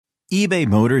eBay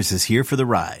Motors is here for the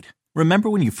ride. Remember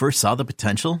when you first saw the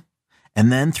potential?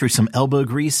 And then through some elbow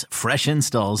grease, fresh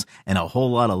installs, and a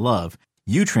whole lot of love,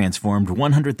 you transformed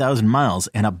 100,000 miles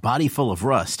and a body full of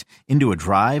rust into a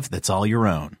drive that's all your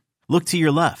own. Look to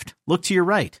your left. Look to your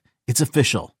right. It's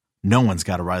official. No one's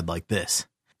got a ride like this.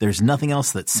 There's nothing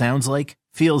else that sounds like,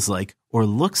 feels like, or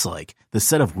looks like the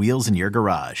set of wheels in your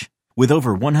garage. With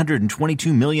over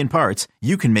 122 million parts,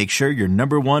 you can make sure your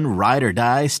number one ride or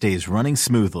die stays running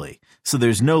smoothly. So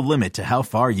there's no limit to how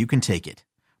far you can take it.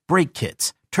 Brake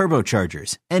kits,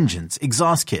 turbochargers, engines,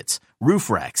 exhaust kits, roof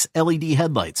racks, LED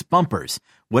headlights, bumpers,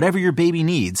 whatever your baby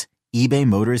needs, eBay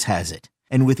Motors has it.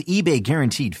 And with eBay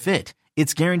Guaranteed Fit,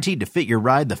 it's guaranteed to fit your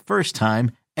ride the first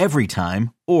time, every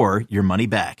time, or your money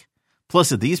back.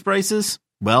 Plus at these prices,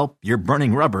 well, you're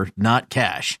burning rubber, not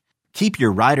cash. Keep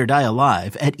your ride or die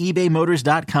alive at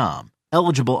ebaymotors.com.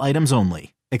 Eligible items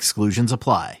only. Exclusions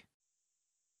apply.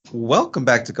 Welcome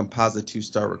back to Composite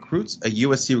 2-Star Recruits, a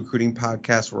USC recruiting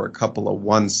podcast where a couple of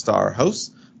 1-star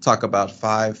hosts talk about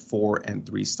 5, 4, and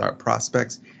 3-star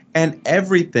prospects and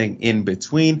everything in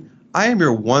between. I am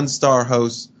your 1-star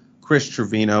host, Chris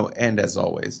Trevino, and as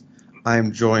always, I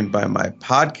am joined by my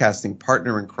podcasting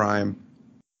partner in crime,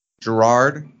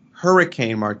 Gerard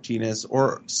Hurricane Martinez,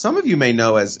 or some of you may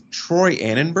know as Troy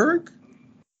Annenberg.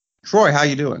 Troy, how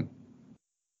you doing?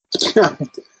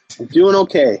 I'm doing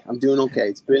okay.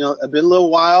 It's been a little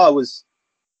while. I was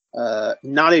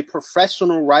not a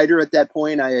professional writer at that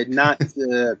point. I had not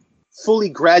fully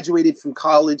graduated from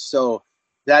college, so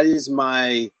that is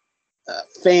my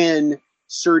fan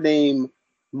surname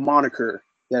moniker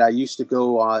that I used to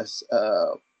go as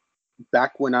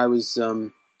back when I was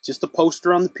just a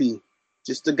poster on the P.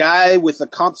 Just a guy with a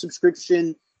comp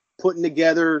subscription putting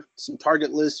together some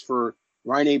target lists for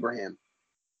Ryan Abraham.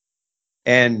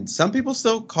 And some people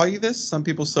still call you this. Some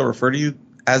people still refer to you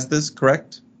as this,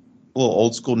 correct? A little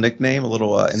old school nickname, a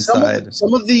little inside.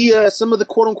 Some of the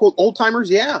quote unquote old timers,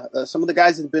 yeah. Some of the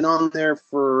guys that have been on there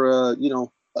for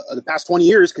the past 20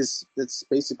 years, because that's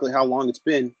basically how long it's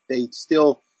been. They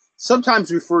still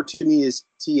sometimes refer to me as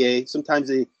TA. Sometimes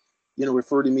they,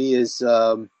 refer to me as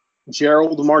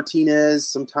Gerald Martinez.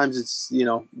 Sometimes it's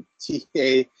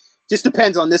TA. Just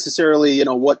depends on necessarily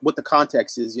what the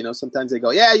context is. Sometimes they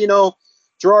go, yeah,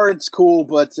 Gerard's cool,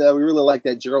 but we really like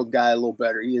that Gerald guy a little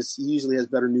better. He usually has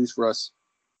better news for us.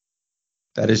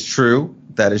 That is true.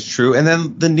 And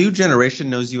then the new generation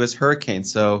knows you as Hurricane.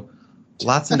 So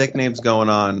lots of nicknames going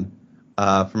on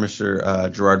for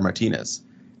Mr. Gerard Martinez.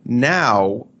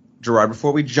 Now, Gerard,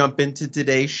 before we jump into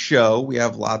today's show, we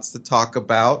have lots to talk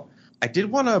about. I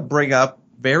did want to bring up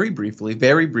very briefly,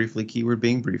 keyword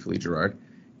being briefly, Gerard,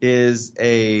 is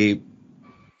a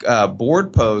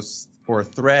board post or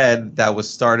thread that was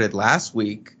started last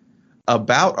week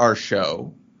about our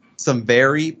show. Some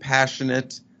very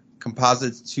passionate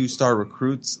Composites 2-Star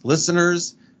Recruits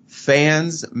listeners,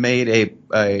 fans made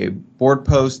a board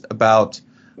post about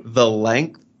the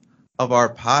length of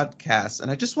our podcast.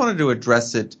 And I just wanted to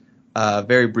address it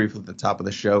very briefly at the top of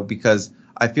the show because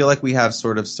I feel like we have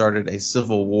sort of started a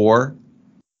civil war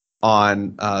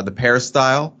on the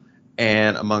peristyle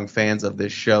and among fans of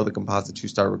this show, the Composite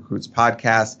 2-Star Recruits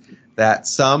podcast, that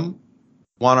some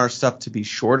want our stuff to be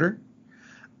shorter,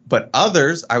 but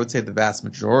others, I would say the vast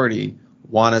majority,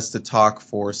 want us to talk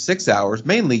for 6 hours,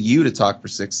 mainly you to talk for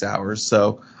 6 hours.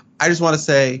 So I just want to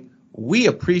say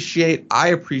I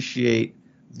appreciate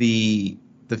the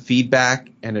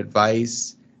feedback and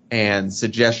advice and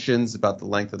suggestions about the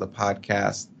length of the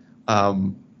podcast.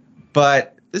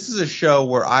 But this is a show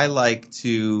where I like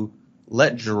to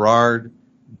let Gerard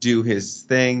do his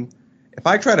thing. If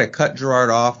I try to cut Gerard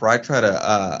off or I try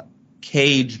to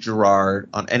cage Gerard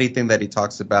on anything that he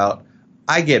talks about,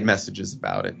 I get messages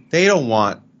about it. They don't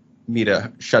want me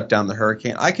to shut down the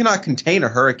hurricane. I cannot contain a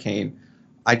hurricane.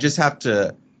 I just have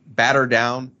to batter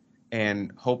down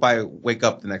and hope I wake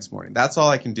up the next morning. That's all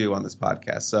I can do on this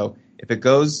podcast. So if it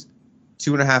goes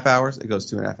 2.5 hours, it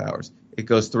goes 2.5 hours. It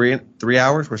goes 3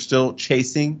 hours. We're still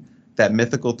chasing that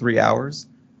mythical 3 hours.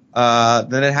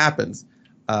 Then it happens.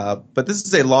 But this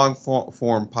is a long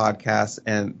form podcast,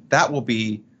 and that will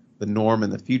be the norm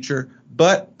in the future.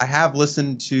 But I have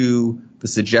listened to the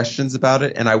suggestions about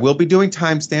it, and I will be doing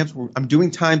timestamps. I'm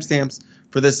doing timestamps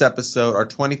for this episode, our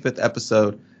 25th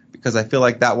episode, because I feel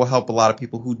like that will help a lot of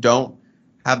people who don't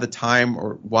have the time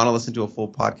or want to listen to a full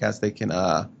podcast. They can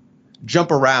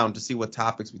jump around to see what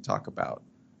topics we talk about.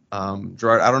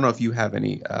 Gerard, I don't know if you have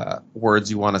any words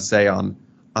you want to say on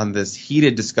this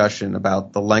heated discussion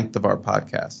about the length of our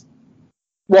podcast.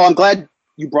 Well, I'm glad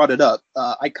you brought it up.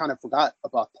 I kind of forgot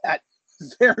about that.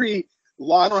 Very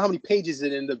long. I don't know how many pages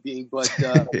it ended up being, but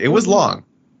it was long.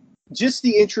 just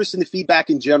the interest and the feedback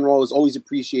in general is always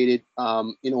appreciated.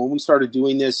 When we started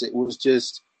doing this, it was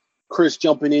just Chris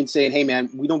jumping in saying, hey, man,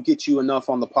 we don't get you enough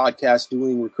on the podcast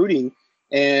doing recruiting,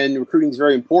 and recruiting is a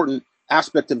very important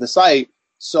aspect of the site.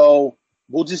 So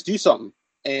we'll just do something.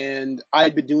 And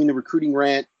I'd been doing the recruiting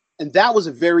rant, and that was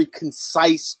a very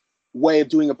concise way of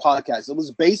doing a podcast. It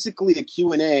was basically a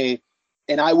Q&A,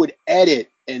 and I would edit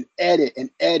and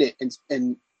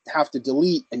have to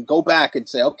delete and go back and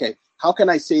say, okay, how can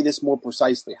I say this more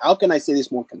precisely? How can I say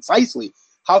this more concisely?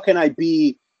 How can I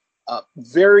be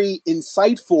very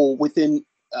insightful within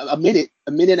a minute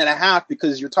and a half?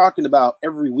 Because you're talking about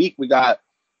every week we got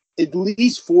at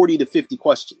least 40 to 50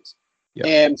 questions. Yep.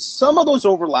 And some of those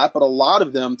overlap, but a lot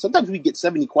of them, sometimes we get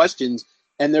 70 questions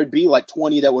and there'd be like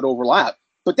 20 that would overlap.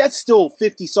 But that's still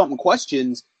 50-something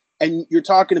questions, and you're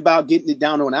talking about getting it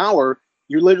down to an hour.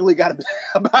 You literally got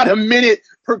about a minute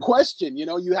per question.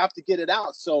 You have to get it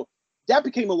out. So that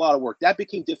became a lot of work. That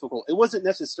became difficult. It wasn't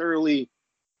necessarily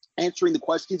answering the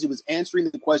questions. It was answering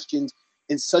the questions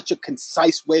in such a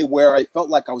concise way where I felt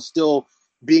like I was still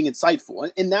being insightful.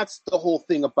 And that's the whole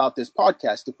thing about this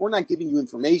podcast. If we're not giving you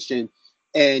information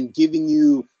and giving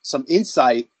you some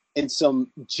insight and some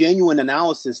genuine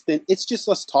analysis, then it's just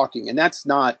us talking. And that's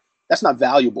not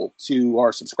valuable to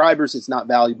our subscribers. It's not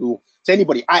valuable to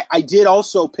anybody. I did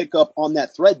also pick up on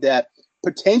that thread that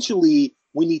potentially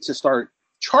we need to start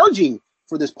charging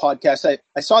for this podcast.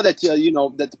 I saw that,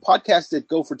 that the podcasts that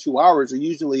go for 2 hours are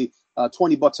usually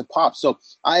 $20 a pop. So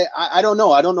I don't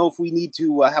know. I don't know if we need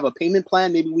to have a payment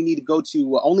plan. Maybe we need to go to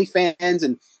OnlyFans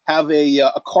and have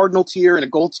a cardinal tier and a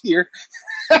gold tier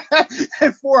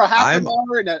for a half an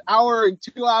hour and an hour and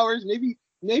 2 hours. Maybe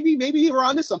we're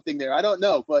onto something there. I don't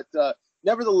know. But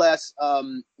nevertheless,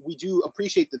 we do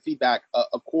appreciate the feedback,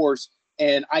 of course.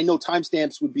 And I know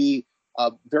timestamps would be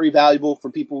very valuable for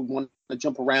people who want to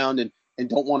jump around and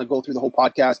don't want to go through the whole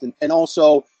podcast. And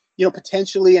also,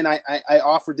 potentially, and I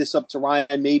offered this up to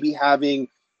Ryan, maybe having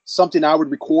something I would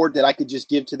record that I could just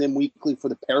give to them weekly for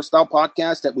the Peristyle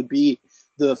podcast. That would be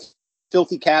the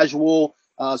filthy casual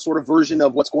sort of version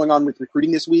of what's going on with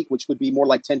recruiting this week, which would be more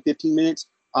like 10, 15 minutes.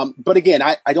 But again,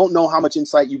 I don't know how much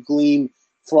insight you glean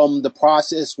from the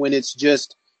process when it's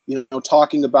just,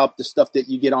 talking about the stuff that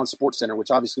you get on SportsCenter, which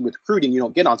obviously with recruiting, you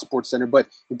don't get on SportsCenter, but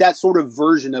that sort of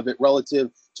version of it relative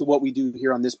to what we do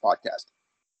here on this podcast.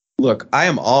 Look, I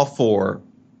am all for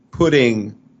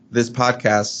putting this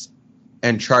podcast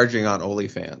and charging on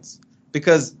OnlyFans,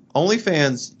 because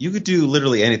OnlyFans, you could do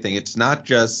literally anything. It's not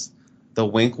just the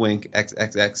wink, wink,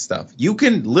 XXX stuff. You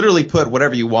can literally put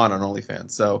whatever you want on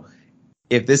OnlyFans. So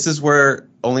if this is where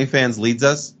OnlyFans leads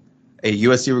us, a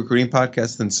USC recruiting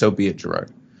podcast, then so be it,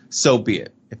 Gerard. So be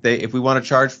it. If we want to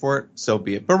charge for it, so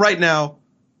be it. But right now,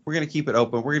 we're going to keep it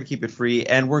open. We're going to keep it free,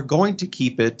 and we're going to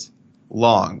keep it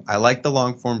long. I like the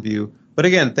long form view. But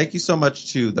again, thank you so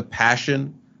much to the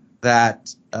passion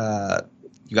that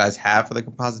you guys have for the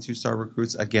Composite 2-Star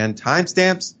recruits. Again,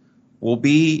 timestamps will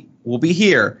be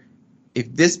here.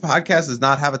 If this podcast does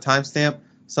not have a timestamp,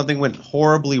 something went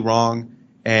horribly wrong,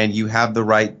 and you have the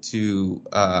right to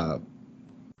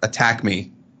attack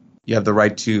me. You have the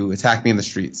right to attack me in the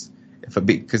streets,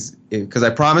 because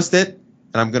I promised it,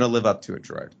 and I'm going to live up to it,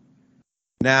 Gerard.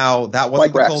 Now, that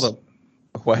wasn't the cold up.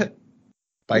 What?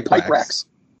 Bike racks.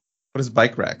 What is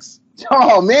bike racks?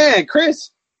 Oh man,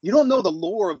 Chris, you don't know the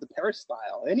lore of the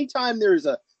Peristyle. Anytime there's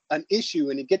an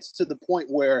issue and it gets to the point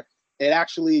where it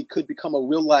actually could become a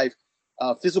real life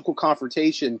physical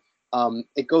confrontation,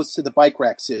 it goes to the bike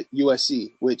racks at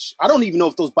USC, which I don't even know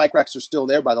if those bike racks are still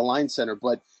there by the Line Center,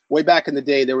 but way back in the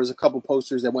day, there was a couple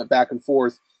posters that went back and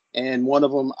forth, and one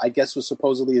of them, I guess, was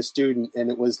supposedly a student,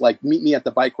 and it was like, meet me at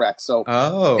the bike rack. So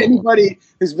anybody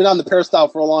who's been on the Peristyle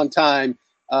for a long time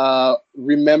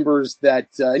remembers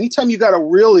that anytime you got a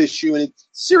real issue and it's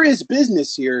serious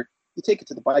business here, you take it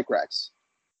to the bike racks.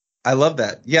 I love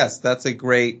that. Yes, that's a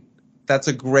great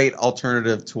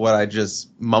alternative to what I just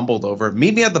mumbled over.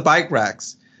 Meet me at the bike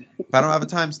racks. If I don't have a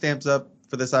timestamps up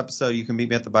for this episode, you can meet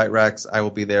me at the bike racks. I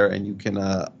will be there, and you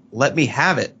can let me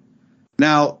have it.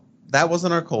 Now, that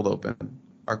wasn't our cold open.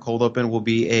 Our cold open will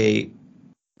be a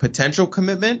potential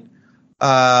commitment.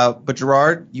 But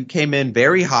Gerard, you came in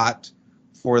very hot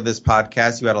for this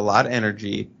podcast. You had a lot of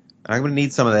energy, and I'm going to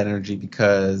need some of that energy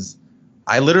because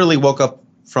I literally woke up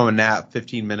from a nap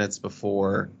 15 minutes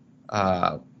before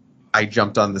I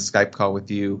jumped on the Skype call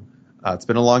with you. It's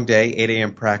been a long day, 8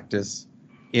 a.m. practice,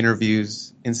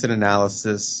 interviews, instant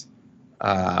analysis.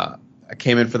 I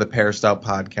came in for the Peristyle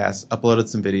podcast, uploaded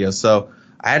some videos. So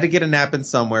I had to get a nap in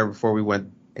somewhere before we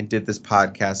went and did this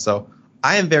podcast. So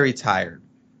I am very tired.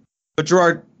 But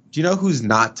Gerard, do you know who's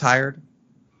not tired?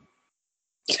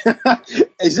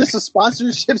 Is this a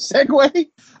sponsorship segue?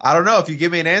 I don't know. If you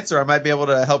give me an answer, I might be able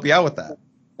to help you out with that.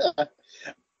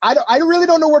 I really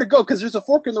don't know where to go because there's a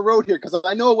fork in the road here because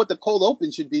I know what the cold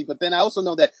open should be, but then I also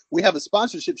know that we have a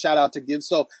sponsorship shout out to give,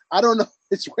 so I don't know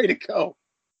which way to go.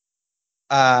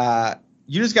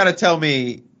 You just got to tell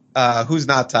me who's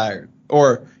not tired,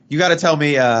 or you got to tell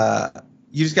me.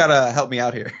 You just got to help me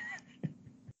out here.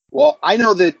 Well, I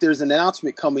know that there's an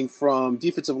announcement coming from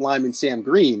defensive lineman Sam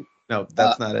Green. No,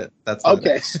 that's not it. That's not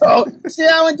okay. It. So see,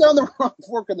 I went down the wrong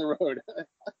fork in the road.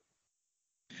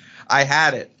 I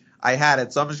had it.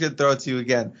 So I'm just gonna throw it to you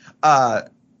again.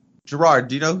 Gerard,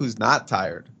 do you know who's not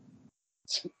tired?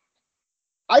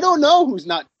 I don't know who's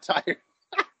not tired.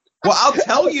 Well, I'll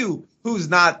tell you who's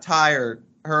not tired,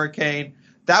 Hurricane.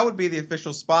 That would be the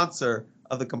official sponsor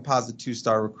of the Composite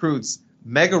 2-Star Recruits,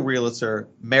 Mega Realtor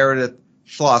Meredith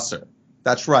Schlosser.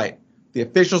 That's right. The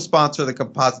official sponsor of the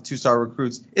Composite 2-Star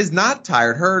Recruits is not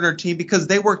tired, her and her team, because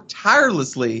they work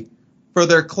tirelessly for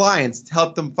their clients to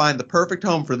help them find the perfect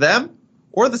home for them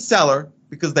or the seller,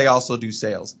 because they also do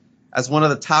sales. As one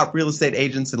of the top real estate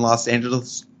agents in Los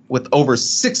Angeles with over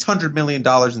 $600 million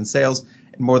in sales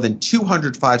and more than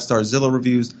 200 5-star Zillow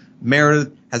reviews,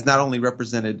 Meredith has not only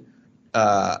represented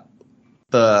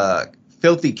the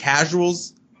filthy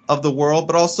casuals of the world,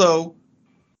 but also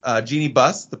Jeannie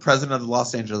Buss, the president of the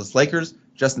Los Angeles Lakers,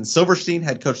 Justin Silverstein,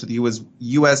 head coach of the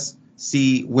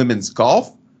USC Women's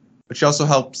Golf, but she also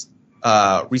helps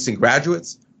recent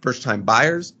graduates, first-time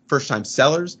buyers, first-time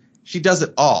sellers. She does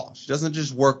it all. She doesn't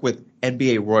just work with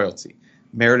NBA royalty.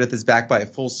 Meredith is backed by a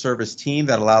full-service team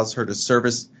that allows her to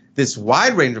service this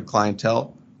wide range of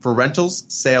clientele for rentals,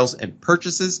 sales, and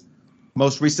purchases.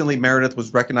 Most recently, Meredith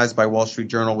was recognized by Wall Street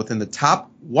Journal within the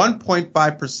top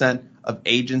 1.5% of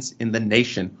agents in the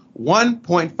nation.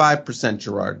 1.5%,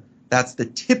 Gerard. That's the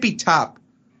tippy top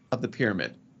of the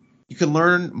pyramid. You can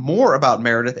learn more about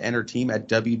Meredith and her team at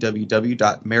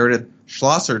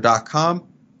www.meredithschlosser.com.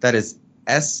 That is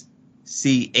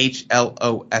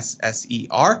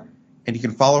SCHLOSSER. And you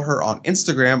can follow her on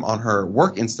Instagram, on her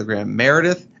work Instagram,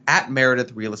 Meredith, at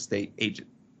Meredith Real Estate Agent.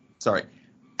 Sorry,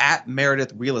 at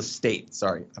Meredith Real Estate.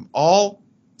 Sorry, I'm all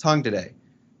tongue today.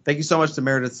 Thank you so much to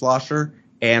Meredith Schlosser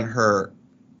and her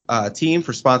team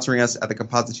for sponsoring us at the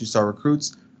Composite 2-Star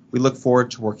Recruits. We look forward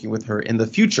to working with her in the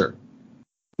future.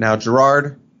 Now,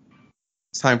 Gerard,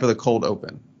 it's time for the cold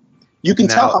open. You can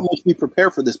tell how much we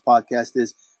prepare for this podcast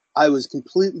is I was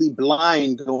completely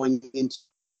blind going into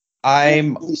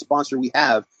the sponsor we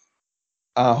have.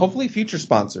 Hopefully future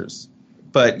sponsors.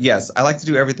 But yes, I like to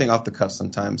do everything off the cuff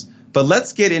sometimes. But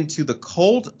let's get into the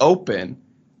cold open.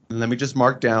 And let me just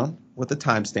mark down what the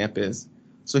timestamp is.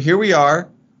 So here we are.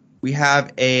 We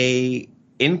have a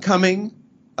incoming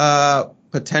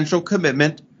potential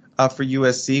commitment for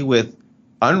USC with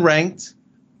unranked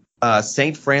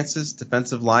St. Francis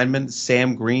defensive lineman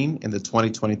Sam Green in the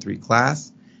 2023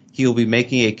 class. He will be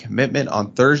making a commitment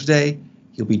on Thursday.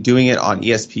 He'll be doing it on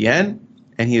ESPN,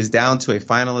 and he is down to a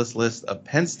finalist list of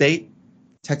Penn State,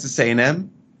 Texas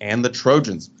A&M, and the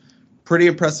Trojans. Pretty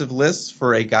impressive list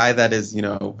for a guy that is,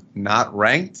 not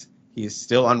ranked. He is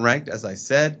still unranked, as I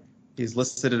said. He's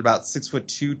listed at about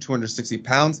 6'2", 260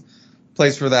 pounds.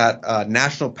 Plays for that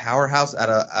national powerhouse out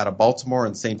of Baltimore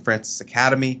and St. Francis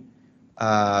Academy.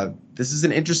 This is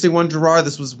an interesting one, Gerard.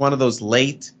 This was one of those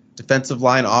late defensive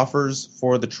line offers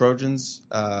for the Trojans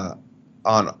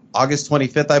on August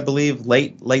 25th, I believe,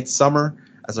 late summer,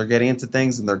 as they're getting into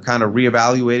things and they're kind of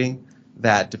reevaluating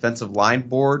that defensive line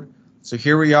board. So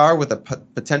here we are with a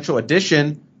potential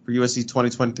addition for USC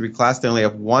 2023 class. They only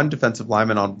have one defensive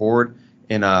lineman on board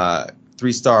in a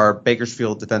 3-star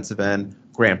Bakersfield defensive end,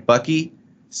 Grant Bucky.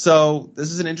 So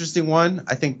this is an interesting one.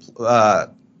 I think the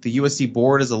USC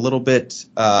board is a little bit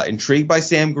intrigued by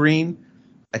Sam Green.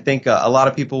 I think a lot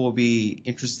of people will be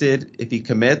interested if he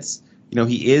commits.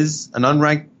 He is an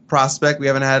unranked prospect. We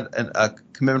haven't had a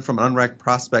commitment from an unranked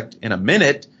prospect in a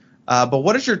minute. But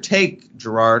what is your take,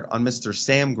 Gerard, on Mr.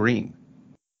 Sam Green?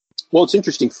 Well, it's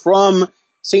interesting. From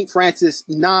St. Francis,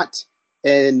 not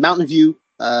in Mountain View,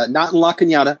 not in La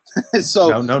Cañada.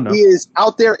 So no. He is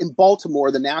out there in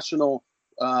Baltimore, the national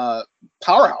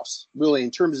powerhouse, really,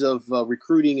 in terms of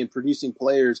recruiting and producing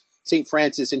players, St.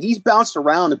 Francis. And he's bounced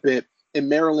around a bit in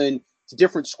Maryland to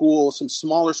different schools, some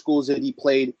smaller schools that he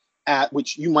played at,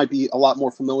 which you might be a lot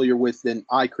more familiar with than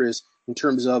I, Chris, in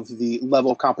terms of the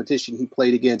level of competition he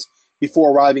played against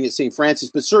before arriving at St.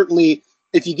 Francis. But certainly,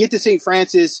 if you get to St.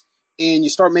 Francis and you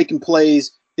start making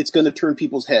plays, it's going to turn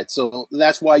people's heads. So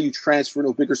that's why you transfer to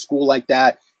a bigger school like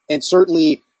that. And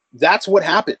certainly that's what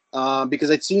happened because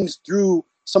it seems through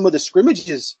some of the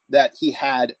scrimmages that he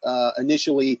had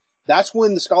initially that's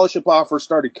when the scholarship offers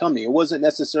started coming. It wasn't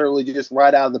necessarily just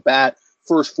right out of the bat,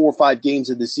 first 4 or 5 games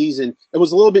of the season. It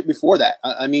was a little bit before that.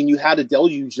 I mean, you had a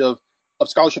deluge of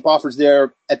scholarship offers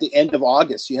there at the end of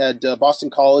August. You had Boston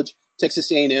College,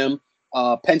 Texas A&M,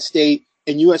 Penn State,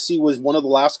 and USC was one of the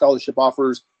last scholarship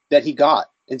offers that he got.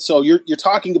 And so you're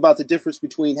talking about the difference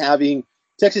between having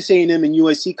Texas A&M and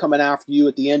USC coming after you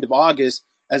at the end of August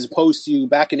as opposed to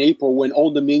back in April when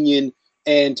Old Dominion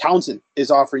and Townsend is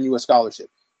offering you a scholarship.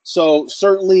 So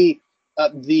certainly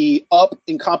the up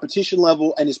in competition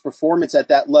level and his performance at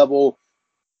that level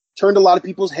turned a lot of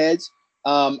people's heads.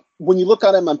 When you look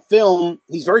at him on film,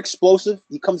 he's very explosive.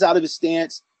 He comes out of his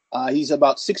stance. He's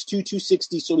about 6'2",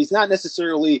 260, so he's not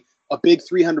necessarily a big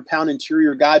 300-pound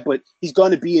interior guy, but he's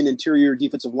going to be an interior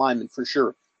defensive lineman for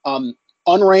sure.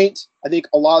 Unranked, I think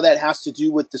a lot of that has to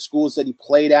do with the schools that he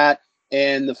played at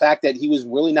and the fact that he was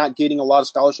really not getting a lot of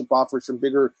scholarship offers from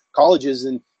bigger colleges.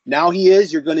 And now he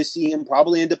is. You're going to see him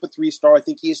probably end up a 3-star. I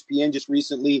think ESPN just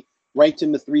recently ranked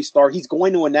him a 3-star. He's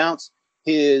going to announce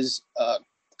his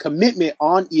commitment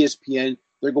on ESPN.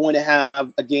 They're going to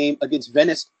have a game against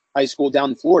Venice High School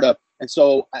down in Florida. And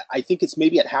so I think it's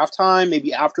maybe at halftime,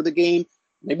 maybe after the game,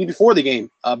 maybe before the game.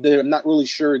 I'm not really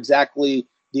sure exactly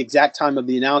the exact time of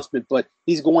the announcement, but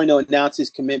he's going to announce his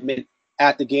commitment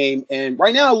at the game. And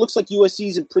right now it looks like USC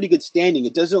is in pretty good standing.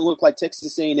 It doesn't look like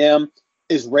Texas A&M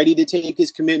is ready to take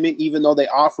his commitment, even though they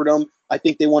offered him. I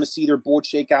think they want to see their board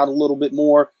shake out a little bit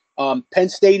more. Penn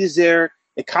State is there.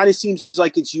 It kind of seems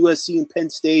like it's USC and Penn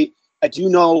State. I do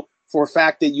know for a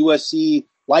fact that USC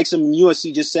likes him.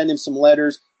 USC just sent him some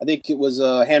letters. I think it was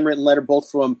a handwritten letter both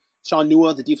from Sean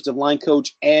Nua, the defensive line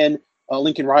coach, and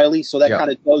Lincoln Riley. So that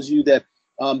kind of tells you that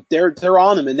they're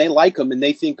on him and they like him and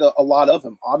they think a lot of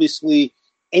him. Obviously,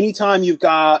 anytime you've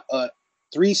got a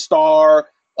 3-star,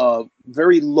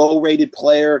 very low-rated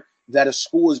player that a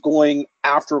school is going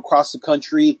after across the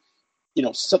country, you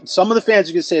know, some of the fans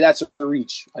are going to say that's a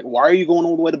reach. Like, why are you going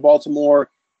all the way to Baltimore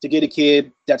to get a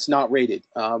kid that's not rated?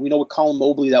 We know with Colin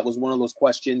Mobley, that was one of those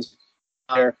questions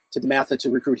there to DeMatha to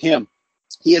recruit him.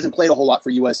 He hasn't played a whole lot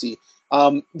for USC.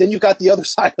 Then you've got the other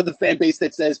side of the fan base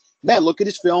that says, man, look at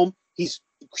his film. He's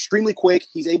extremely quick.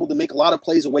 He's able to make a lot of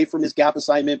plays away from his gap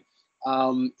assignment.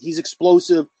 He's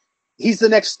explosive. He's the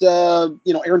next, Aaron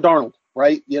Darnold,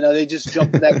 right? You know, they just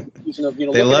jumped to that conclusion of,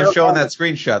 they love showing that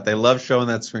screenshot. They love showing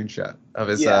that screenshot of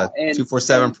his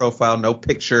 247 profile, no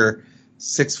picture,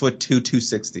 6'2",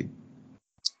 260.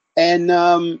 And,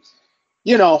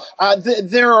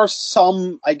 there are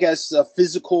some, I guess,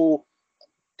 physical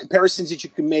comparisons that you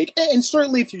can make. And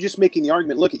certainly if you're just making the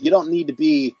argument, look, you don't need to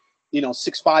be,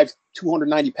 6'5",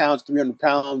 290 pounds, 300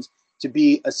 pounds to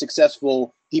be a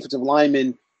successful defensive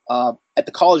lineman at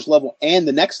the college level and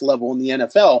the next level in the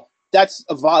NFL. That's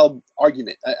a valid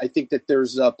argument. I think that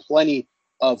there's plenty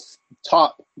of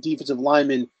top defensive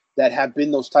linemen that have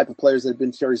been those type of players that have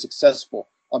been very successful.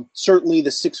 Certainly the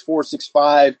 6'4",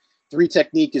 6'5", 3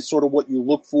 technique is sort of what you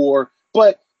look for.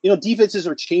 But, defenses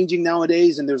are changing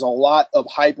nowadays, and there's a lot of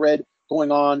hybrid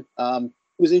going on. It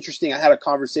was interesting. I had a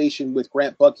conversation with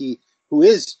Grant Buckey, who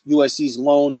is USC's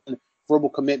lone verbal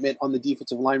commitment on the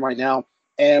defensive line right now.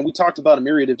 And we talked about a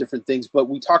myriad of different things, but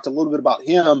we talked a little bit about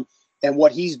him and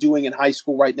what he's doing in high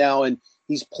school right now. And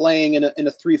he's playing in a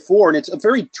 3-4, and it's a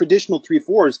very traditional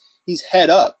 3-4s. He's head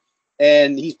up,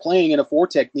 and he's playing in a 4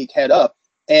 technique head up.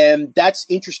 And that's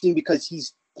interesting because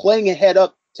he's playing a head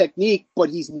up technique, but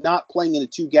he's not playing in a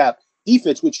 2-gap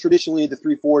defense, which traditionally the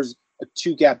 3-4 is a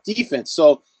 2-gap defense.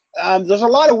 So there's a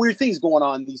lot of weird things going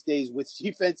on these days with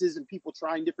defenses and people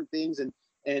trying different things and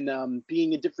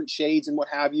being in different shades and what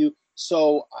have you.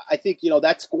 So I think,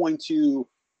 that's going to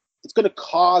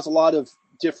cause a lot of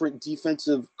different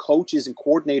defensive coaches and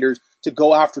coordinators to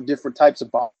go after different types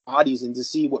of bodies and to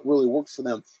see what really works for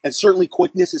them. And certainly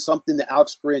quickness is something that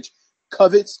Alex Grinch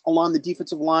covets along the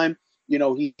defensive line.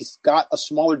 He's got a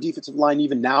smaller defensive line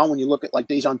even now when you look at like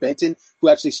Dejon Benton, who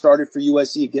actually started for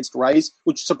USC against Rice,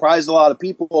 which surprised a lot of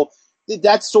people.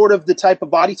 That's sort of the type of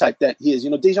body type that he is.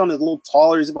 Dejon is a little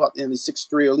taller. He's about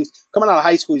 6'3", or at least coming out of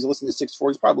high school, he's listed at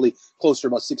 6'4". He's probably closer to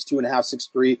about 6'2 and a half,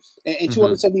 6'3", and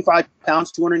 275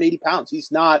 pounds, 280 pounds.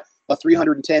 He's not a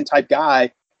 310 type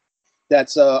guy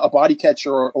that's a body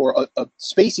catcher or a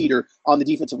space eater on the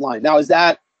defensive line. Now, is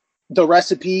that the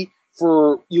recipe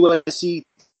for USC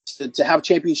to have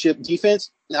championship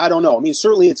defense? I don't know. I mean,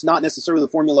 certainly it's not necessarily the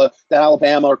formula that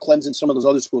Alabama or Clemson, some of those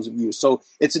other schools have used. So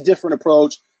it's a different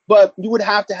approach. But you would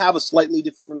have to have a slightly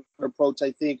different approach,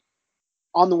 I think,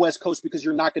 on the West Coast because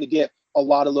you're not going to get a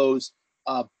lot of those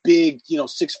big,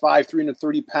 6'5",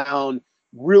 330-pound,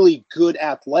 really good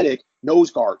athletic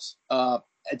nose guards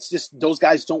it's just those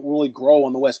guys don't really grow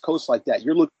on the West Coast like that.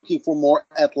 You're looking for more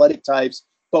athletic types.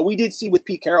 But we did see with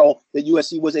Pete Carroll that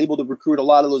USC was able to recruit a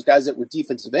lot of those guys that were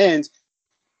defensive ends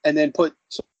and then put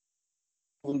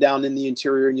them down in the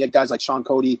interior. And you had guys like Sean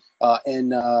Cody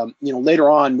and later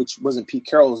on, which wasn't Pete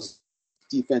Carroll's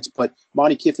defense, but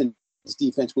Monty Kiffin's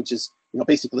defense, which is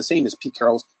basically the same as Pete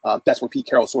Carroll's. That's where Pete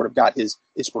Carroll sort of got his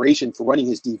inspiration for running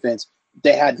his defense.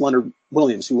 They had Leonard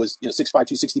Williams, who was 6'5",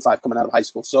 265 coming out of high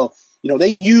school. So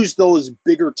they used those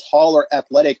bigger, taller,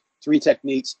 athletic three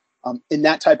techniques in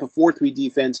that type of 4-3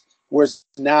 defense, whereas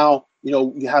now,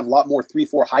 you have a lot more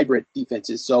 3-4 hybrid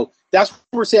defenses. So that's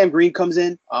where Sam Green comes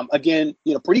in. Again,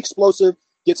 pretty explosive,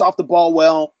 gets off the ball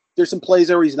well. There's some plays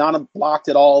there where he's not blocked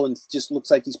at all and just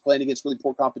looks like he's playing against really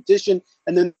poor competition.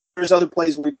 And then there's other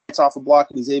plays where he gets off a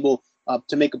block and he's able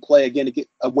to make a play, again, to get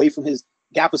away from his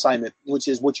gap assignment, which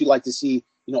is what you like to see,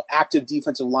 active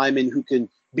defensive linemen who can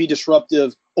be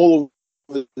disruptive all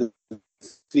over the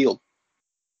field.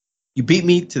 You beat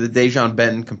me to the Dejon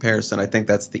Benton comparison. I think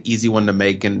that's the easy one to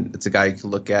make, and it's a guy you can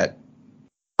look at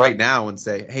right now and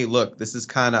say, hey, look, this is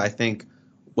kind of, I think,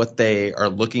 what they are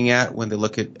looking at when they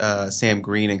look at Sam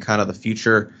Green and kind of the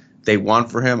future they want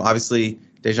for him. Obviously,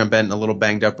 Dejon Benton a little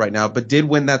banged up right now, but did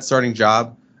win that starting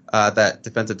job, that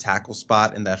defensive tackle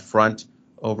spot in that front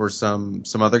over some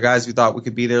other guys who thought we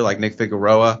could be there, like Nick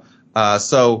Figueroa.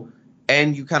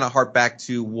 And you kind of harp back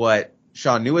to what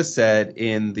Sean Lewis said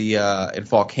in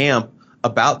fall camp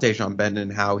about Dejon Benton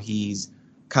and how he's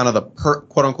kind of the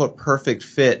quote unquote perfect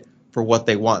fit for what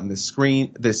they want in this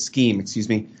scheme,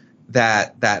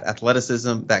 that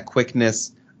athleticism, that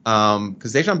quickness.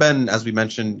 Because Dejon Benton, as we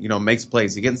mentioned, makes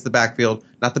plays. He gets into the backfield,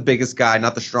 not the biggest guy,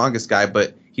 not the strongest guy,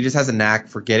 but he just has a knack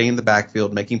for getting in the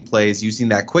backfield, making plays, using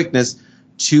that quickness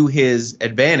to his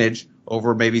advantage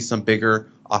over maybe some bigger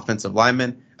offensive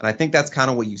linemen. And I think that's kind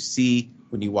of what you see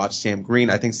when you watch Sam Green.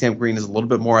 I think Sam Green is a little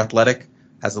bit more athletic,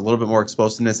 has a little bit more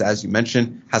explosiveness, as you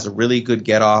mentioned, has a really good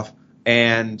get off.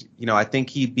 And, I think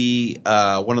he'd be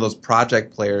one of those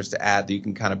project players to add that you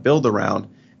can kind of build around.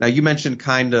 Now, you mentioned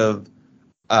kind of,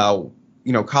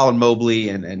 Colin Mobley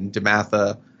and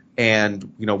DeMatha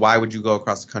and, why would you go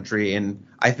across the country? And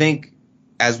I think,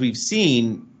 as we've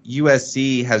seen,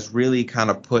 USC has really kind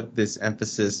of put this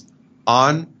emphasis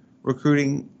on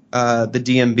recruiting the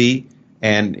DMV.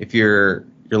 And if you're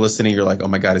listening, you're like, oh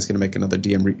my God, he's going to make another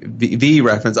DMV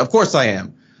reference. Of course I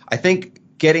am. I think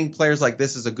getting players like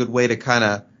this is a good way to kind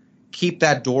of keep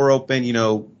that door open.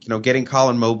 Getting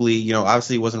Colin Mobley.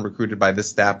 Obviously he wasn't recruited by this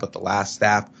staff, but the last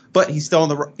staff. But he's still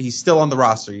on the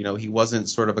roster. He wasn't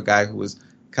sort of a guy who was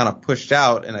kind of pushed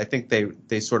out. And I think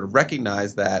they sort of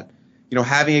recognize that.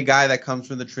 Having a guy that comes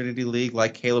from the Trinity League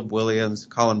like Caleb Williams,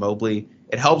 Colin Mobley,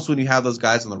 it helps when you have those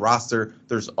guys on the roster.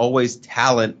 There's always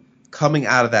talent coming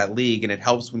out of that league, and it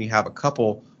helps when you have a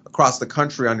couple across the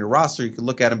country on your roster. You can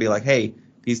look at them and be like, hey,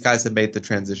 these guys have made the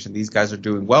transition. These guys are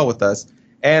doing well with us.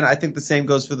 And I think the same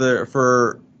goes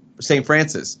for St.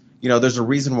 Francis. There's a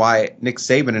reason why Nick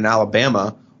Saban in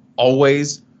Alabama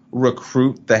always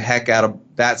recruit the heck out of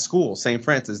that school, St.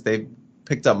 Francis. They've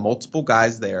picked up multiple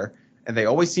guys there, and they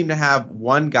always seem to have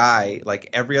one guy like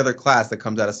every other class that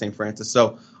comes out of St. Francis.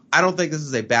 So I don't think this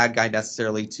is a bad guy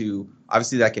necessarily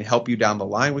obviously that can help you down the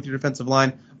line with your defensive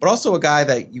line, but also a guy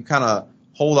that you kind of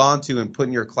hold on to and put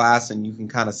in your class, and you can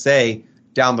kind of say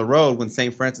down the road when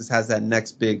St. Francis has that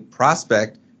next big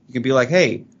prospect, you can be like,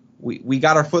 hey, we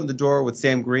got our foot in the door with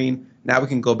Sam Green. Now we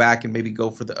can go back and maybe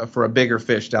go for a bigger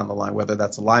fish down the line, whether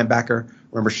that's a linebacker.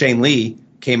 Remember, Shane Lee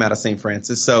came out of St.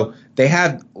 Francis. So they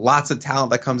had lots of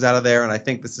talent that comes out of there, and I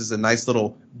think this is a nice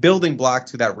little building block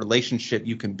to that relationship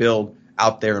you can build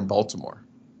out there in Baltimore.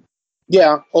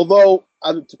 Yeah, although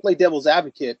to play devil's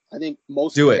advocate, I think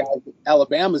most of the guys that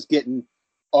Alabama's getting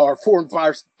are 4- and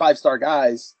 5-star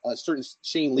guys. Certain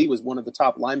Shane Lee was one of the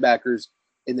top linebackers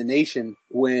in the nation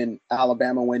when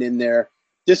Alabama went in there.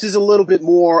 This is a little bit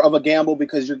more of a gamble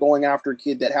because you're going after a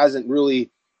kid that hasn't really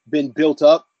been built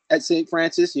up at St.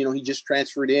 Francis. He just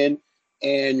transferred in,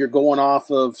 and you're going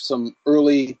off of some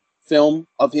early film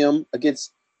of him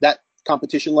against that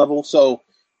competition level. So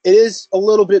it is a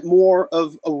little bit more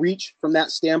of a reach from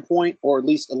that standpoint, or at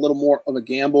least a little more of a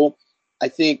gamble. I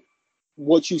think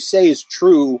what you say is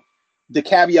true. The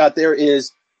caveat there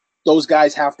is those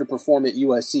guys have to perform at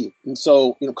USC. And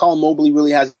so, Colin Mobley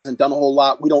really hasn't done a whole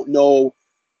lot. We don't know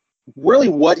really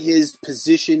what his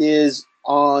position is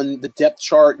on the depth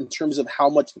chart in terms of how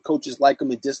much the coaches like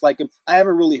him and dislike him. I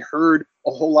haven't really heard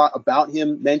a whole lot about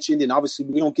him mentioned, and obviously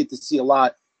we don't get to see a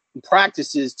lot in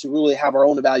practices to really have our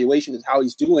own evaluation of how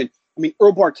he's doing. I mean,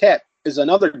 Earl Barquette is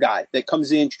another guy that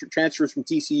comes in, transfers from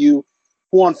TCU,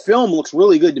 who on film looks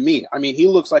really good to me. I mean, he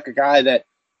looks like a guy that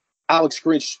Alex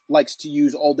Grinch likes to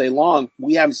use all day long.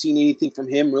 We haven't seen anything from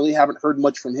him, really haven't heard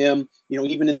much from him.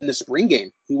 Even in the spring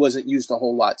game, he wasn't used a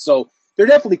whole lot. So there are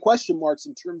definitely question marks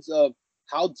in terms of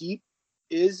how deep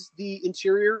is the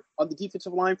interior of the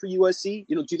defensive line for USC.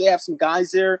 Do they have some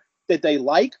guys there that they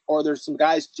like, or are there some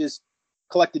guys just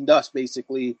collecting dust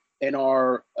basically and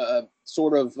are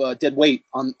sort of dead weight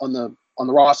on the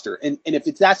roster? And if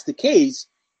that's the case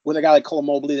with a guy like Cullen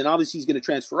Mobley, then obviously he's going to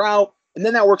transfer out. And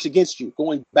then that works against you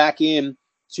going back in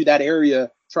to that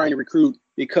area trying to recruit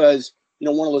because,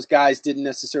 one of those guys didn't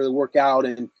necessarily work out.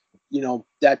 And,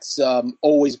 that's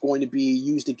always going to be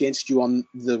used against you on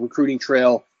the recruiting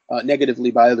trail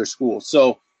negatively by other schools.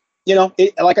 So,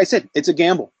 like I said, it's a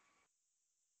gamble.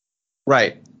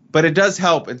 Right. But it does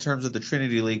help in terms of the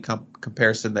Trinity League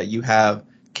comparison that you have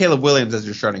Caleb Williams as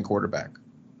your starting quarterback.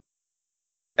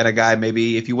 And a guy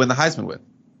maybe if you win the Heisman with.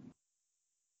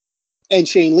 And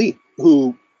Shane Lee,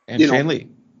 who Shane Lee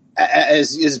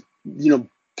is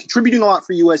contributing a lot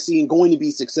for USC and going to be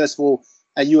successful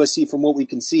at USC from what we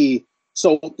can see.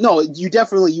 So no, you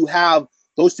have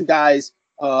those two guys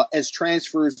as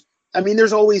transfers. I mean,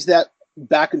 there's always that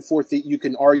back and forth that you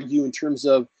can argue in terms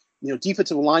of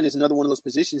defensive line is another one of those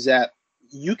positions that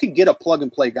you can get a plug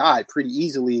and play guy pretty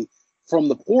easily from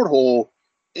the porthole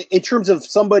in terms of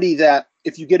somebody that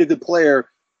if you get a good player,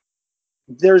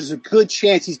 there's a good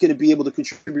chance he's going to be able to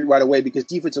contribute right away because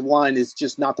defensive line is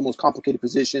just not the most complicated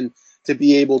position to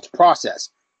be able to process.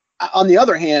 On the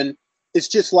other hand, it's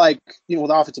just like,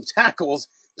 with offensive tackles,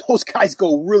 those guys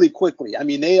go really quickly. I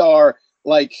mean, they are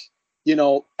like,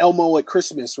 Elmo at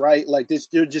Christmas, right? Like this,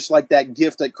 they're just like that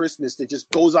gift at Christmas that just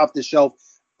goes off the shelf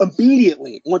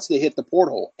immediately once they hit the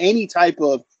porthole. Any type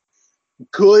of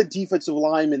good defensive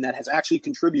lineman that has actually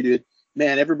contributed,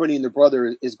 man, everybody and their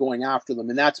brother is going after them.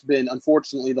 And that's been,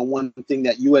 unfortunately, the one thing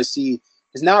that USC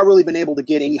has not really been able to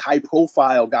get any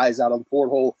high-profile guys out of the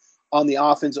porthole on the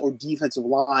offense or defensive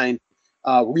line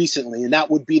recently. And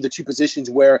that would be the two positions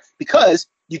where, because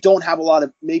you don't have a lot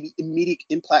of maybe immediate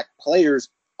impact players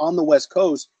on the West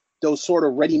Coast, those sort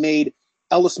of ready-made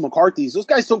Ellis McCarthy's, those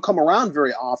guys don't come around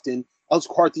very often. Ellis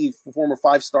McCarthy, former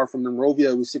 5-star from Monrovia,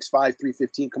 who was 6'5",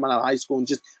 315, coming out of high school.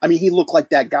 And he looked like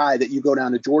that guy that you go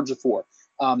down to Georgia for.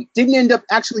 Didn't end up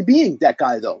actually being that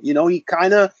guy, though. He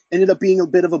kind of ended up being a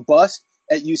bit of a bust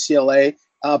at UCLA,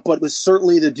 but was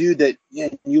certainly the dude that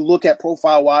you look at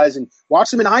profile-wise and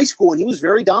watch him in high school, and he was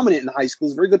very dominant in high school.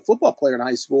 He was a very good football player in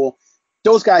high school.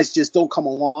 Those guys just don't come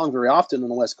along very often on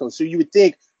the West Coast. So you would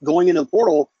think going into the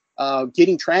portal,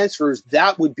 getting transfers,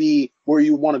 that would be where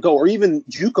you want to go, or even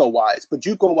JUCO-wise. But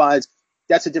JUCO-wise,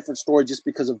 that's a different story just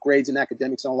because of grades and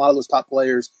academics. And a lot of those top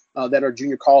players that are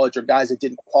junior college are guys that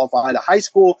didn't qualify to high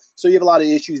school. So you have a lot of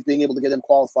issues being able to get them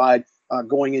qualified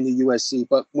going into USC.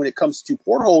 But when it comes to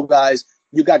porthole guys,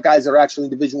 you got guys that are actually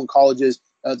in Division I colleges.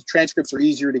 The transcripts are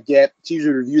easier to get. It's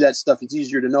easier to review that stuff. It's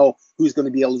easier to know who's going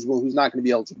to be eligible, who's not going to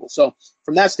be eligible. So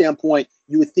from that standpoint,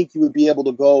 you would think you would be able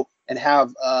to go and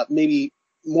have maybe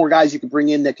more guys you could bring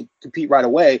in that could compete right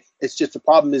away. It's just the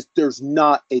problem is there's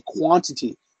not a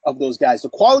quantity of those guys. The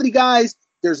quality guys,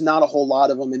 there's not a whole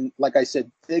lot of them. And like I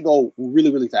said, they go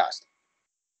really, really fast.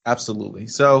 Absolutely.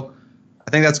 So I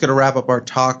think that's going to wrap up our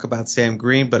talk about Sam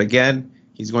Green. But again,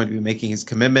 he's going to be making his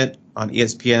commitment on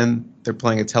ESPN. They're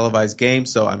playing a televised game,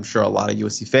 so I'm sure a lot of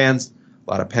USC fans,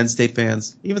 a lot of Penn State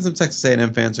fans, even some Texas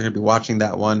A&M fans are going to be watching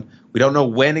that one. We don't know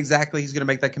when exactly he's going to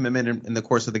make that commitment in the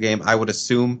course of the game. I would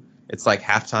assume it's like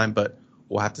halftime, but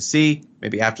we'll have to see,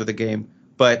 maybe after the game.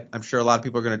 But I'm sure a lot of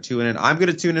people are going to tune in. I'm going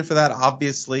to tune in for that,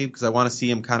 obviously, because I want to see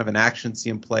him kind of in action, see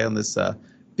him play on this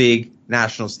big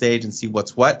national stage and see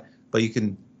what's what. But you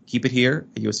can keep it here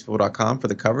at uscfootball.com for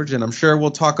the coverage, and I'm sure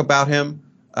we'll talk about him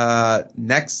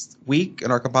next week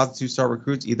in our Composite 2-Star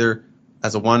Recruits, either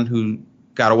as a one who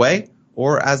got away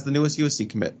or as the newest USC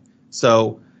commit.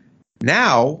 So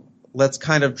now let's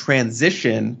kind of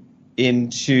transition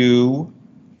into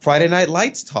Friday Night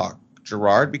Lights talk,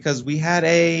 Gerard, because we had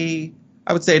I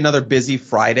would say another busy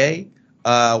Friday.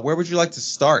 Where would you like to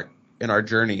start in our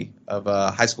journey of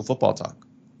high school football talk?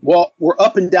 Well, we're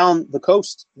up and down the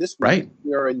coast this week. Right.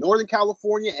 We're in Northern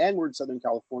California and we're in Southern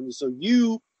California. So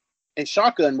you and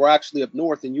Shotgun were actually up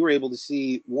north, and you were able to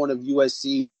see one of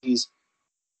USC's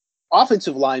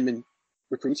offensive lineman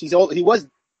recruits. He was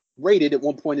rated at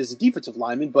one point as a defensive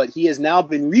lineman, but he has now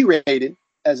been re-rated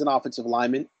as an offensive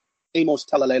lineman, Amos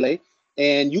Talalele.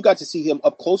 And you got to see him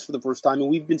up close for the first time. And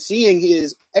we've been seeing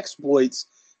his exploits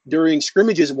during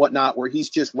scrimmages and whatnot, where he's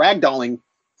just ragdolling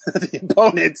the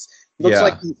opponents. Looks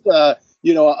like he's, a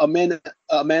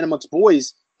man amongst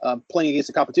boys playing against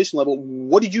the competition level.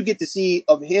 What did you get to see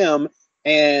of him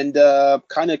and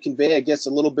kind of convey, I guess,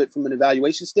 a little bit from an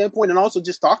evaluation standpoint, and also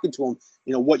just talking to him,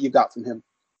 what you got from him.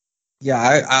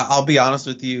 Yeah, I'll be honest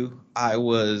with you. I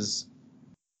was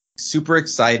super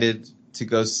excited to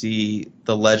go see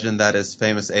the legend that is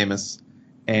Famous Amos.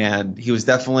 And he was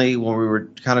definitely, when we were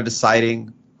kind of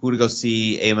deciding who to go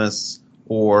see, Amos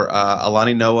or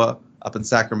Alani Noah up in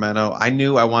Sacramento, I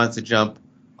knew I wanted to jump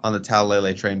on the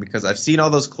Talalele train because I've seen all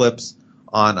those clips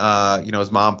on,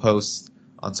 his mom posts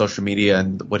on social media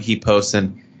and what he posts.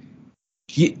 And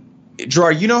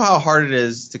Gerard, you know how hard it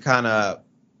is to kind of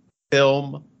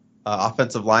film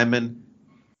offensive linemen.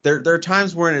 There are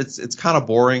times where it's kind of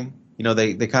boring.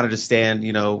 They kind of just stand,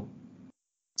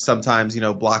 sometimes,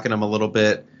 blocking them a little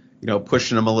bit,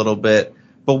 pushing them a little bit.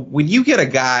 But when you get a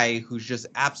guy who's just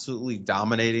absolutely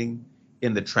dominating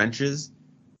in the trenches,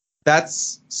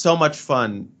 that's so much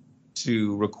fun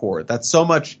to record. That's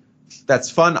fun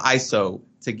ISO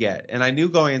to get. And I knew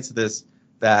going into this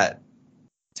that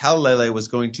Talalele was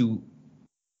going to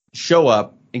show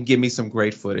up and give me some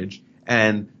great footage.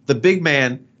 And the big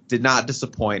man did not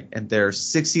disappoint, and their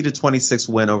 60-26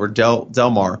 win over Del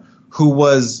Mar, who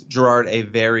was, Gerard, a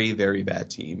very, very bad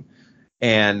team,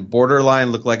 and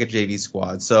borderline looked like a JV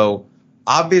squad. So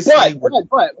obviously,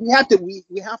 but we have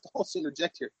to also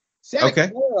interject here. Santa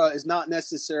Clara is not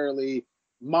necessarily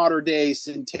modern day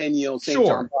Centennial St.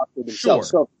 John Bosco themselves.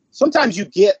 So sometimes you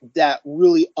get that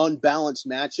really unbalanced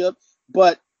matchup.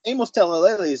 But Amos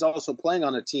Talalele is also playing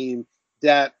on a team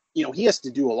that he has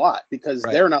to do a lot because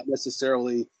they're not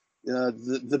necessarily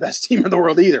the best team in the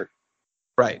world either.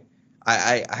 Right.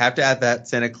 I have to add that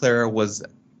Santa Clara was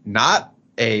not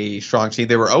a strong team.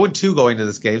 They were 0-2 going to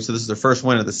this game, so this is their first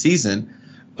win of the season.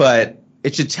 But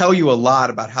it should tell you a lot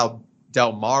about how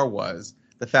Del Mar was.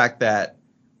 The fact that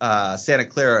Santa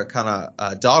Clara kind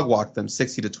of dog walked them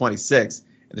 60-26,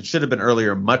 and it should have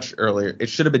been much earlier. It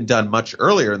should have been done much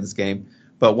earlier in this game.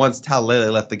 But once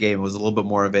Talalele left the game, it was a little bit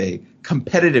more of a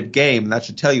competitive game, and that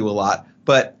should tell you a lot.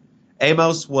 But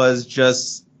Amos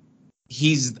was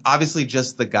he's obviously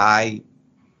just the guy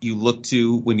you look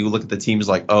to when you look at the teams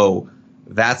like, oh,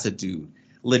 that's a dude.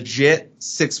 Legit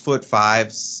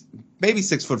 6'5", maybe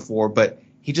 6'4", but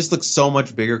he just looks so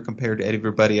much bigger compared to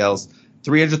everybody else.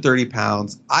 330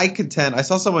 pounds. I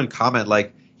saw someone comment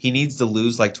like he needs to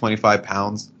lose like 25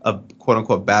 pounds of quote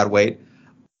unquote bad weight.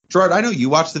 Gerard, I know you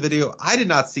watched the video. I did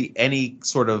not see any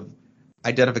sort of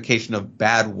identification of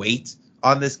bad weight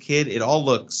on this kid. It all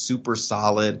looked super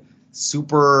solid,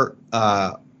 super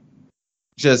it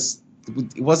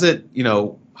wasn't,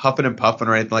 huffing and puffing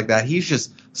or anything like that. He's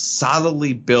just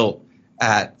solidly built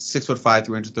at 6'5",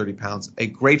 330 pounds. A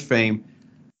great frame.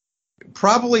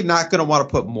 Probably not going to want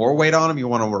to put more weight on him. You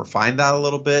want to refine that a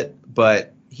little bit,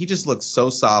 but he just looks so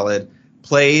solid.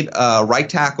 Played right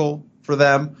tackle for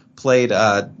them. Played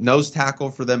nose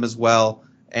tackle for them as well,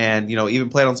 and even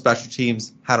played on special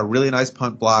teams. Had a really nice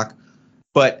punt block,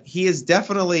 but he is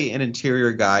definitely an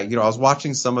interior guy. I was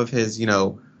watching some of his,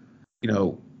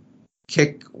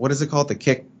 kick. What is it called? The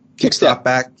kick step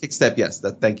back, kick step. Yes,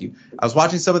 thank you. I was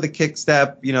watching some of the kick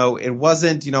step. It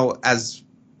wasn't as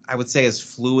I would say as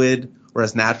fluid or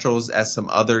as natural as some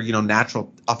other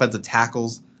natural offensive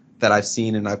tackles that I've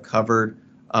seen and I've covered.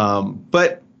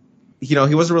 But he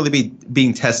wasn't really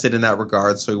being tested in that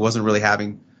regard, so he wasn't really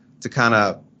having to kind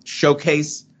of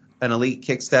showcase an elite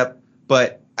kick step.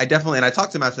 But I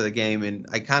talked to him after the game, and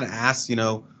I kind of asked,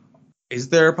 is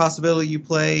there a possibility you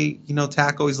play,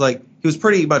 tackle? He was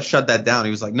pretty much shut that down.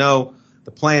 He was like, no,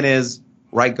 the plan is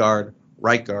right guard,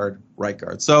 right guard, right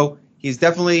guard. So he's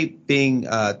definitely being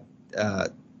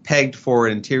pegged for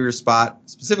an interior spot,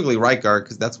 specifically right guard,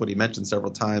 because that's what he mentioned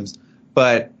several times.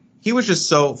 But he was just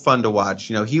so fun to watch.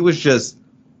 He was just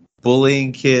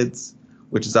bullying kids,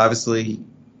 which is obviously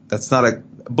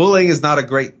bullying is not a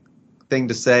great thing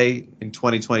to say in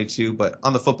 2022, but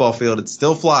on the football field, it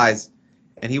still flies.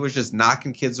 And he was just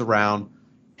knocking kids around,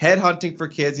 head hunting for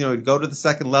kids. He'd go to the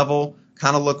second level,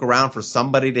 kind of look around for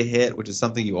somebody to hit, which is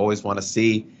something you always want to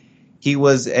see. He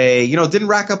was didn't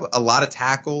rack up a lot of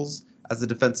tackles as a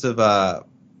defensive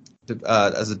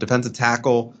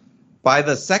tackle. By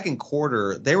the second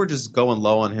quarter, they were just going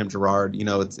low on him, Gerard.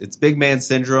 It's big man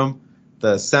syndrome.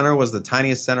 The center was the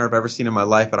tiniest center I've ever seen in my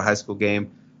life at a high school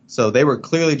game. So they were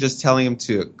clearly just telling him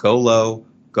to go low,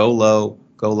 go low,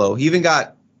 go low. He even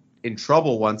got in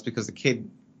trouble once because the kid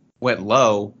went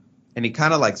low and he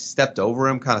kind of stepped over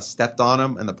him, kind of stepped on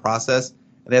him in the process.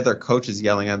 And they had their coaches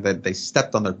yelling at him that they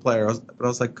stepped on their player. But I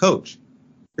was like, Coach,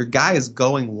 your guy is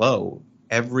going low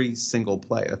every single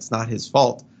play. That's not his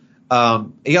fault.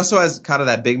 He also has kind of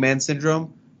that big man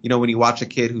syndrome. When you watch a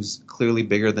kid who's clearly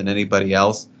bigger than anybody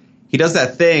else, he does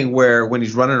that thing where when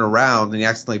he's running around and he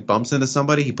accidentally bumps into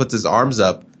somebody, he puts his arms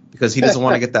up because he doesn't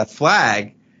want to get that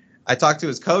flag. I talked to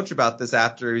his coach about this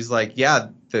after. He's like, yeah,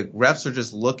 the refs are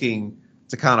just looking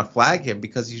to kind of flag him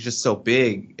because he's just so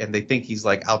big and they think he's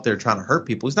like out there trying to hurt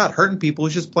people. He's not hurting people.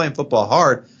 He's just playing football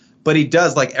hard. But he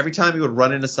does, like, every time he would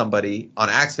run into somebody on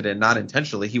accident, not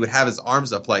intentionally, he would have his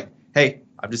arms up like, hey,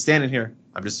 I'm just standing here.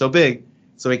 I'm just so big.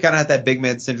 So he kind of had that big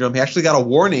man syndrome. He actually got a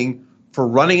warning for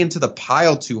running into the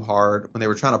pile too hard when they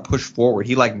were trying to push forward.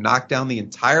 He, like, knocked down the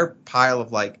entire pile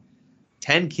of, like,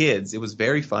 10 kids. It was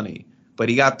very funny. But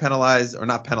he got penalized, or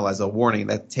not penalized, a warning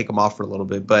that take him off for a little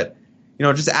bit. But, you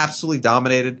know, just absolutely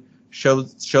dominated. Showed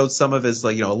some of his,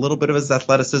 like, you know, a little bit of his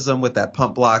athleticism with that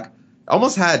punt block.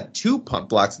 Almost had 2 punt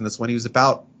blocks in this one. He was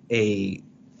about a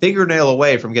fingernail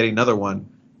away from getting another one.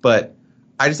 But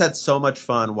I just had so much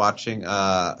fun watching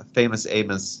Famous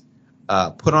Amos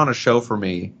put on a show for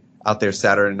me out there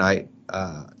Saturday night,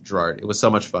 Gerard. It was so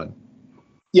much fun.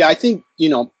 Yeah, I think, you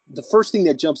know, the first thing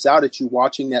that jumps out at you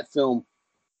watching that film,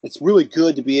 it's really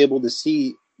good to be able to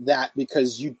see that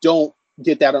because you don't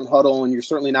get that on Huddle, and you're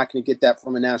certainly not going to get that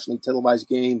from a nationally televised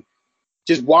game.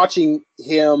 Just watching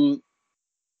him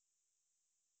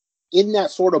in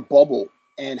that sort of bubble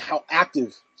and how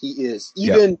active he is,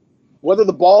 even whether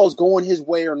the ball is going his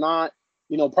way or not.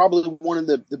 You know, probably one of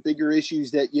the bigger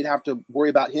issues that you'd have to worry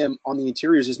about him on the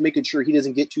interiors is making sure he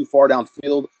doesn't get too far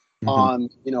downfield on,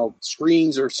 you know,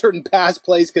 screens or certain pass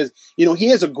plays. Cause, you know, he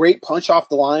has a great punch off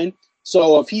the line.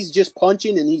 So if he's just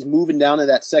punching and he's moving down to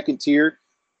that second tier,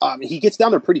 he gets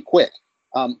down there pretty quick.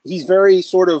 He's very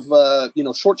sort of, you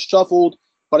know, short shuffled,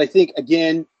 but I think,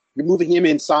 again, you're moving him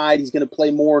inside. He's going to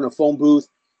play more in a phone booth.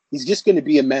 He's just going to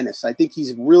be a menace. I think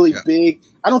he's really big.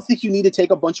 I don't think you need to take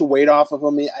a bunch of weight off of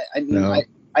him.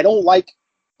 I don't like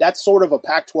that sort of a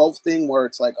Pac-12 thing where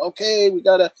it's like, okay, we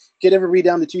got to get everybody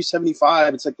down to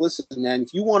 275. It's like, listen, man,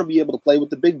 if you want to be able to play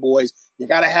with the big boys, you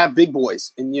got to have big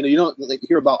boys. And, you know, you don't like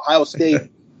hear about Ohio State.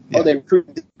 Oh, they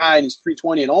recruited the guy and he's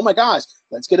 320. And, oh, my gosh,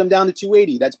 let's get him down to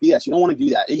 280. That's BS. You don't want to do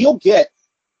that. And he'll get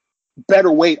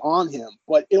better weight on him,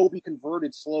 but it'll be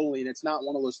converted slowly. And it's not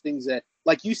one of those things that,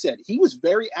 like you said, he was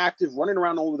very active running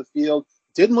around all over the field,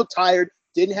 didn't look tired,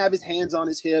 didn't have his hands on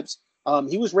his hips.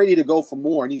 He was ready to go for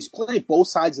more, and he's playing both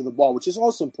sides of the ball, which is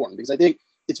also important because I think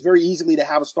it's very easily to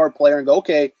have a star player and go,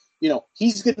 okay, you know,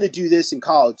 he's going to do this in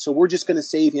college, so we're just going to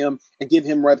save him and give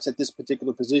him reps at this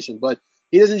particular position. But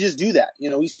he doesn't just do that. You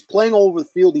know, he's playing all over the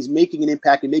field. He's making an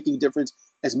impact and making a difference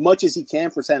as much as he can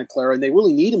for Santa Clara, and they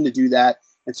really need him to do that.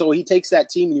 And so he takes that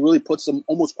team and he really puts them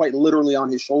almost quite literally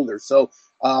on his shoulders. So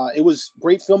it was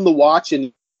great film to watch,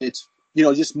 and it's, you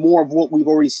know, just more of what we've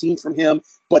already seen from him.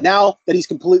 But now that he's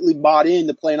completely bought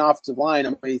into playing offensive line,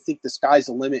 I think the sky's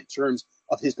the limit in terms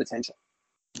of his potential.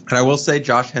 And I will say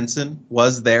Josh Henson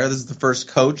was there. This is the first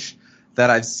coach that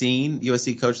I've seen,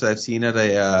 USC coach that I've seen at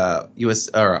a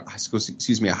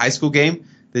high school game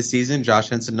this season. Josh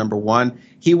Henson, number one.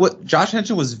 Josh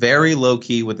Henson was very low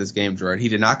key with this game, Gerard. He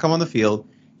did not come on the field.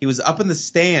 He was up in the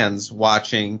stands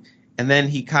watching, and then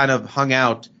he kind of hung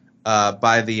out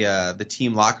by the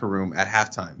team locker room at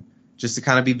halftime, just to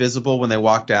kind of be visible when they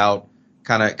walked out,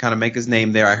 kind of make his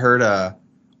name there. I heard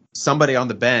somebody on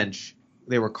the bench,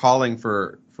 they were calling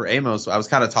for Amos. I was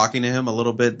kind of talking to him a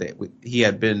little bit. He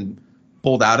had been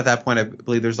pulled out at that point. I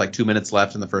believe there's like 2 minutes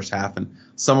left in the first half, and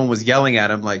someone was yelling at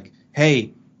him like,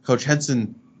 "Hey, Coach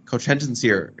Henson's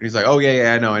here." And he's like, "Oh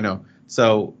yeah, I know."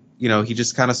 So, you know, he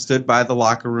just kind of stood by the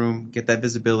locker room, get that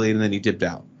visibility, and then he dipped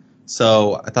out.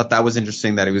 So I thought that was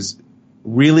interesting that he was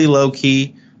really low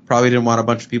key. Probably didn't want a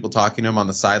bunch of people talking to him on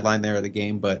the sideline there of the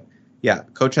game. But yeah,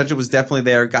 Coach Henson was definitely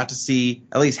there. Got to see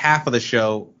at least half of the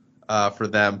show for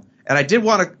them. And I did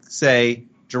want to say,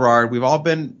 Gerard, we've all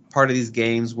been part of these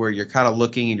games where you're kind of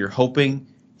looking and you're hoping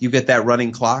you get that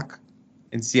running clock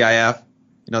in CIF,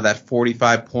 you know, that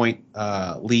 45-point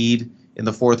lead in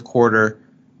the fourth quarter.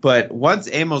 But once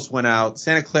Amos went out,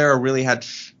 Santa Clara really had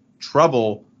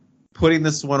trouble putting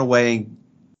this one away and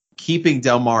keeping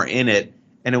Del Mar in it.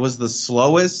 And it was the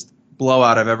slowest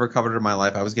blowout I've ever covered in my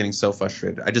life. I was getting so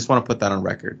frustrated. I just want to put that on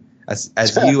record as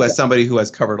somebody who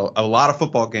has covered a lot of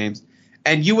football games.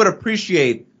 And you would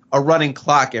appreciate a running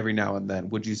clock every now and then.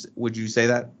 Would you say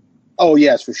that? Oh,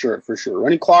 yes, for sure.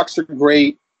 Running clocks are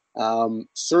great.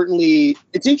 Certainly,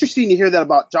 it's interesting to hear that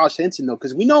about Josh Henson, though,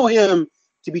 because we know him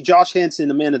to be Josh Henson,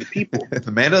 the man of the people.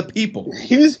 The man of the people.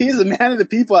 He's a man of the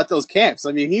people at those camps.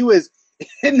 I mean, he was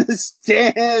in the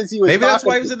stands. Maybe that's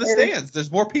why he was in the stands.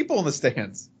 There's more people in the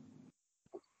stands.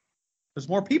 There's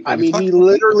more people. I mean, he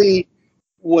literally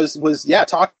was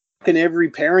talking to every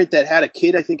parent that had a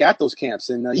kid, I think, at those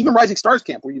camps. And even Rising Stars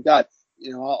camp, where you've got,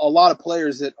 a lot of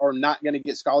players that are not going to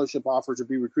get scholarship offers or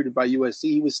be recruited by USC.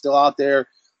 He was still out there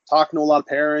talking to a lot of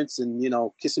parents and,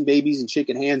 kissing babies and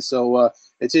shaking hands. So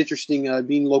it's interesting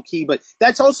being low key. But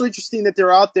that's also interesting that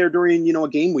they're out there during, a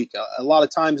game week. A lot of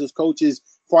times those coaches,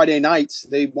 Friday nights,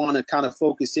 they want to kind of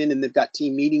focus in and they've got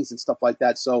team meetings and stuff like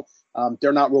that. So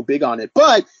they're not real big on it.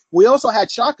 But we also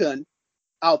had Shotgun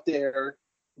out there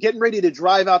getting ready to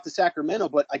drive out to Sacramento,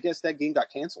 but I guess that game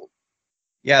got canceled.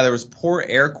 Yeah, there was poor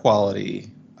air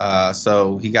quality.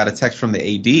 So he got a text from the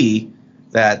AD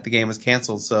that the game was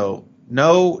canceled. So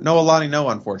no Alani, no,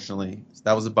 unfortunately. So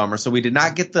that was a bummer. So we did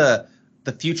not get the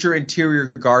future interior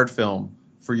guard film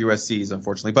for USC's,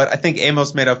 unfortunately. But I think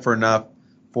Amos made up for enough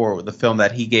for the film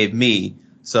that he gave me.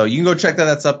 So you can go check that.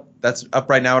 That's up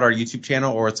right now at our YouTube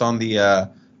channel, or it's on the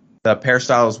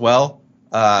Peristyle as well.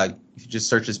 If you just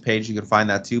search his page, you can find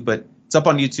that too. But it's up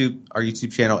on YouTube, our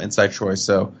YouTube channel, Inside Troy.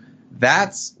 So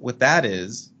that's what that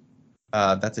is.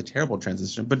 That's a terrible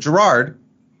transition. But Gerard,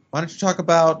 why don't you talk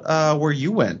about where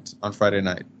you went on Friday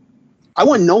night? I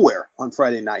went nowhere on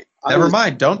Friday night. Never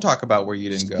mind. Don't talk about where you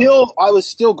didn't go. I was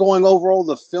still going over all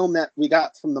the film that we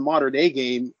got from the Mater Dei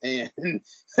game and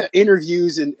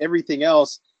interviews and everything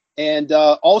else. And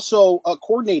also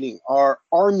coordinating our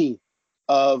army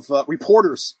of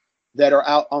reporters that are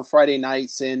out on Friday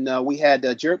nights. And we had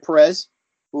Jarrett Perez,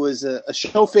 who is a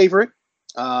show favorite.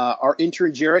 Our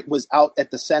intern Jarrett was out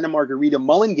at the Santa Margarita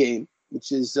Mullen game,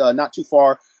 which is not too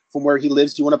far from where he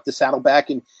lives. He went up to Saddleback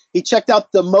and he checked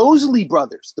out the Mosley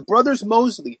brothers, the brothers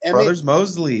Mosley. Brothers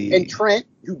Mosley. And Trent,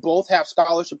 who both have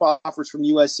scholarship offers from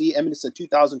USC. Emmett is a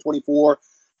 2024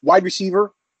 wide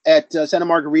receiver at Santa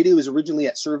Margarita. He was originally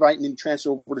at Servite and then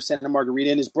transferred over to Santa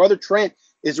Margarita. And his brother Trent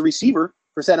is a receiver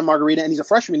for Santa Margarita, and he's a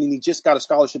freshman, and he just got a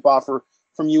scholarship offer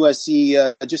from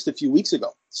USC just a few weeks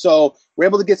ago. So we're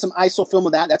able to get some ISO film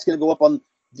of that. That's going to go up on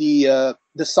the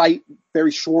site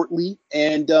very shortly.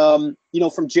 And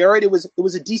from Jared, it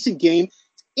was a decent game.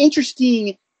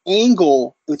 Interesting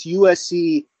angle with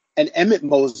USC and Emmett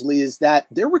Mosley is that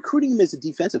they're recruiting him as a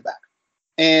defensive back,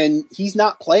 and he's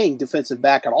not playing defensive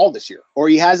back at all this year, or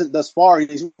he hasn't thus far.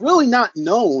 He's really not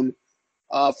known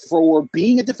for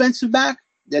being a defensive back.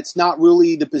 That's not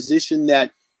really the position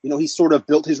that he's sort of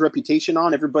built his reputation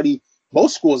on.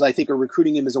 Most schools, I think, are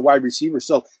recruiting him as a wide receiver.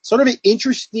 So sort of an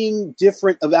interesting,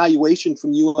 different evaluation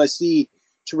from USC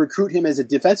to recruit him as a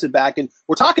defensive back. And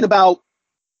we're talking about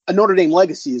a Notre Dame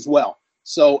legacy as well.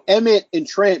 So Emmett and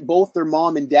Trent, both their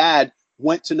mom and dad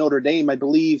went to Notre Dame. I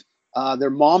believe their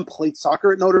mom played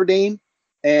soccer at Notre Dame,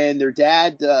 and their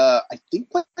dad, I think,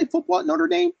 played football at Notre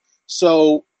Dame.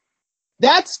 So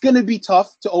that's going to be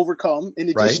tough to overcome, in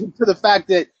addition to the fact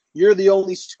that you're the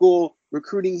only school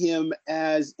recruiting him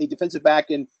as a defensive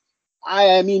back. And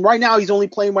I mean, right now he's only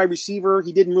playing wide receiver.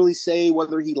 He didn't really say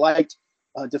whether he liked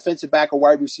defensive back or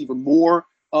wide receiver more.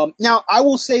 Now, I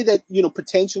will say that,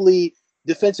 potentially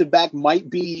defensive back might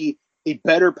be a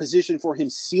better position for him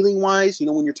ceiling-wise.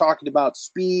 When you're talking about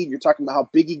speed, you're talking about how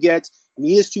big he gets. I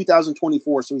mean, he is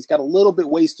 2024, so he's got a little bit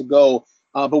ways to go.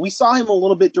 But we saw him a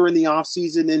little bit during the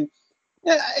offseason, and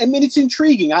I mean, it's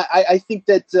intriguing. I think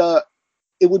that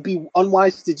it would be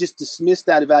unwise to just dismiss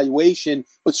that evaluation,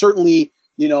 but certainly,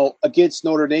 against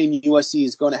Notre Dame, USC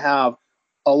is going to have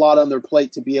a lot on their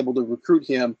plate to be able to recruit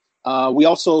him. We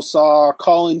also saw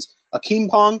Collins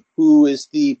Akeempong, who is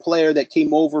the player that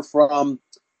came over from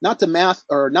not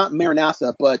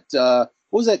Maranatha, but what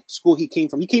was that school he came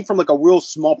from? He came from like a real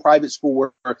small private school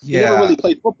where he never really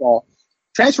played football.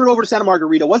 Transferred over to Santa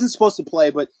Margarita, wasn't supposed to play,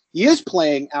 but he is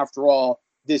playing after all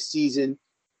this season,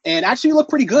 and actually looked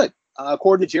pretty good.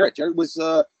 According to Jarrett, Jarrett was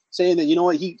saying that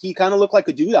he kind of looked like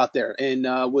a dude out there, and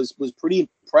was pretty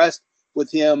impressed with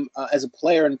him as a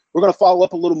player. And we're going to follow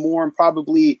up a little more and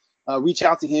probably reach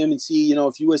out to him and see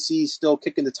if USC is still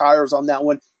kicking the tires on that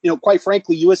one. Quite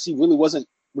frankly, USC really wasn't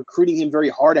recruiting him very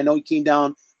hard. I know he came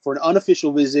down for an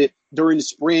unofficial visit during the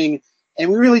spring, and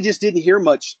we really just didn't hear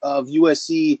much of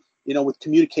USC. With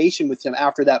communication with him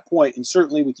after that point. And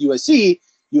certainly with USC,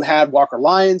 you had Walker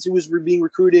Lyons, who was being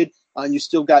recruited. You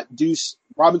still got Deuce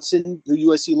Robinson, who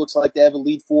USC looks like they have a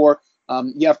lead for.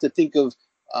 You have to think of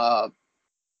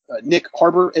Nick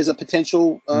Harbor as a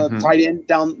potential tight end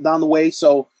down the way.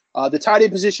 So the tight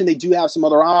end position, they do have some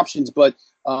other options, but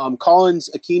Collins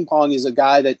Akeempong is a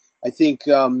guy that I think,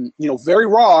 very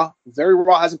raw,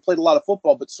 hasn't played a lot of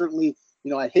football, but certainly,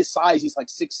 at his size, he's like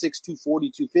 6'6", 240,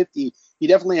 250. He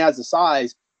definitely has the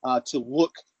size to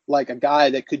look like a guy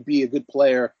that could be a good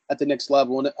player at the next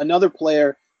level. And another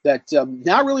player that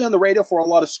not really on the radar for a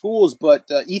lot of schools, but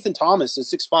Ethan Thomas, a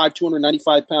 6'5",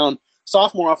 295-pound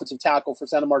sophomore offensive tackle for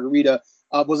Santa Margarita,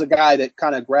 was a guy that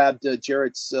kind of grabbed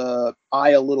Jarrett's eye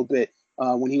a little bit.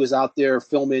 when he was out there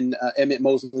filming Emmett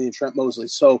Mosley and Trent Mosley.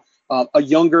 So a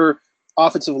younger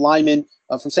offensive lineman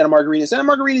from Santa Margarita. Santa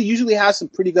Margarita usually has some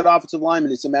pretty good offensive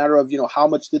linemen. It's a matter of, how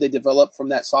much do they develop from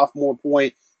that sophomore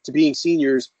point to being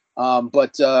seniors.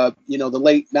 But the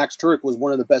late Max Turk was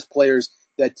one of the best players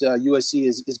that USC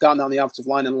has gotten on the offensive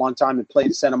line in a long time and played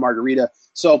at Santa Margarita.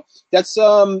 So that's,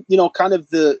 kind of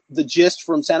the gist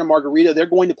from Santa Margarita. They're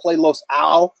going to play Los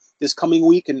Al this coming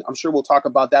week, and I'm sure we'll talk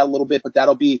about that a little bit, but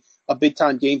that'll be a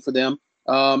big-time game for them.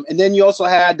 And then you also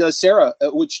had Sarah,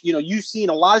 which, you've seen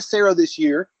a lot of Sarah this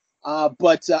year,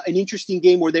 but an interesting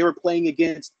game where they were playing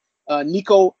against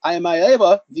Nico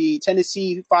Iamaleava, the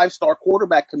Tennessee five-star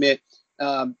quarterback commit.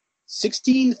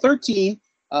 16-13,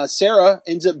 Sarah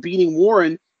ends up beating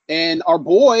Warren, and our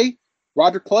boy,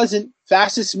 Roderick Pleasant,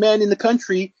 fastest man in the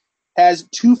country, has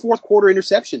 2 fourth-quarter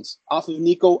interceptions off of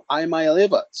Nico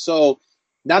Iamaleava. So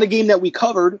not a game that we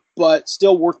covered, but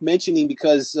still worth mentioning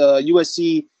because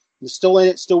USC is still in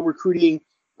it, still recruiting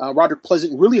Roderick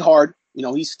Pleasant really hard.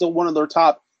 He's still one of their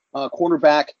top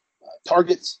cornerback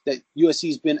targets that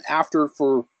USC's been after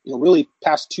for, really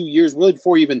past 2 years, really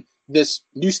before even this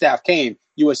new staff came.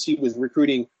 USC was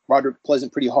recruiting Roderick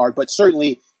Pleasant pretty hard, but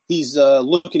certainly he's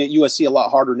looking at USC a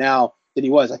lot harder now than he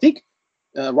was. I think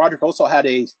Roderick also had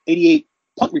a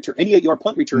 88-yard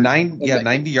punt return.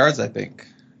 90 yards, I think.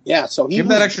 Yeah, so give him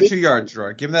that extra 2 yards,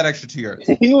 Gerard. Give him that extra 2 yards.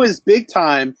 He was big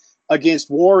time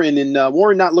against Warren, and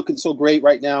Warren not looking so great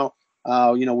right now.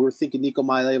 We were thinking Nico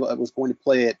Iamaleava was going to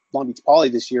play at Long Beach Poly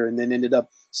this year, and then ended up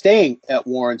staying at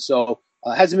Warren. So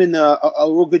hasn't been a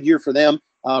real good year for them.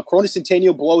 Corona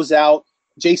Centennial blows out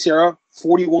Jay Sarah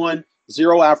 41-0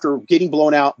 after getting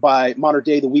blown out by Mater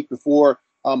Dei the week before.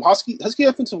 Husky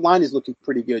offensive line is looking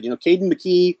pretty good. Caden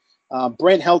McKee,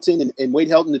 Brent Helton, and Wade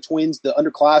Helton, the twins, the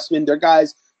underclassmen, they're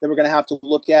guys that we're going to have to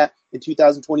look at in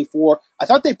 2024. I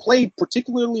thought they played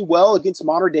particularly well against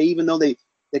Mater Dei, even though they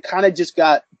kind of just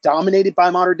got dominated by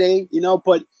Mater Dei,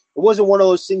 but it wasn't one of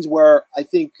those things where I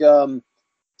think the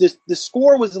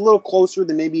score was a little closer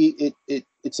than maybe it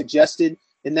suggested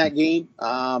in that game.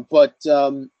 But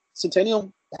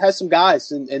Centennial has some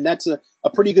guys, and that's a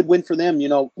pretty good win for them,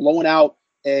 blowing out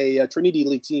a Trinity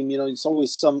League team. It's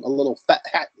always a little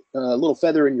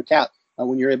feather in your cap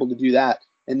when you're able to do that.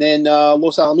 And then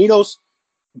Los Alamitos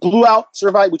blew out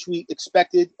Servite, which we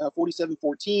expected,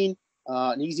 47-14.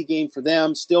 An easy game for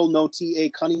them. Still no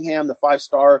T.A. Cunningham, the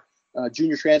five-star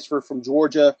junior transfer from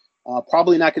Georgia.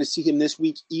 Probably not going to see him this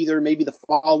week either. Maybe the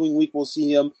following week we'll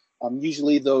see him.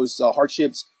 Usually those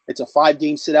hardships, it's a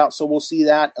 5-game sit-out, so we'll see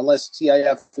that unless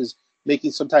CIF is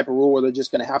making some type of rule where they're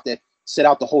just going to have to sit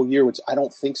out the whole year, which I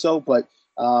don't think so. But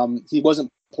he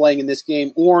wasn't playing in this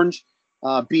game. Orange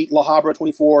beat La Habra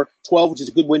 24-12, which is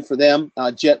a good win for them.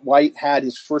 Jet White had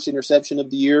his first interception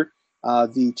of the year.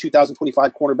 The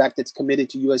 2025 cornerback that's committed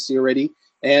to USC already.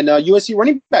 And USC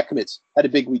running back commits had a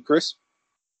big week, Chris.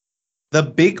 The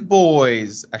big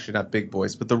boys, actually not big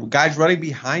boys, but the guys running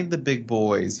behind the big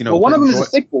boys. One of them is a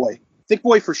thick boy. Thick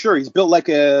boy for sure. He's built like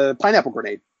a pineapple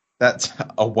grenade. That's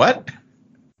a what?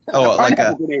 Oh,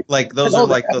 like those are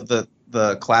like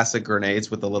the classic grenades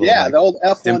with the little the old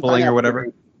F1 dimpling or whatever.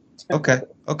 Okay,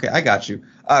 I got you.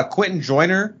 Quentin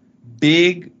Joyner,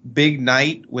 big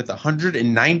night with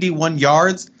 191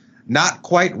 yards. Not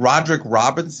quite Roderick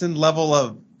Robinson level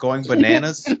of going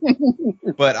bananas,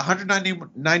 but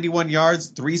 191 yards,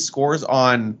 3 scores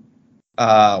on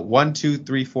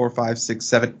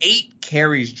 8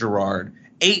 carries, Gerard.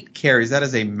 8 carries. That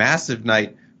is a massive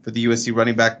night for the USC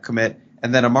running back commit.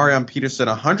 And then Amarion Peterson,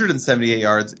 178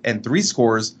 yards and 3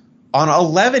 scores on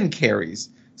 11 carries.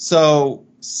 So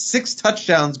 6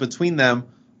 touchdowns between them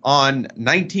on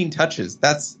 19 touches.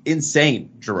 That's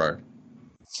insane, Gerard.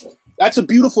 That's a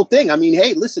beautiful thing. I mean,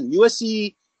 hey, listen,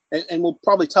 USC, and we'll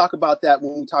probably talk about that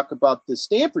when we talk about the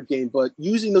Stanford game, but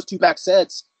using those 2 back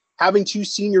sets, having 2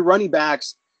 senior running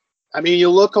backs, I mean, you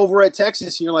look over at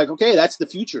Texas and you're like, okay, that's the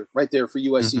future right there for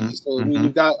USC. Mm-hmm. So I mean,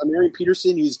 you've got Amarion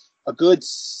Peterson, who's a good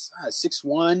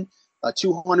 6'1",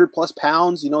 200-plus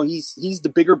pounds. He's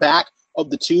the bigger back of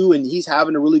the 2, and he's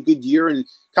having a really good year and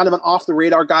kind of an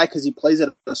off-the-radar guy because he plays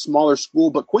at a smaller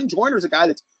school. But Quentin Joyner is a guy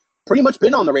that's pretty much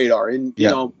been on the radar. And,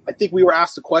 I think we were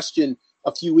asked a question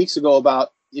a few weeks ago about,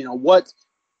 what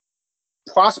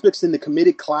prospects in the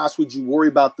committed class would you worry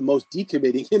about the most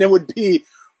decommitting? And it would be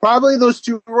probably those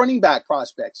 2 running back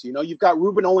prospects. You've got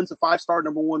Ruben Owens, a 5-star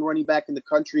number 1 running back in the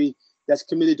country that's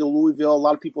committed to Louisville. A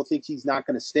lot of people think he's not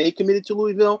going to stay committed to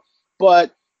Louisville.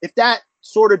 But if that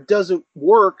sort of doesn't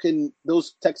work and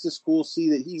those Texas schools see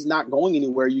that he's not going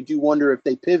anywhere, you do wonder if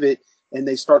they pivot and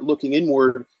they start looking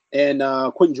inward. And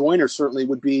Quentin Joyner certainly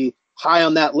would be high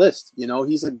on that list.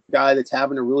 He's a guy that's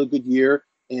having a really good year,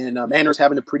 and Manner's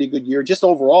having a pretty good year just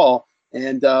overall.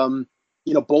 And,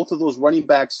 both of those running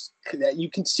backs, you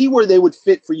can see where they would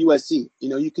fit for USC.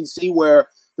 You can see where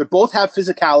they both have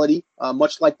physicality,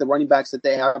 much like the running backs that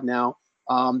they have now.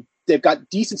 They've got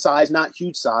decent size, not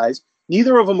huge size.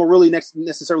 Neither of them are really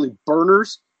necessarily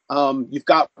burners. You've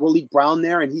got Raleek Brown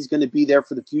there, and he's going to be there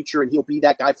for the future, and he'll be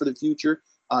that guy for the future.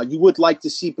 You would like to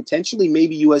see potentially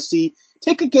maybe USC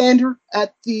take a gander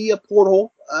at the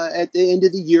portal at the end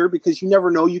of the year, because you never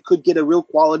know. You could get a real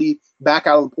quality back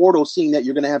out of the portal, seeing that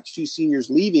you're going to have 2 seniors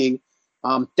leaving.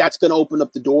 That's going to open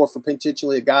up the door for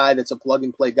potentially a guy that's a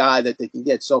plug-and-play guy that they can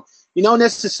get. So you don't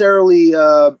necessarily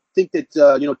think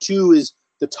that 2 is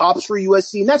the tops for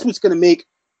USC, and that's what's going to make,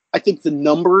 I think, the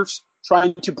numbers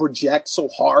trying to project so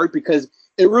hard, because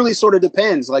it really sort of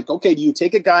depends. Like, okay, do you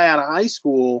take a guy out of high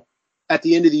school at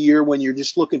the end of the year when you're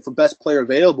just looking for best player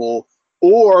available,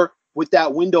 or with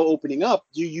that window opening up,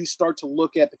 do you start to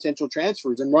look at potential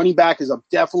transfers? And running back is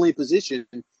definitely a position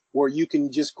where you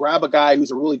can just grab a guy who's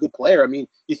a really good player. I mean,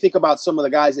 you think about some of the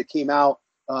guys that came out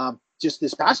just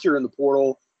this past year in the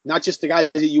portal, not just the guys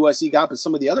that USC got, but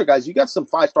some of the other guys. You got some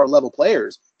 5-star level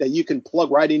players that you can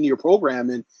plug right into your program.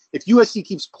 And if USC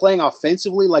keeps playing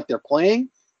offensively like they're playing,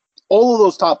 all of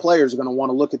those top players are going to want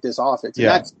to look at this offense. And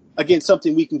that's, again,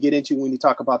 something we can get into when you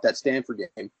talk about that Stanford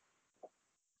game.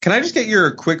 Can I just get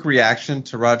your quick reaction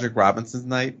to Roderick Robinson's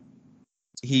night?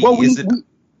 We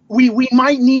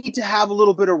might need to have a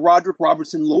little bit of Roderick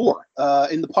Robinson lore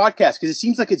in the podcast, because it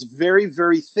seems like it's very,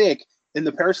 very thick in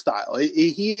the peristyle.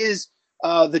 He is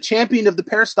the champion of the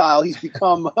peristyle. He's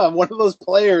become one of those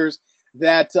players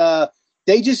that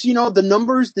they just, the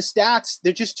numbers, the stats,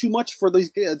 they're just too much for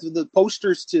the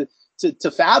posters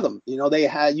to fathom.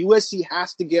 USC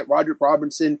has to get Roderick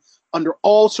Robinson under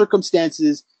all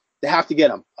circumstances. They have to get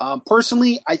him.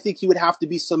 Personally, I think he would have to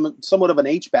be somewhat of an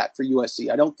H-back for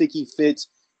USC. I don't think he fits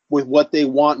with what they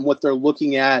want and what they're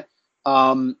looking at.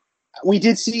 We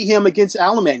did see him against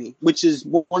Alemany, which is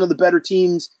one of the better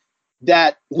teams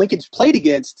that Lincoln's played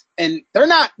against, and they're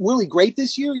not really great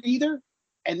this year either,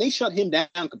 and they shut him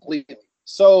down completely.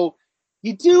 So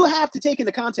you do have to take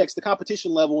into context the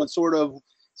competition level and sort of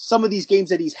some of these games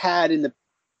that he's had in the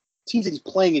teams that he's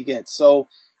playing against. So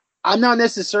I'm not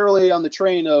necessarily on the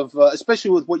train of, especially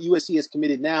with what USC has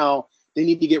committed now, they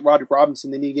need to get Roderick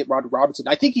Robinson.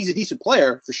 I think he's a decent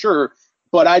player for sure,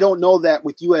 but I don't know that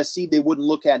with USC they wouldn't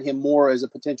look at him more as a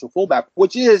potential fullback,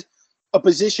 which is a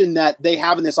position that they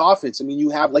have in this offense. I mean,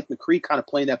 you have Lake McCree kind of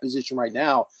playing that position right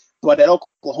now, but at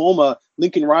Oklahoma,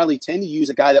 Lincoln Riley tend to use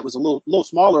a guy that was a little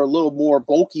smaller, a little more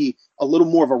bulky, a little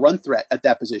more of a run threat at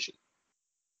that position.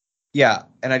 Yeah,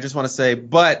 and I just want to say,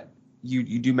 but you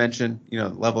do mention,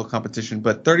 level of competition,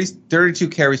 but 32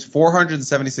 carries,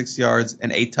 476 yards,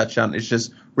 and 8 touchdowns is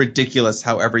just ridiculous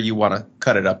however you want to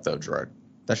cut it up, though, Gerard.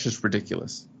 That's just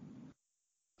ridiculous.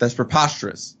 That's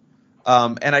preposterous.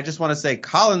 And I just want to say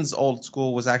Collins' old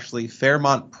school was actually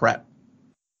Fairmont Prep.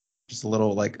 Just a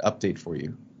little, update for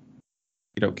you.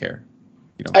 You don't care.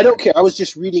 I don't care. I was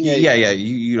just reading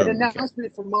you don't an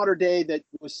announcement from Mater Dei that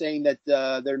was saying that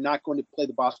they're not going to play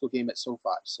the Bosco game at SoFi.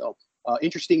 So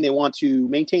interesting. They want to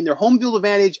maintain their home field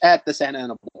advantage at the Santa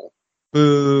Ana Bowl.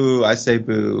 Boo. I say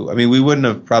boo. I mean, we wouldn't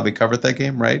have probably covered that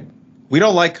game, right? We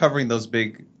don't like covering those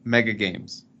big mega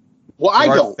games. Well,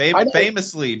 Gerard, I don't.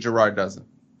 Famously, Gerard doesn't.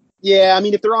 Yeah, I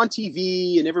mean, if they're on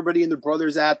TV and everybody and their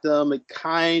brothers at them, it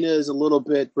kind of is a little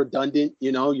bit redundant.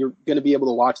 You're going to be able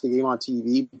to watch the game on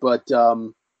TV, but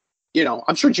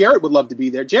I'm sure Jarrett would love to be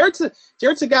there. Jarrett's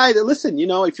a guy that, listen,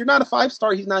 if you're not a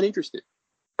 5-star, he's not interested.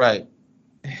 Right.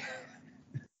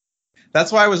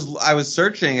 That's why I was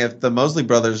searching if the Mosley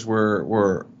brothers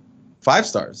were 5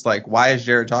 stars. Like, why is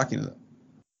Jarrett talking to them?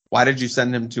 Why did you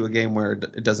send him to a game where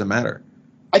it doesn't matter?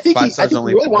 I think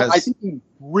he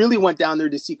really went down there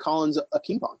to see Collins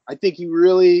Akeem. I think he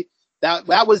really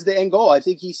that was the end goal. I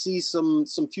think he sees some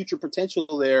future potential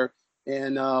there,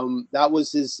 and that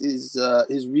was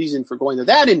his reason for going to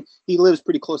that. And he lives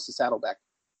pretty close to Saddleback.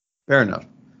 Fair enough.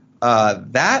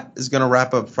 That is going to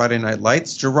wrap up Friday Night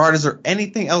Lights. Gerard, is there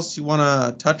anything else you want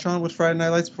to touch on with Friday Night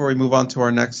Lights before we move on to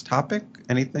our next topic?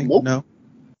 Anything? Nope.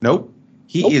 Nope.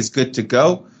 He is good to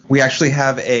go. We actually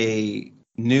have a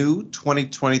new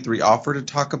 2023 offer to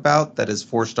talk about. That is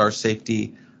 4-star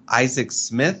safety Isaac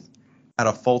Smith out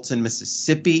of Fulton,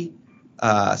 Mississippi.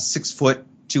 6 foot,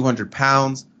 200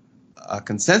 pounds.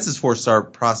 Consensus 4-star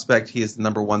prospect. He is the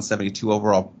number 172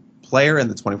 overall player in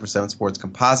the 24/7 Sports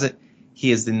Composite.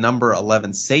 He is the number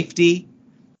 11 safety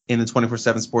in the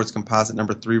 24/7 Sports Composite,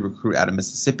 number 3 recruit out of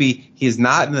Mississippi. He is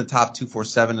not in the top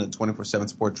 247 in the 24/7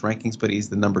 Sports rankings, but he's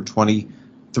the number 20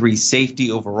 3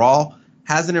 safety overall.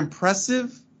 Has an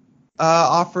impressive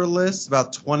offer list,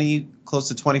 about 20, close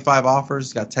to 25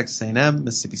 offers. Got Texas A&M,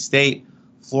 Mississippi State,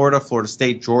 Florida, Florida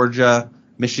State, Georgia,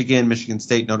 Michigan, Michigan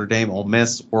State, Notre Dame, Ole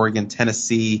Miss, Oregon,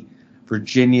 Tennessee,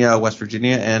 Virginia, West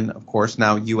Virginia, and, of course,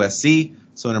 now USC.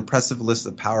 So an impressive list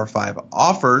of Power 5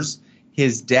 offers.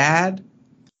 His dad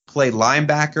played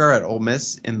linebacker at Ole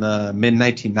Miss in the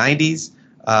mid-1990s.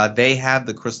 They have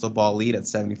the crystal ball lead at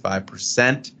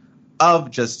 75%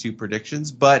 of just 2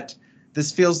 predictions, but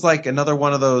this feels like another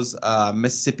one of those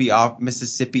Mississippi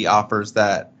offers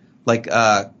that, like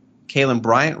Kalen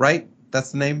Bryant, right?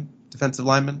 That's the name, defensive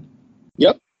lineman?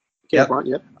 Yep. Yep. Bryant,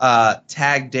 yep.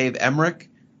 Tag Dave Emmerich,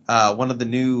 one of the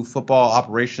new football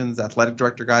operations athletic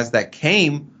director guys that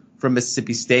came from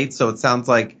Mississippi State. So it sounds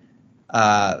like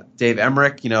Dave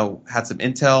Emmerich, had some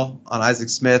intel on Isaac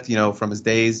Smith, from his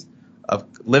days of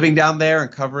living down there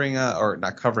and covering, or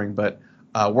not covering, but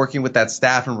working with that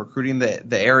staff and recruiting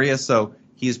the area. So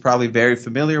he's probably very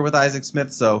familiar with Isaac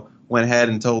Smith. So went ahead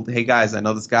and told, hey guys, I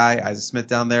know this guy, Isaac Smith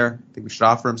down there. I think we should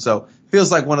offer him. So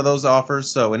feels like one of those offers.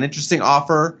 So an interesting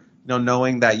offer,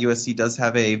 knowing that USC does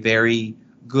have a very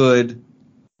good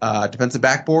defensive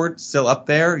backboard still up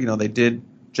there. They did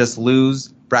just lose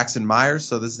Braxton Myers.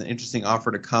 So this is an interesting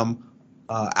offer to come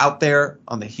out there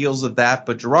on the heels of that.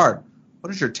 But Gerard,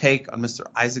 what is your take on Mr.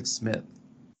 Isaac Smith?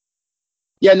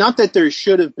 Yeah, not that there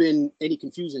should have been any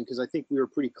confusion because I think we were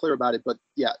pretty clear about it. But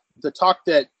yeah, the talk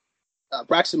that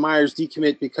Braxton Myers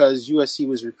decommit because USC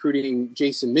was recruiting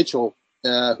Jason Mitchell,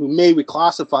 who may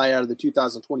reclassify out of the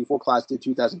 2024 class to the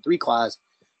 2003 class.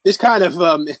 This kind of,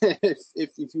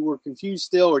 if you were confused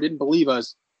still or didn't believe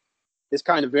us, this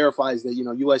kind of verifies that,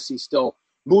 USC still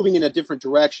moving in a different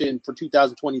direction for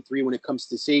 2023 when it comes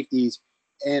to safeties.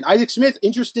 And Isaac Smith,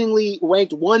 interestingly,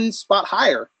 ranked 1 spot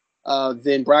higher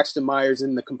than Braxton Myers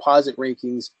in the composite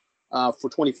rankings for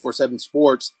 24/7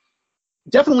 Sports.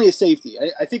 Definitely a safety.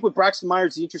 I think with Braxton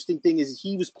Myers, the interesting thing is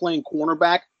he was playing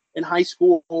cornerback in high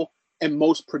school and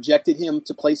most projected him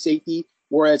to play safety,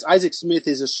 whereas Isaac Smith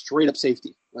is a straight-up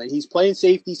safety. Right? He's playing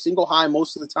safety single high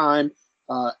most of the time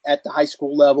at the high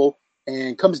school level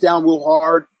and comes down real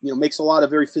hard, makes a lot of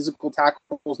very physical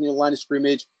tackles near the line of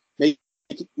scrimmage,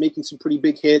 making some pretty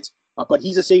big hits, but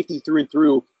he's a safety through and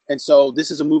through. And so this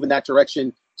is a move in that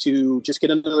direction to just get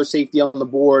another safety on the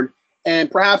board and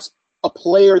perhaps a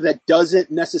player that doesn't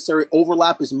necessarily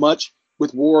overlap as much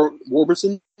with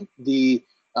Roberson, the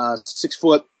 6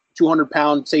 foot,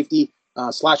 200-pound safety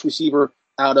slash receiver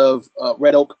out of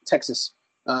Red Oak, Texas.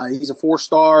 He's a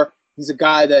 4-star. He's a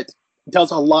guy that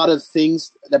does a lot of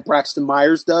things that Braxton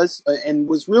Myers does and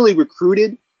was really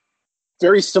recruited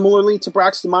very similarly to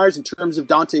Braxton Myers in terms of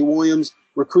Dante Williams'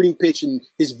 recruiting pitch and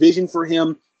his vision for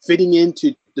him fitting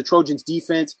into the Trojans'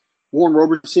 defense. Warren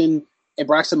Roberson and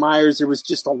Braxton Myers, there was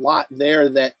just a lot there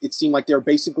that it seemed like they were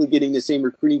basically getting the same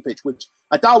recruiting pitch, which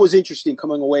I thought was interesting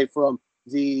coming away from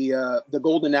the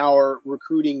Golden Hour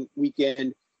recruiting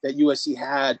weekend that USC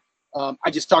had.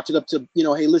 I just talked it up to,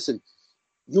 hey, listen,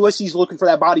 USC's looking for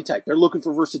that body type. They're looking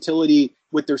for versatility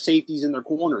with their safeties and their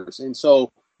corners. And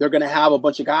so they're going to have a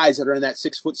bunch of guys that are in that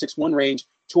 6 foot, 6'1" range,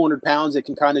 200 pounds that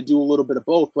can kind of do a little bit of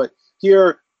both. But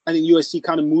here, I think USC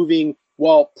kind of moving,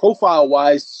 well,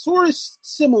 profile-wise, sort of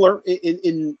similar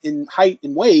in height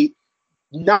and weight,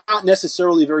 not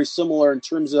necessarily very similar in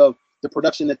terms of the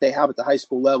production that they have at the high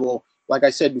school level. Like I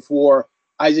said before,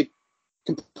 Isaac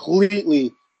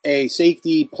completely a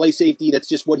safety, play safety. That's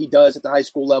just what he does at the high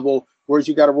school level. Whereas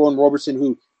you got a Rowan Roberson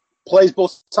who plays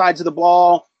both sides of the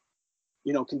ball,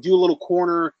 can do a little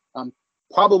corner,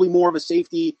 probably more of a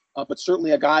safety, but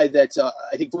certainly a guy that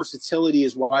I think versatility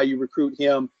is why you recruit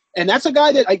him. And that's a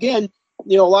guy that, again,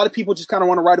 a lot of people just kind of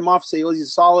want to write him off and say, he's a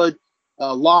solid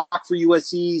lock for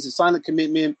USC. He's a silent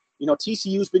commitment.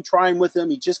 TCU's been trying with him.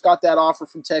 He just got that offer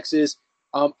from Texas.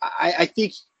 I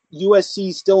think USC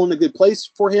is still in a good place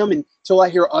for him until I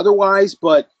hear otherwise,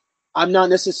 but I'm not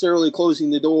necessarily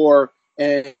closing the door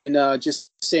and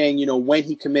just saying, when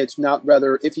he commits, not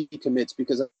rather if he commits,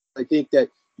 because I think that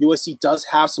USC does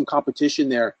have some competition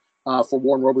there for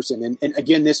Warren Roberson. And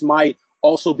again, this might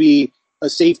also be a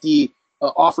safety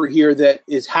offer here that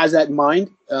has that in mind.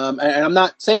 And I'm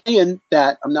not saying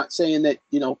that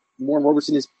Warren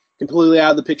Roberson is completely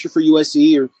out of the picture for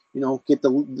USC or, get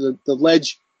the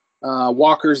ledge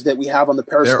walkers that we have on the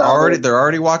peristyle. They're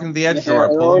already walking to the edge.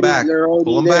 Pull them back. They're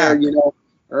already there,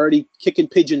 already kicking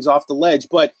pigeons off the ledge.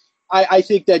 But I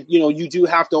think that, you do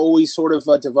have to always sort of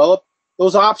develop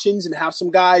those options and have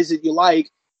some guys that you like.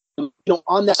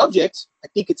 On that subject, I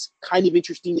think it's kind of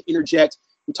interesting to interject.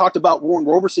 We talked about Warren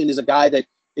Roberson as a guy that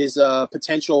is a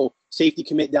potential safety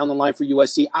commit down the line for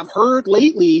USC. I've heard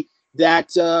lately that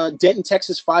Denton,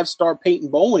 Texas 5-star Peyton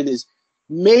Bowen is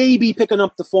maybe picking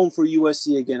up the phone for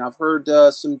USC again. I've heard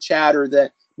some chatter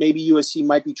that maybe USC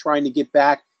might be trying to get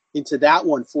back into that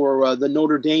one for the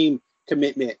Notre Dame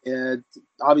commitment.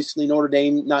 Obviously, Notre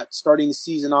Dame not starting the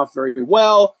season off very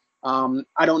well.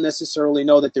 I don't necessarily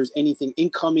know that there's anything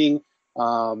incoming,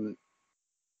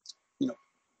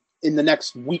 in the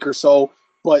next week or so.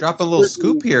 But drop a little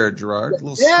scoop here, Gerard.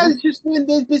 It's just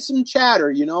there's been some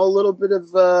chatter, a little bit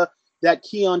of that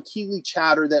Keon Keeley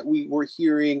chatter that we were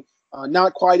hearing.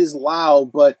 Not quite as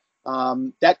loud, but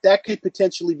that could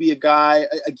potentially be a guy.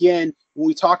 Again, when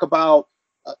we talk about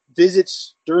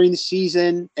visits during the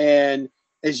season, and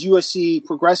as USC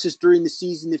progresses during the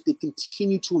season, if they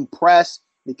continue to impress,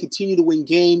 they continue to win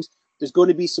games, there's going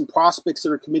to be some prospects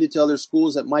that are committed to other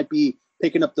schools that might be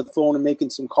picking up the phone and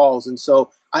making some calls. And so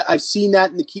I've seen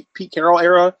that in the Pete Carroll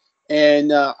era,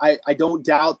 and I don't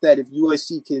doubt that if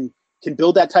USC can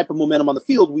build that type of momentum on the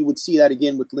field, we would see that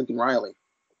again with Lincoln Riley.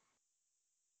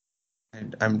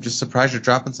 And I'm just surprised you're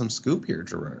dropping some scoop here,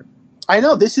 Gerard. I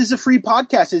know this is a free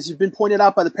podcast, as has been pointed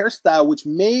out by the Peristyle, which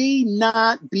may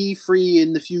not be free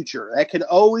in the future. That could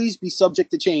always be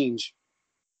subject to change.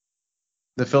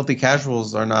 The filthy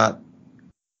casuals are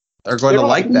going to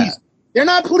like that. They're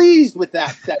not pleased with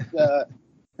that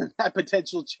that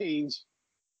potential change.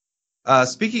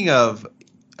 Speaking of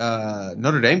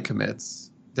Notre Dame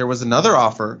commits, there was another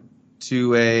offer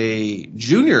to a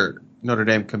junior Notre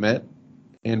Dame commit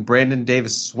in Brandon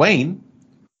Davis Swain,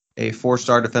 a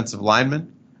 4-star defensive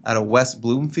lineman out of West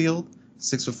Bloomfield,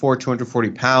 6'4", 240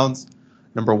 pounds,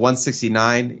 number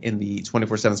 169 in the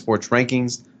 24/7 Sports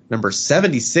rankings, number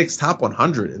 76 top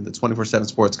 100 in the 24/7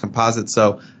 Sports composite.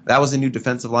 So that was a new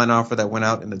defensive line offer that went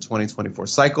out in the 2024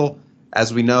 cycle.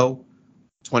 As we know,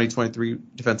 2023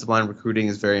 defensive line recruiting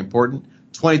is very important.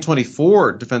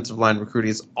 2024 defensive line recruiting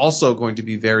is also going to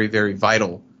be very, very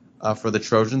vital for the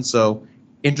Trojans. So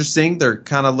interesting. They're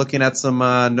kind of looking at some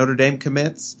Notre Dame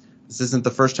commits. This isn't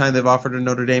the first time they've offered a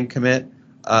Notre Dame commit,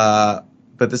 but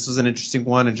this was an interesting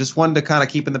one, and just one to kind of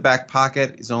keep in the back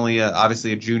pocket. He's only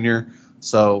obviously a junior,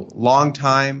 so long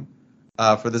time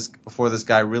before this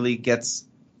guy really gets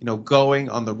going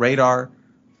on the radar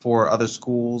for other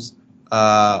schools.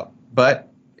 But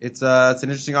it's an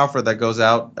interesting offer that goes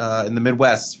out in the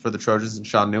Midwest for the Trojans and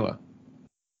Sean Nua.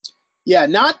 Yeah,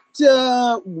 not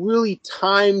really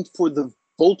timed for the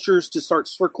Vultures to start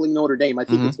circling Notre Dame. I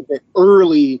think it's a bit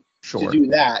early to do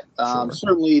that.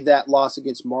 Certainly that loss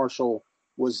against Marshall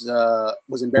was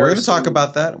embarrassing. We're going to talk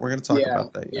about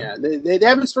that. Yeah, they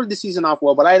haven't started the season off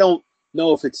well, but I don't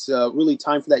know if it's really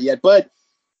time for that yet. But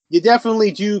you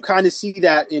definitely do kind of see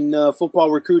that in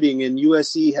football recruiting, and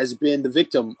USC has been the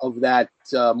victim of that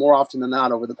more often than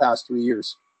not over the past 3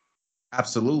 years.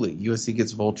 Absolutely. USC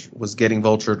was getting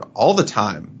vultured all the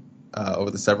time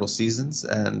over the several seasons,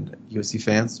 and USC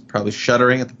fans probably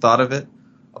shuddering at the thought of it.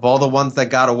 Of all the ones that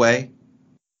got away,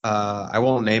 I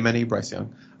won't name any. Bryce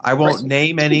Young. I won't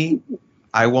name any.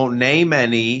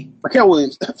 Raquel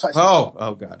Williams.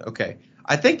 Oh God. Okay.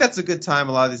 I think that's a good time.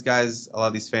 A lot of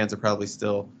these fans are probably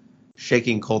still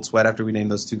shaking cold sweat after we name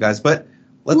those two guys. But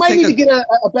let's need to get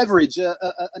a beverage, a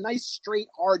nice straight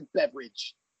hard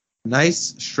beverage.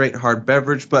 Nice straight hard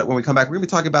beverage. But when we come back, we're going to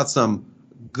be talking about some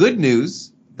good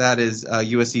news. That is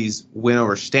USC's win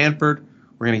over Stanford.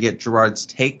 We're going to get Gerard's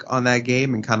take on that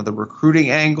game and kind of the recruiting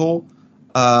angle,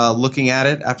 looking at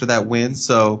it after that win.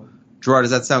 So, Gerard, does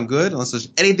that sound good? Unless there's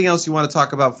anything else you want to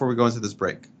talk about before we go into this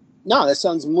break. No, that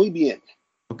sounds muy bien.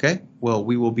 Okay. Well,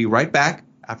 we will be right back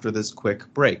after this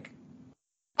quick break.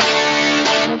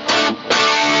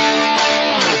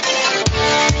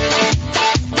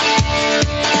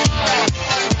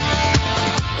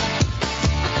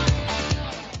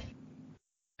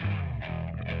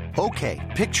 Okay,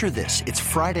 picture this. It's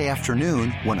Friday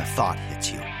afternoon when a thought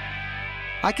hits you.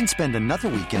 I can spend another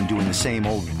weekend doing the same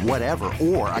old whatever,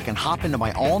 or I can hop into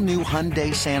my all-new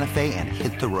Hyundai Santa Fe and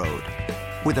hit the road.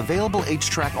 With available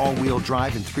H-Track all-wheel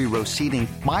drive and 3-row seating,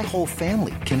 my whole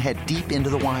family can head deep into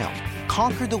the wild.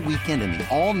 Conquer the weekend in the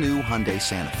all-new Hyundai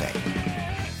Santa Fe.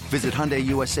 Visit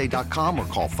HyundaiUSA.com or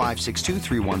call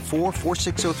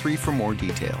 562-314-4603 for more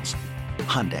details.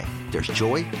 Hyundai, there's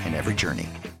joy in every journey.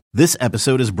 This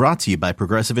episode is brought to you by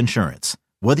Progressive Insurance.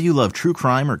 Whether you love true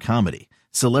crime or comedy,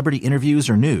 celebrity interviews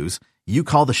or news, you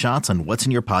call the shots on what's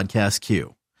in your podcast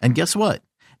queue. And guess what?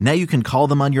 Now you can call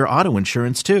them on your auto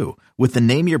insurance too with the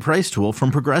Name Your Price tool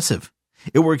from Progressive.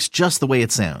 It works just the way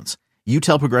it sounds. You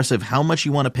tell Progressive how much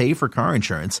you want to pay for car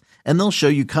insurance, and they'll show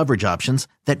you coverage options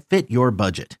that fit your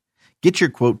budget. Get your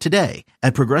quote today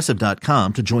at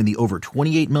Progressive.com to join the over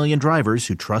 28 million drivers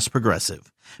who trust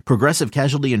Progressive. Progressive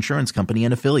Casualty Insurance Company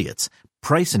and Affiliates.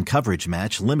 Price and coverage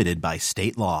match limited by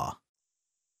state law.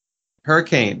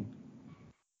 Hurricane,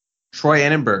 Troy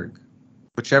Annenberg,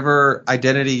 whichever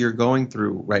identity you're going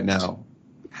through right now,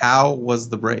 how was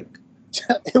the break?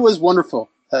 It was wonderful.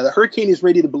 The Hurricane is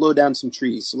ready to blow down some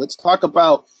trees. So let's talk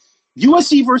about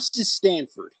USC versus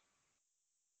Stanford.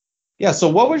 Yeah, so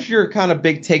what was your kind of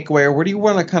big takeaway, or where do you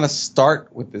want to kind of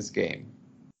start with this game?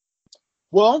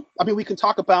 Well, I mean, we can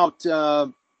talk about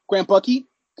Grant Bucky,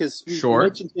 because we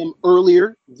mentioned him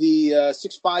earlier, the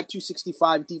 6'5",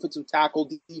 265 defensive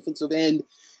tackle, defensive end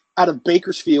out of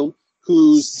Bakersfield,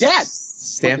 whose dad.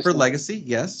 Stanford legacy,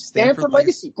 yes. Stanford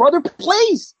legacy. Brother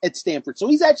plays at Stanford. So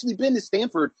he's actually been to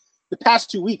Stanford the past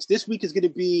 2 weeks. This week is going to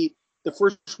be the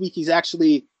first week he's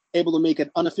actually able to make an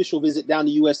unofficial visit down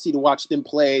to USC to watch them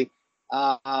play.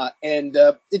 And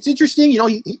it's interesting,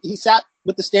 he sat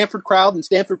with the Stanford crowd and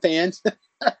Stanford fans.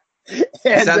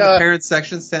 And, sat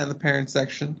in the parent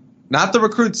section, not the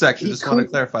recruit section. Just want to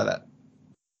clarify that.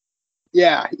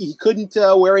 Yeah, he couldn't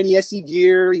wear any SC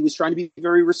gear. He was trying to be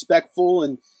very respectful.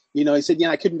 And, he said,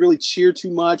 I couldn't really cheer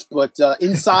too much. But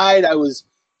inside, I was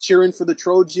cheering for the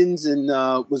Trojans and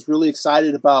was really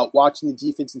excited about watching the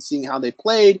defense and seeing how they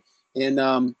played.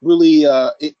 And really,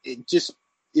 it just,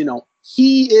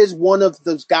 he is one of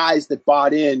those guys that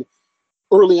bought in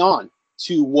early on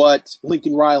to what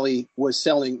Lincoln Riley was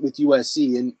selling with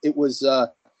USC. And it was,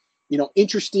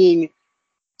 interesting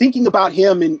thinking about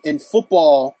him in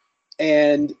football.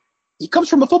 And he comes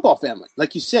from a football family.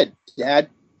 Like you said, dad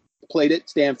played at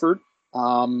Stanford,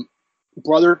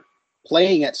 brother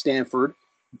playing at Stanford.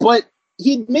 But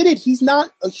he admitted he's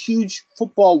not a huge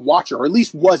football watcher, or at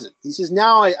least wasn't. He says,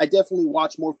 now I definitely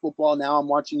watch more football. Now I'm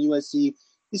watching USC.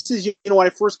 He says, when I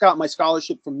first got my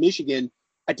scholarship from Michigan,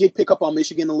 I did pick up on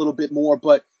Michigan a little bit more.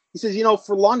 But he says,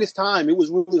 for the longest time, it was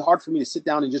really hard for me to sit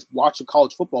down and just watch a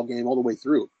college football game all the way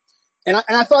through. And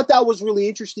I thought that was really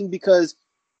interesting because,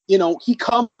 he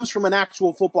comes from an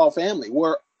actual football family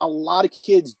where a lot of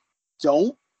kids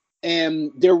don't.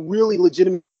 And they're really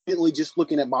legitimately just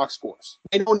looking at box scores.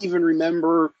 They don't even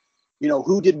remember,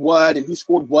 who did what and who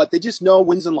scored what. They just know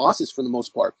wins and losses for the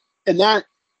most part. And that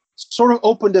sort of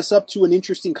opened us up to an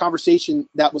interesting conversation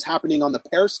that was happening on the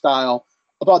Peristyle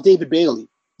about David Bailey,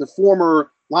 the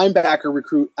former linebacker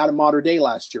recruit out of Mater Dei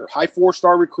last year, high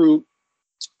 4-star recruit,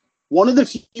 one of the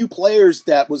few players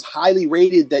that was highly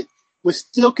rated that was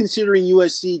still considering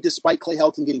USC despite Clay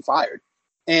Helton getting fired.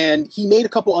 And he made a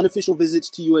couple unofficial visits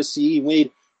to USC. He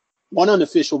made one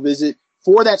unofficial visit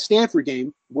for that Stanford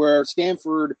game where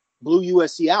Stanford blew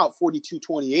USC out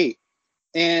 42-28.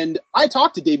 And I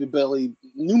talked to David Bailey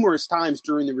numerous times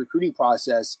during the recruiting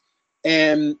process.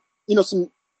 And,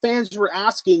 some fans were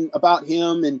asking about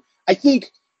him. And I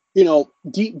think,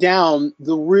 deep down,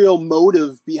 the real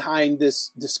motive behind this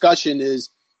discussion is,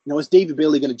 is David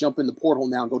Bailey going to jump in the portal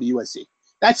now and go to USC?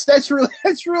 That's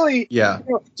really yeah.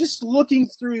 Just looking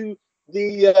through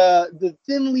the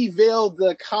thinly veiled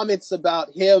comments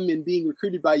about him and being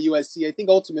recruited by USC, I think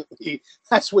ultimately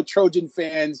that's what Trojan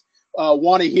fans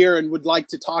want to hear and would like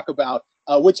to talk about,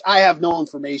 which I have no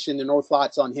information and no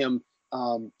thoughts on him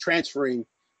transferring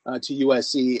to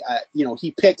USC.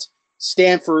 He picked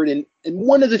Stanford, and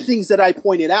one of the things that I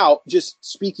pointed out, just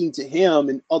speaking to him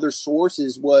and other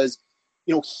sources, was,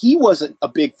 he wasn't a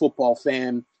big football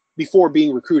fan before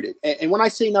being recruited. And when I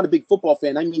say not a big football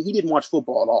fan, I mean he didn't watch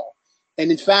football at all.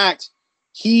 And in fact,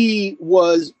 he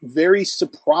was very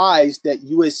surprised that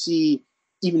USC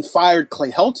even fired Clay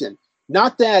Helton.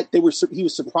 Not that he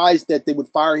was surprised that they would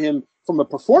fire him from a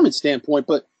performance standpoint,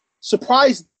 but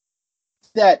surprised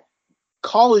that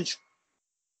college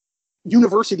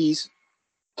universities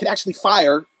could actually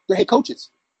fire their head coaches.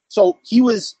 So he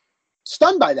was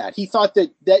stunned by that. He thought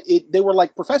that they were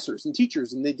like professors and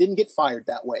teachers, and they didn't get fired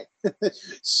that way.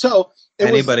 So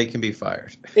anybody can be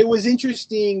fired. It was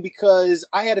interesting because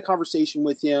I had a conversation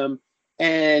with him,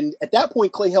 and at that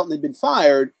point, Clay Helton had been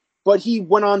fired, but he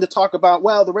went on to talk about,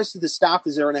 well, the rest of the staff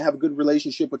is there, and I have a good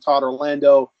relationship with Todd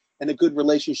Orlando and a good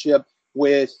relationship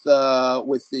with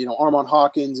Armand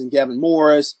Hawkins and Gavin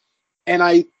Morris. And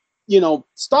I,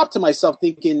 stopped to myself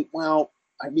thinking, well,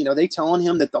 are they telling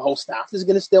him that the whole staff is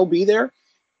going to still be there?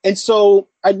 And so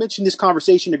I mentioned this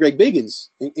conversation to Greg Biggins,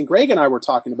 and Greg and I were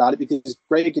talking about it because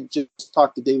Greg had just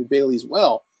talked to David Bailey as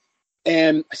well.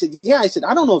 And I said,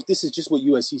 I don't know if this is just what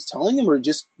USC is telling him or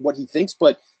just what he thinks,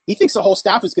 but he thinks the whole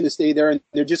staff is going to stay there and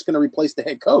they're just going to replace the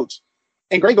head coach.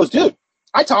 And Greg goes, dude,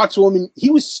 I talked to him and he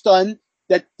was stunned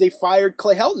that they fired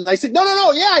Clay Helton. I said, no,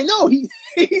 yeah, I know.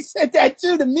 He said that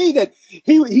too to me, that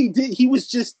he was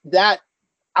just that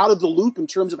out of the loop in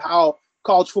terms of how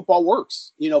college football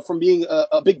works, from being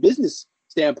a big business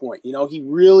standpoint. He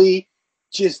really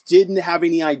just didn't have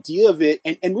any idea of it.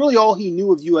 And really all he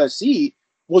knew of USC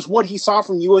was what he saw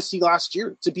from USC last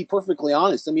year, to be perfectly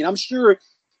honest. I mean, I'm sure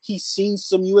he's seen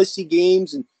some USC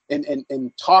games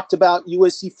and talked about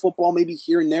USC football maybe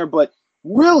here and there. But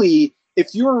really,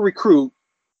 if you're a recruit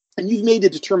and you've made the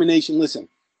determination, listen,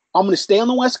 I'm going to stay on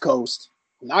the West Coast.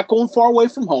 I'm not going far away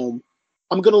from home.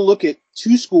 I'm going to look at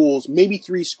 2 schools, maybe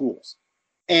 3 schools.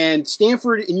 And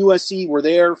Stanford and USC were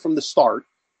there from the start.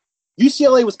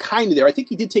 UCLA was kind of there. I think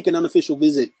he did take an unofficial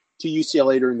visit to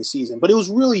UCLA during the season. But it was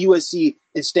really USC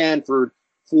and Stanford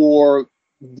for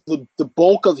the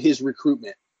bulk of his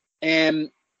recruitment. And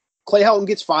Clay Helton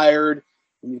gets fired.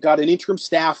 And you've got an interim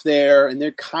staff there, and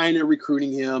they're kind of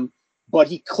recruiting him. But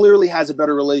he clearly has a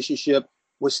better relationship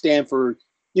with Stanford.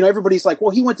 Everybody's like,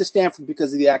 well, he went to Stanford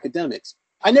because of the academics.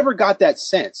 I never got that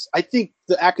sense. I think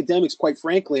the academics, quite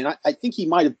frankly, and I think he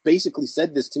might have basically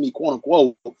said this to me, quote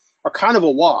unquote, are kind of a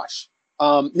wash.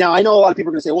 Now, I know a lot of people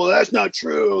are going to say, well, that's not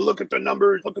true. Look at the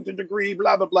numbers, look at the degree,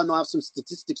 blah, blah, blah. And I'll have some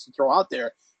statistics to throw out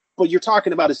there. But you're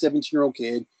talking about a 17-year-old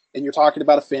kid, and you're talking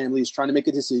about a family who's trying to make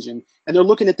a decision, and they're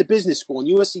looking at the business school. And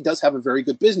USC does have a very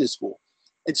good business school.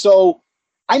 And so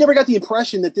I never got the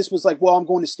impression that this was like, well, I'm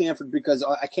going to Stanford because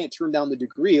I can't turn down the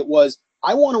degree. It was,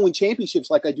 I want to win championships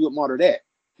like I do at Mater Dei.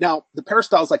 Now, the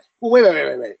peristyle is like, well,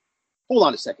 wait. Hold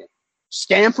on a second.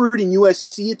 Stanford and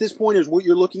USC at this point is what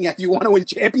you're looking at. You want to win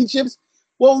championships?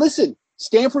 Well, listen,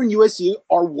 Stanford and USC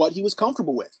are what he was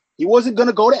comfortable with. He wasn't going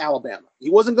to go to Alabama. He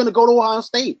wasn't going to go to Ohio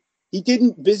State. He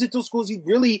didn't visit those schools. He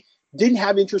really didn't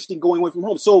have interest in going away from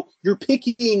home. So you're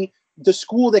picking the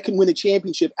school that can win a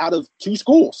championship out of 2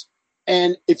 schools.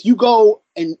 And if you go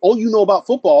and all you know about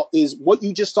football is what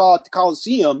you just saw at the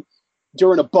Coliseum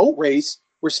during a boat race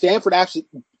where Stanford actually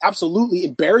absolutely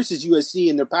embarrasses USC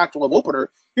in their Pac-12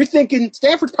 opener, you're thinking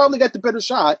Stanford's probably got the better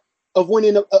shot of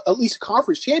winning at least a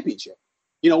conference championship,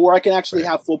 where I can actually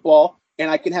have football and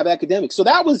I can have academics. So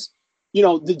that was,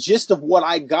 the gist of what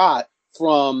I got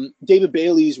from David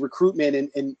Bailey's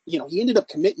recruitment. And he ended up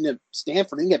committing to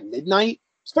Stanford, I think, at midnight.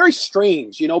 It's very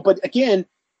strange, but again,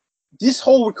 this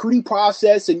whole recruiting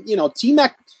process and, T.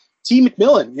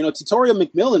 McMillan, Tutorial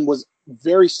McMillan was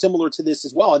very similar to this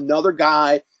as well. Another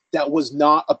guy that was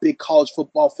not a big college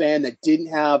football fan, that didn't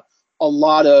have a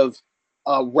lot of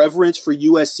reverence for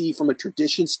USC from a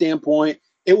tradition standpoint.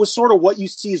 It was sort of what you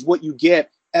see is what you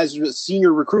get as a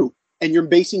senior recruit. And you're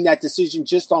basing that decision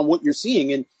just on what you're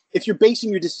seeing. And if you're basing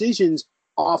your decisions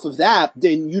off of that,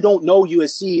 then you don't know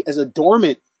USC as a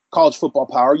dormant college football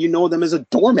power. You know them as a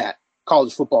doormat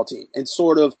college football team, and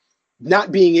sort of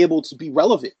not being able to be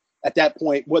relevant at that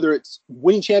point, whether it's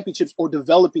winning championships or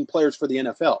developing players for the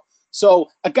NFL. So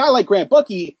a guy like Grant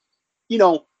Bucky,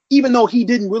 even though he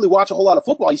didn't really watch a whole lot of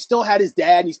football, he still had his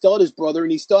dad, and he still had his brother,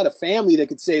 and he still had a family that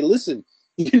could say, listen,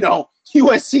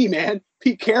 USC, man,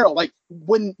 Pete Carroll, like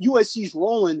when USC's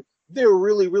rolling, they're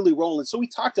really, really rolling. So we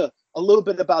talked a little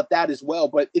bit about that as well,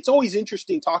 but it's always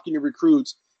interesting talking to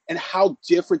recruits and how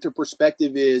different their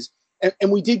perspective is.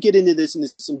 And we did get into this in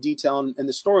some detail, and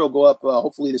the story will go up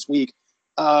hopefully this week,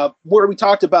 where we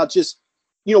talked about just,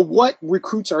 what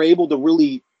recruits are able to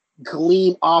really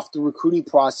glean off the recruiting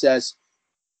process,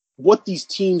 what these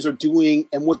teams are doing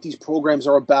and what these programs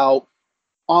are about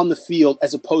on the field,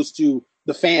 as opposed to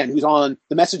the fan who's on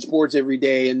the message boards every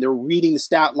day and they're reading the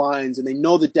stat lines and they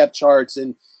know the depth charts.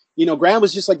 And, Graham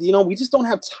was just like, we just don't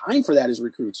have time for that as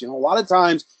recruits. A lot of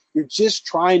times you're just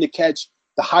trying to catch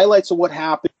the highlights of what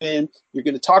happened. You're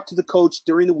going to talk to the coach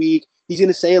during the week. He's going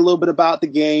to say a little bit about the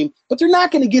game, but they're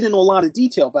not going to get into a lot of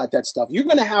detail about that stuff. You're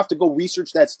going to have to go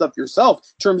research that stuff yourself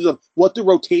in terms of what the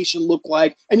rotation looked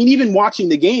like. I mean, even watching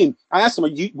the game, I asked him,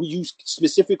 were you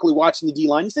specifically watching the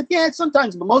D-line? He said, yeah,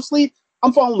 sometimes, but mostly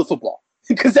I'm following the football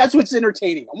because that's what's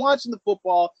entertaining. I'm watching the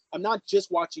football. I'm not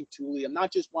just watching Thule. I'm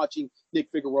not just watching Nick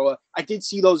Figueroa. I did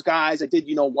see those guys. I did,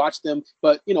 watch them.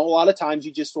 But, a lot of times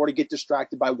you just sort of get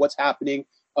distracted by what's happening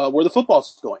where the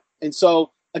football's going. And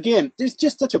so, again, there's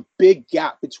just such a big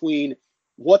gap between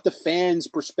what the fans'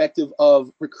 perspective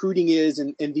of recruiting is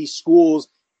and these schools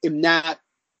in that,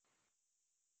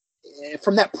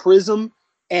 from that prism,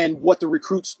 and what the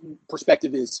recruit's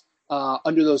perspective is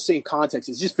under those same contexts.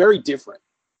 It's just very different.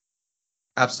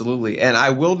 Absolutely. And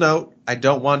I will note, I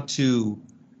don't want to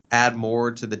add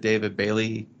more to the David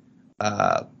Bailey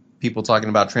people talking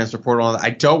about transfer portal. I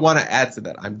don't want to add to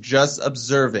that. I'm just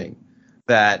observing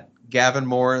that Gavin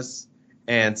Morris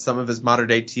and some of his Mater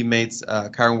Dei teammates,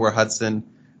 Kyron Ware-Hudson,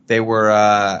 they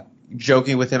were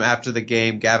joking with him after the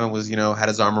game. Gavin was, had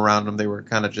his arm around him. They were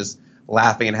kind of just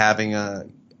laughing and having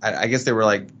I guess they were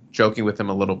like joking with him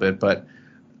a little bit. But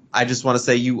I just want to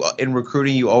say, in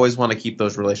recruiting, you always want to keep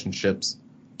those relationships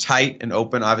tight and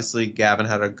open. Obviously, Gavin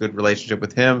had a good relationship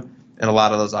with him, and a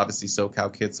lot of those obviously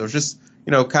SoCal kids. So it's just,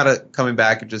 kind of coming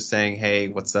back and just saying, hey,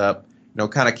 what's up?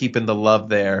 Kind of keeping the love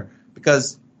there,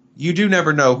 because you do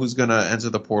never know who's going to enter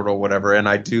the portal or whatever. And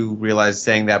I do realize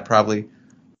saying that probably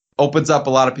opens up a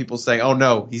lot of people saying, oh,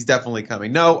 no, he's definitely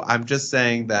coming. No, I'm just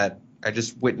saying that I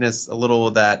just witnessed a little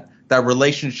of that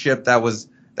relationship that was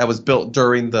built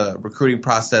during the recruiting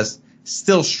process,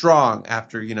 still strong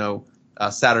after,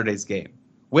 Saturday's game,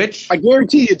 which I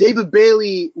guarantee you David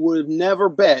Bailey would never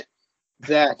bet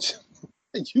that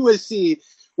USC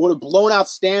would have blown out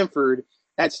Stanford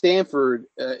at Stanford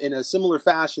in a similar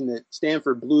fashion that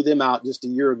Stanford blew them out just a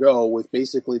year ago with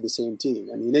basically the same team.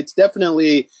 I mean, it's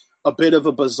definitely a bit of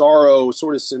a bizarro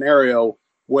sort of scenario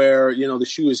where, the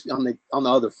shoe is on the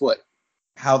other foot.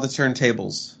 How the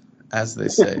turntables, as they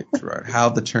say, Gerard. How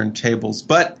the turntables.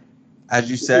 But as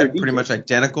you said, pretty much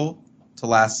identical to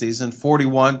last season.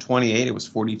 41-28. It was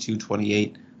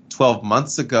 42-28 12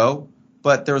 months ago.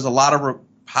 But there was a lot of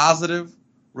positive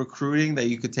recruiting that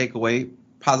you could take away.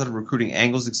 Positive recruiting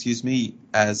angles,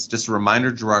 as just a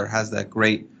reminder, Gerard has that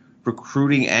great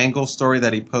recruiting angle story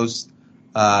that he posts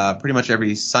pretty much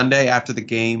every Sunday after the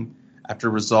game, after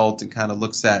a result, and kind of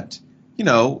looks at,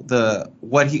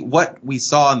 what we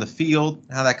saw in the field,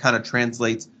 how that kind of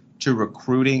translates to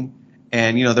recruiting.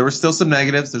 And, there were still some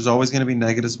negatives. There's always going to be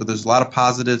negatives, but there's a lot of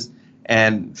positives.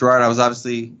 And Gerard,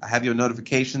 I have your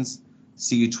notifications,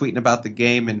 see you tweeting about the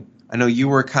game, and I know you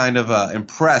were kind of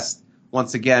impressed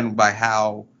once again by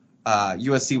how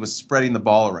USC was spreading the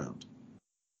ball around.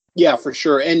 Yeah, for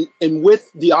sure. And with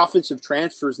the offensive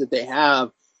transfers that they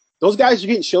have, those guys are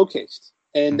getting showcased.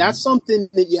 And that's something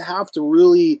that you have to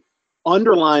really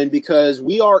underline, because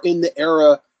we are in the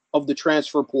era of the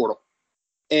transfer portal.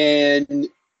 And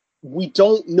we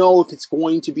don't know if it's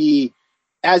going to be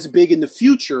as big in the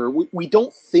future. We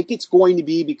don't think it's going to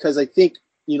be, because I think,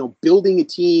 building a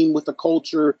team with a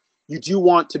culture, you do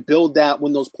want to build that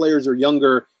when those players are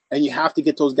younger, and you have to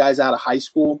get those guys out of high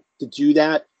school to do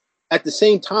that. At the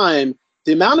same time,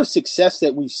 the amount of success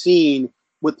that we've seen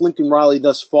with Lincoln Riley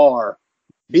thus far,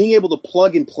 being able to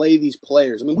plug and play these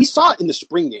players. I mean, we saw it in the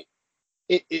spring game.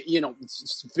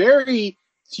 It's very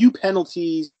few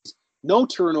penalties, no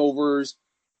turnovers.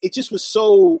 It just was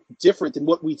so different than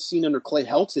what we'd seen under Clay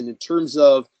Helton in terms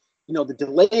of, the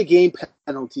delay of game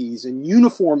penalties and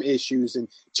uniform issues and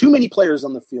too many players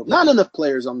on the field, not enough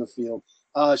players on the field.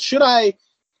 Should I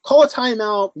call a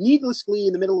timeout needlessly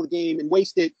in the middle of the game and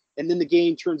waste it, and then the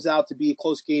game turns out to be a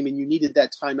close game and you needed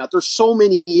that timeout? There's so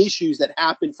many issues that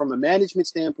happen from a management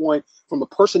standpoint, from a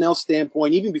personnel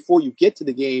standpoint, even before you get to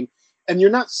the game, and you're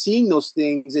not seeing those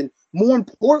things. And more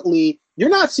importantly, you're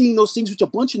not seeing those things with a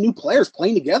bunch of new players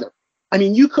playing together. I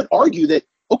mean, you could argue that,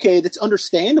 okay, that's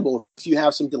understandable if you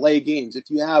have some delay games, if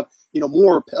you have,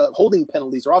 more holding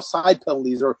penalties or offside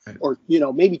penalties or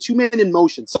maybe two men in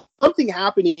motion, something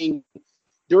happening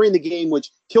during the game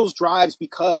which kills drives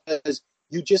because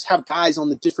you just have guys on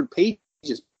the different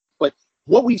pages. But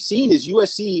what we've seen is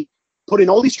USC put in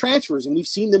all these transfers, and we've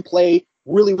seen them play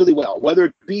really, really well, whether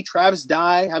it be Travis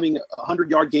Dye having a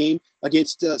 100-yard game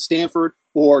against Stanford,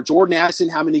 or Jordan Addison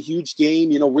having a huge game,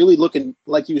 really looking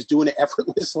like he was doing it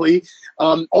effortlessly.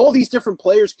 All these different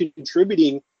players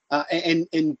contributing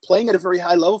and playing at a very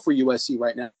high level for USC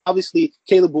right now. Obviously,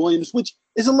 Caleb Williams, which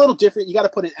is a little different. You got to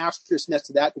put an asterisk next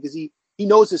to that, because he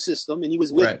knows the system, and he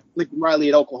was with Lincoln Riley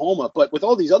at Oklahoma. But with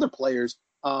all these other players,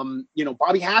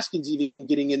 Bobby Haskins even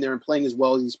getting in there and playing as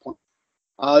well as he's playing.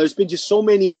 There's been just so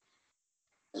many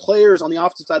players on the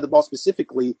offensive side of the ball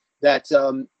specifically that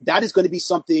that is going to be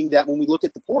something that when we look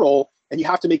at the portal and you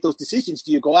have to make those decisions,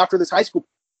 do you go after this high school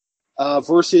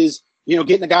versus,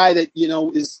 getting a guy that,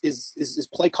 is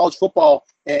play college football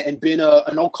and been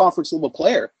an all conference level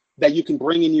player that you can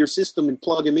bring in your system and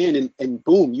plug him in and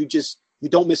boom, you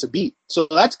don't miss a beat. So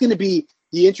that's going to be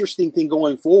the interesting thing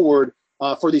going forward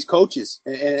for these coaches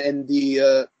and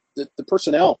the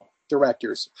personnel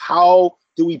directors. How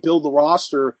do we build the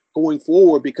roster going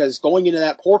forward? Because going into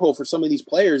that porthole for some of these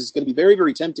players is going to be very,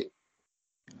 very tempting.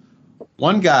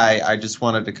 One guy I just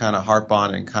wanted to kind of harp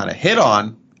on and kind of hit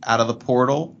on out of the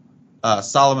portal,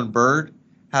 Solomon Byrd,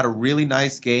 had a really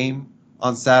nice game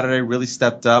on Saturday, really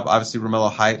stepped up. Obviously,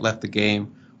 Romello Height left the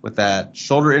game with that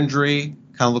shoulder injury.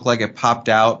 Kind of looked like it popped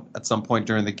out at some point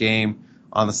during the game.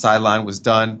 On the sideline, was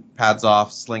done, pads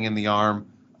off, sling in the arm.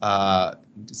 And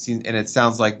it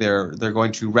sounds like they're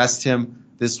going to rest him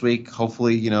this week.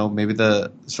 Hopefully, maybe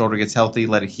the shoulder gets healthy,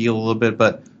 let it heal a little bit,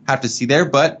 but have to see there.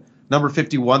 But number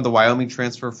 51, the Wyoming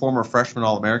transfer, former freshman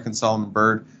All-American Solomon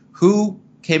Byrd, who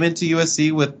came into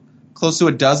USC with close to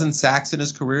a dozen sacks in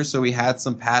his career, so he had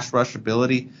some pass rush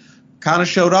ability. kind of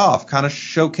showed off, kind of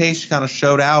showcased, kind of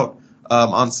showed out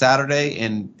on Saturday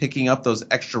and picking up those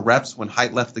extra reps when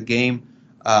Height left the game.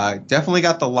 Definitely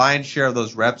got the lion's share of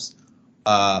those reps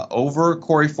over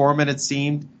Corey Foreman, it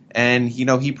seemed. And,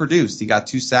 he produced. He got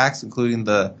 2 sacks, including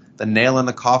the nail in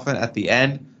the coffin at the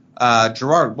end.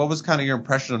 Gerard, what was kind of your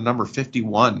impression of number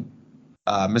 51,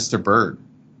 Mr. Byrd?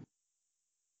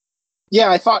 Yeah,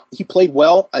 I thought he played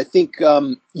well. I think,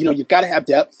 you've got to have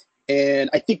depth. And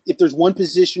I think if there's one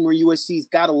position where USC's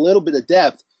got a little bit of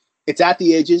depth, it's at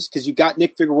the edges, because you've got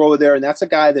Nick Figueroa there, and that's a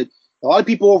guy that a lot of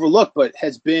people overlook, but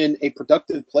has been a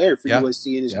productive player for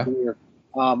USC in his career.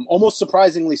 Almost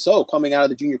surprisingly so, coming out of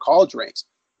the junior college ranks.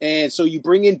 And so you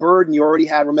bring in Byrd, and you already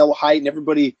had Romello Height, and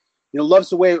everybody loves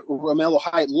the way Romello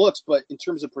Height looks, but in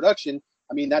terms of production,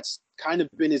 I mean, that's kind of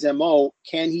been his MO.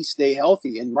 Can he stay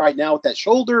healthy? And right now with that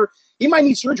shoulder, he might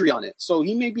need surgery on it. So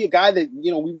he may be a guy that,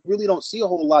 we really don't see a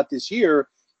whole lot this year.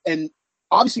 And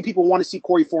obviously people want to see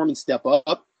Corey Foreman step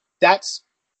up. That's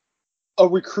a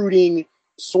recruiting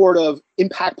sort of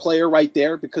impact player right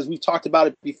there, because we've talked about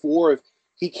it before. If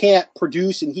he can't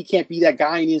produce and he can't be that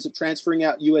guy and he ends up transferring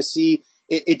out USC,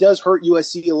 it does hurt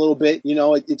USC a little bit.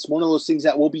 It's one of those things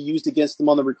that will be used against them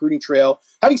on the recruiting trail.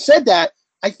 Having said that,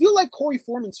 I feel like Corey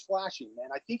Foreman's flashing, man.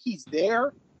 I think he's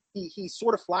there. He's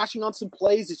sort of flashing on some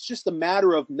plays. It's just a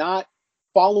matter of not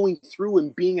following through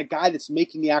and being a guy that's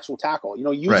making the actual tackle.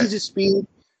 Uses his speed.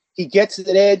 He gets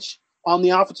an edge on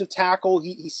the offensive tackle.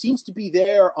 He seems to be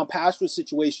there on pass rush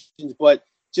situations, but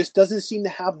just doesn't seem to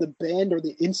have the bend or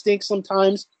the instinct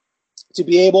sometimes to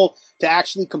be able to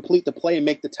actually complete the play and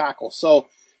make the tackle. So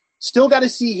still got to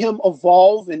see him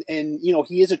evolve. And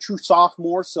he is a true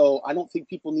sophomore, so I don't think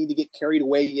people need to get carried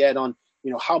away yet on,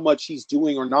 how much he's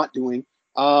doing or not doing.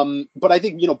 But I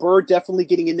think, Byrd definitely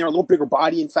getting in there, a little bigger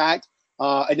body, in fact.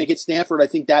 And against Stanford, I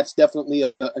think that's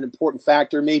definitely an important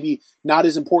factor. Maybe not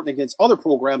as important against other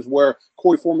programs where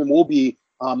Corey Foreman will be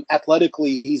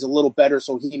athletically. He's a little better,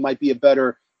 so he might be a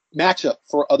better matchup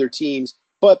for other teams.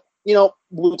 But, when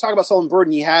we talk about Sullivan Byrd,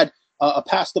 and he had a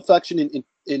pass deflection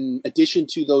in addition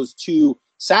to those 2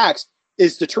 sacks,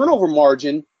 is the turnover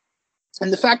margin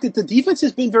and the fact that the defense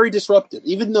has been very disruptive,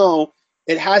 even though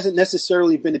it hasn't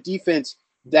necessarily been a defense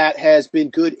that has been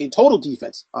good in total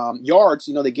defense. Yards,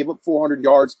 they give up 400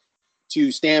 yards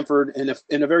to Stanford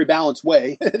in a very balanced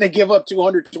way. They give up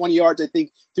 220 yards, I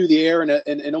think, through the air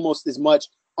and almost as much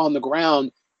on the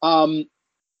ground.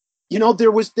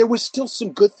 There was still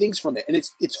some good things from it. And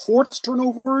it's forced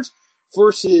turnovers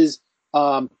versus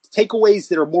takeaways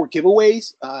that are more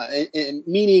giveaways. And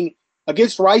meaning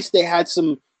against Rice, they had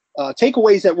some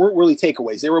takeaways that weren't really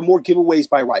takeaways. They were more giveaways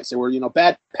by Rice. They were,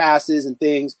 bad passes and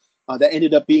things that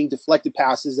ended up being deflected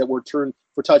passes that were turned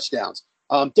for touchdowns.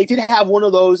 They did have one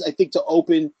of those, I think, to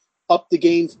open up the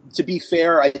game. To be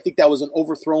fair, I think that was an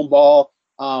overthrown ball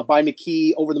by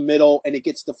McKee over the middle, and it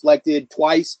gets deflected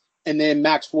twice, and then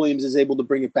Max Williams is able to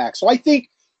bring it back. So I think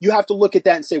you have to look at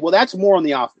that and say, well, that's more on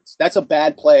the offense. That's a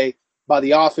bad play by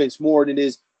the offense more than it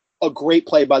is a great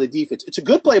play by the defense. It's a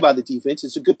good play by the defense.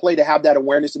 It's a good play to have that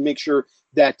awareness and make sure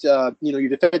that your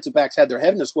defensive backs had their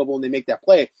head in a swivel and they make that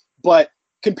play. But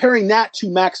comparing that to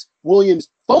Max Williams'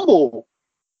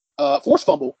 forced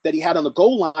fumble that he had on the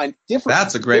goal line, different.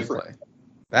 That's a great play.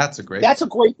 That's a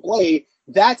great play.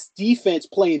 That's defense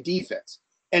playing defense.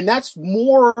 And that's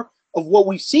more of what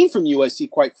we've seen from USC,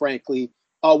 quite frankly,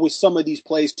 with some of these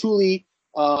plays. Tuli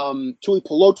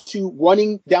Pelotu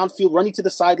running downfield, running to the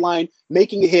sideline,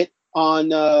 making a hit on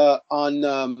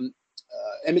Emmitt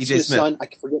Smith's son. I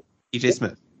can forget. EJ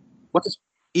Smith. What's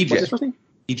his first name?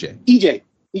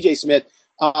 EJ Smith.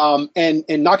 And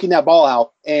knocking that ball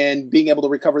out and being able to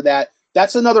recover that.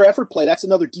 That's another effort play. That's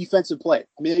another defensive play.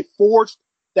 I mean, they forced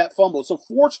that fumble. So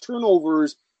forced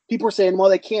turnovers, people are saying, well,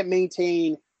 they can't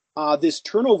maintain this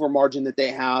turnover margin that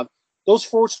they have. Those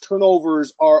forced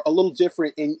turnovers are a little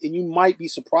different, and you might be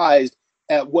surprised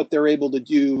at what they're able to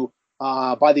do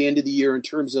by the end of the year in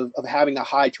terms of having a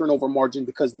high turnover margin,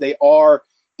 because they are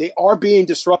being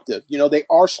disruptive. They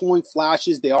are slowing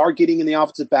flashes. They are getting in the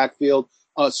offensive backfield.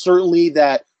 Certainly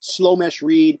that slow mesh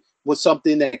read was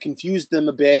something that confused them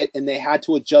a bit, and they had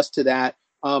to adjust to that.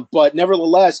 But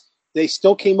nevertheless, they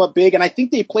still came up big, and I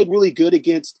think they played really good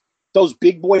against those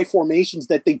big boy formations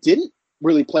that they didn't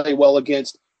really play well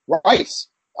against Rice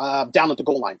down at the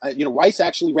goal line. Rice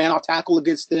actually ran off tackle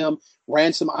against them,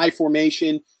 ran some I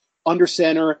formation under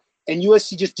center, and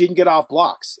USC just didn't get off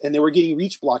blocks, and they were getting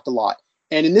reach blocked a lot.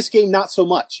 And in this game, not so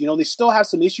much. They still have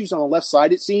some issues on the left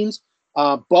side, it seems.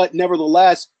 But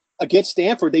nevertheless, against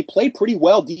Stanford, they played pretty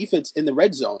well defense in the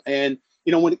red zone. And,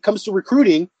 when it comes to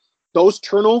recruiting, those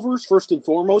turnovers, first and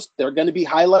foremost, they're going to be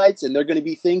highlights, and they're going to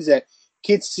be things that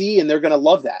kids see, and they're going to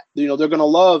love that. They're going to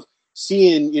love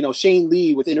seeing, Shane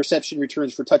Lee with interception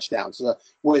returns for touchdowns,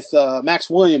 with Max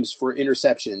Williams for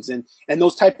interceptions and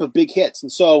those type of big hits.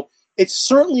 And so it's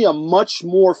certainly a much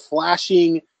more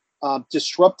flashing,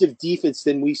 disruptive defense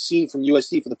than we've seen from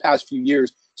USC for the past few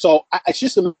years. So it's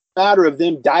just a matter of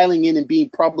them dialing in and being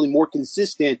probably more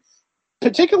consistent,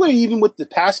 particularly even with the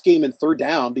pass game and third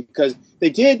down, because they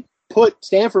did put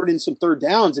Stanford in some third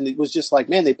downs, and it was just like,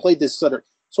 man, they played this sort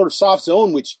of soft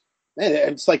zone, which, man,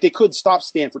 it's like they couldn't stop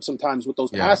Stanford sometimes with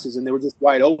those passes, and they were just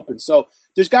wide open. So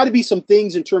there's got to be some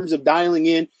things in terms of dialing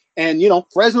in. And,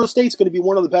 Fresno State's going to be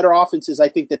one of the better offenses, I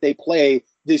think, that they play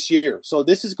this year. So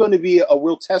this is going to be a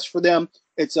real test for them.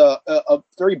 It's a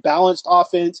very balanced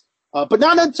offense, but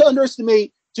not to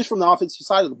underestimate, just from the offensive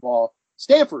side of the ball,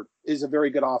 Stanford is a very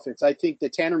good offense. I think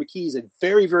that Tanner McKee is a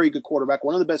very, very good quarterback,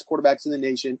 one of the best quarterbacks in the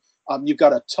nation. You've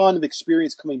got a ton of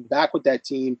experience coming back with that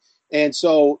team. And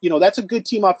so, that's a good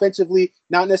team offensively,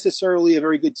 not necessarily a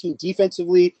very good team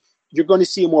defensively. You're going to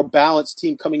see a more balanced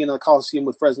team coming into the Coliseum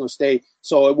with Fresno State.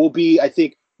 So it will be, I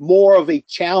think, more of a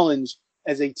challenge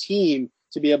as a team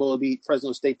to be able to beat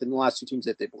Fresno State than the last two teams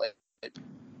that they played.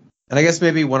 And I guess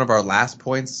maybe one of our last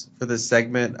points for this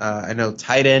segment, I know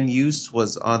tight end use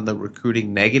was on the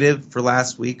recruiting negative for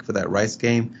last week for that Rice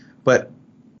game. But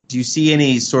do you see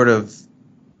any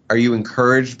are you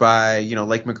encouraged by,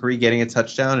 Lake McCree getting a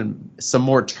touchdown and some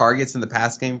more targets in the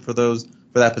pass game for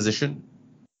that position?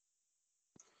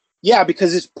 Yeah,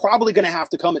 because it's probably going to have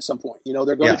to come at some point.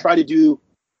 They're going to try to do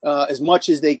as much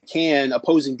as they can,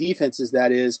 opposing defenses,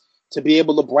 that is, to be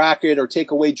able to bracket or take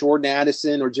away Jordan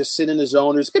Addison or just sit in the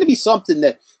zone. There's going to be something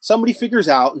that somebody figures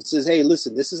out and says, hey,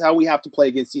 listen, this is how we have to play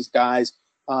against these guys,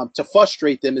 to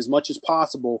frustrate them as much as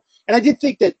possible. And I did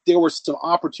think that there were some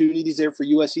opportunities there for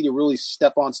USC to really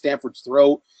step on Stanford's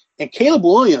throat. And Caleb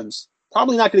Williams,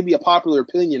 probably not going to be a popular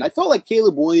opinion. I felt like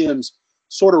Caleb Williams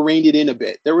sort of reined it in a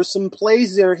bit. There were some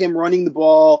plays there, him running the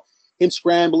ball, him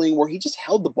scrambling, where he just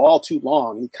held the ball too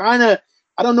long. He kind of,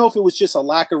 I don't know if it was just a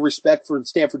lack of respect for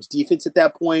Stanford's defense at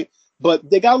that point, but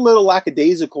they got a little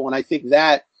lackadaisical, and I think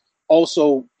that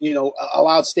also,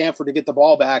 allowed Stanford to get the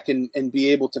ball back and be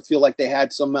able to feel like they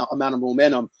had some amount of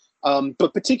momentum.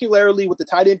 But particularly with the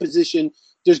tight end position,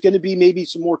 there's going to be maybe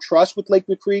some more trust with Lake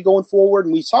McCree going forward,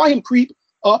 and we saw him creep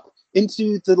up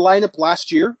into the lineup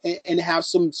last year and have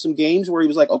some games where he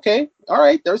was like, okay, all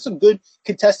right, there's some good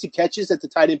contested catches at the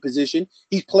tight end position.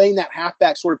 He's playing that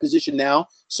halfback sort of position now.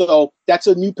 So that's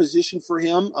a new position for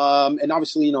him. And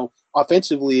obviously,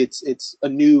 offensively, it's a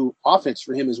new offense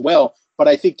for him as well. But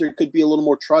I think there could be a little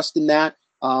more trust in that.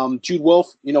 Jude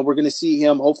Wolf, we're going to see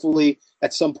him hopefully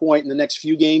at some point in the next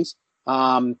few games,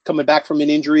 coming back from an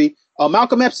injury.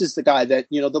 Malcolm Epps is the guy that,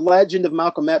 the legend of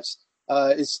Malcolm Epps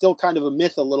is still kind of a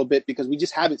myth a little bit, because we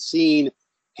just haven't seen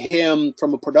him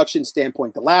from a production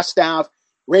standpoint. The last staff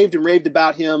raved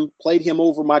about him, played him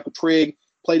over Michael Trigg,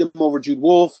 played him over Jude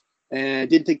Wolf, and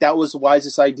didn't think that was the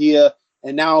wisest idea.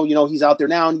 And now, he's out there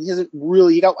now, and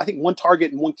he got, I think, one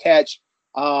target and one catch.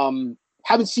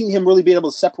 Haven't seen him really be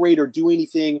able to separate or do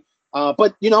anything.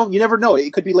 But, you never know.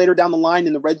 It could be later down the line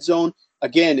in the red zone.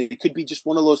 Again, it could be just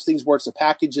one of those things where it's a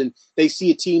package and they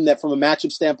see a team that from a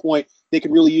matchup standpoint, they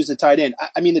can really use the tight end.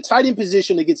 I mean, the tight end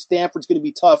position against Stanford is going to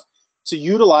be tough to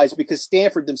utilize because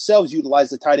Stanford themselves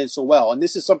utilize the tight end so well. And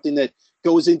this is something that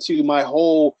goes into my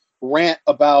whole rant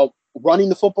about running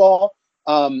the football.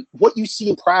 What you see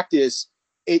in practice,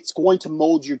 it's going to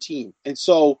mold your team. And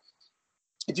so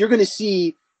if you're going to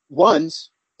see runs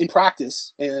in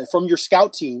practice from your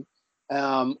scout team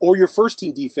or your first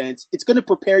team defense, it's going to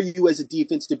prepare you as a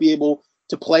defense to be able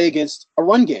to play against a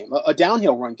run game, a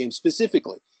downhill run game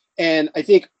specifically. And I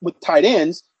think with tight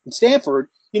ends in Stanford,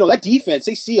 that defense,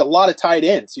 they see a lot of tight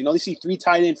ends. They see 3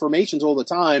 tight end formations all the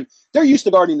time. They're used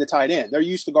to guarding the tight end. They're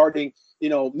used to guarding,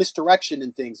 misdirection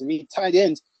and things. I mean, tight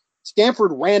ends,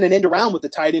 Stanford ran an end around with the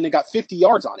tight end and got 50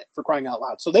 yards on it, for crying out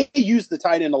loud. So they used the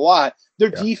tight end a lot.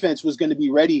 Their defense was going to be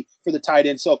ready for the tight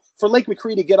end. So for Lake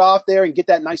McCree to get off there and get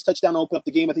that nice touchdown to open up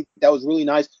the game, I think that was really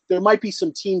nice. There might be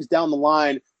some teams down the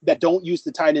line that don't use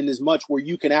the tight end as much, where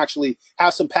you can actually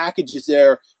have some packages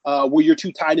there where your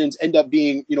 2 tight ends end up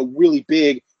being, really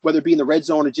big, whether it be in the red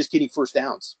zone or just getting first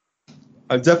downs.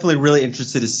 I'm definitely really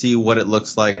interested to see what it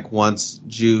looks like once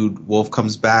Jude Wolf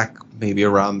comes back, maybe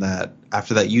around that,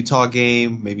 after that Utah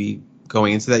game, maybe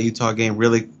going into that Utah game.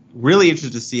 Really, really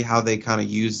interested to see how they kind of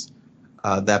use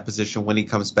that position when he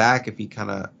comes back, if he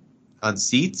kind of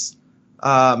unseats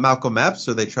Malcolm Epps,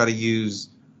 or they try to use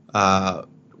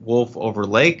Wolf over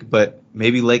Lake, but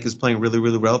maybe Lake is playing really,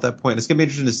 really well at that point. It's going to be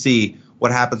interesting to see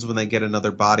what happens when they get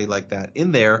another body like that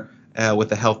in there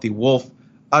with a healthy Wolf.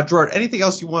 Gerard, anything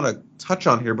else you want to touch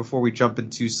on here before we jump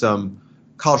into some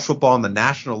college football on the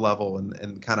national level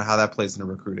and kind of how that plays into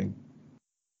recruiting?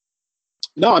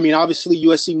 No, I mean, obviously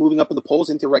USC moving up in the polls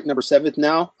into ranked number 7th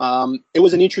now. It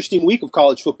was an interesting week of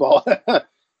college football.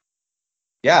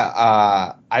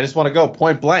 Yeah, I just want to go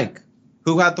point blank.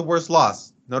 Who had the worst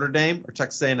loss, Notre Dame or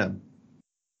Texas A&M?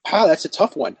 Wow, that's a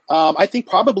tough one. I think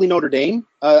probably Notre Dame.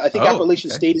 I think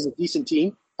Appalachian State is a decent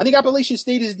team.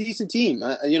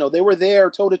 They were there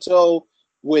toe-to-toe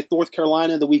with North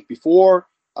Carolina the week before.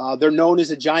 They're known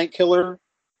as a giant killer.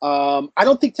 I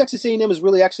don't think Texas A&M is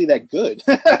really actually that good.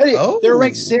 They're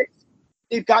ranked 6th.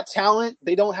 They've got talent.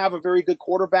 They don't have a very good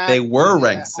quarterback. They were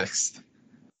ranked 6th.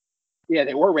 Yeah,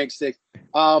 they were ranked 6th.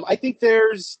 I think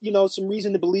there's, some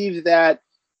reason to believe that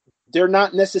they're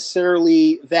not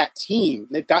necessarily that team.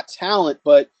 They've got talent,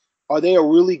 but are they a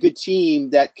really good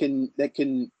team that can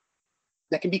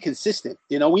be consistent?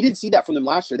 We didn't see that from them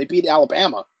last year. They beat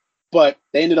Alabama, but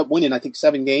they ended up winning, I think,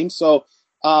 7 games. So,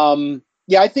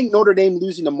 I think Notre Dame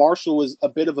losing to Marshall was a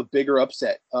bit of a bigger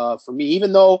upset for me,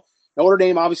 even though Notre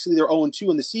Dame, obviously, they're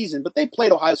 0-2 in the season, but they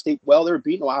played Ohio State well. They were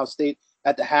beating Ohio State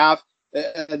at the half.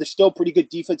 They're still a pretty good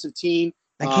defensive team.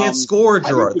 They can't score,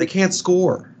 Gerard. They can't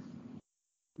score.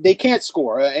 They can't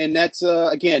score. And that's,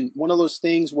 again, one of those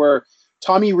things where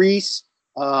Tommy Rees,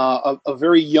 a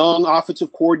very young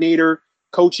offensive coordinator,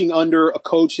 coaching under a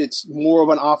coach that's more of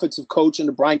an offensive coach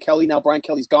under Brian Kelly. Now Brian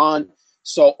Kelly's gone.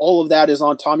 So all of that is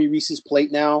on Tommy Rees's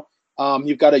plate now.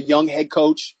 You've got a young head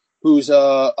coach who's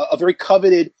a very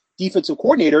coveted defensive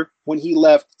coordinator when he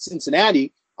left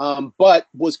Cincinnati, but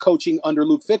was coaching under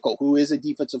Luke Fickell, who is a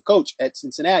defensive coach at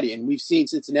Cincinnati. And we've seen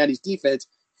Cincinnati's defense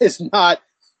has not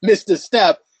missed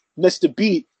a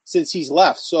beat since he's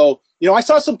left. So, I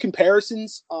saw some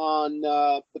comparisons on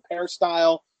the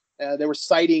peristyle. They were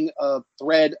citing a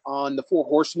thread on the Four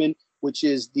Horsemen, which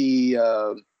is the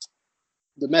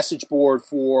message board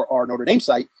for our Notre Dame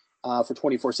site for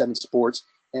 24/7 Sports.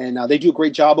 And they do a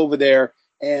great job over there.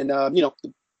 And,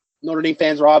 Notre Dame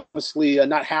fans are obviously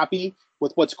not happy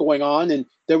with what's going on. And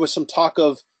there was some talk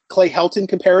of Clay Helton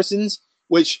comparisons,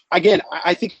 which, again,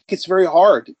 I think it's very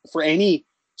hard for any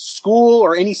school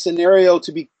or any scenario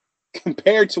to be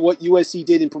compared to what USC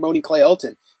did in promoting Clay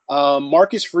Helton.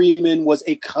 Marcus Freeman was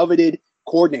a coveted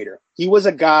coordinator. He was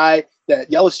a guy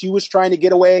that LSU was trying to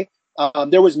get away.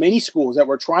 There was many schools that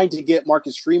were trying to get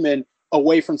Marcus Freeman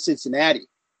away from Cincinnati.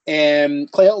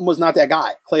 And Clay Helton was not that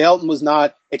guy. Clay Helton was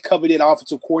not a coveted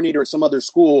offensive coordinator at some other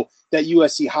school that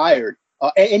USC hired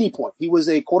at any point. He was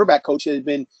a quarterback coach that had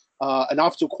been an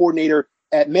offensive coordinator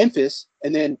at Memphis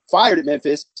and then fired at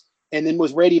Memphis and then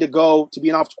was ready to go to be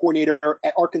an offensive coordinator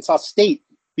at Arkansas State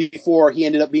before he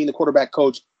ended up being the quarterback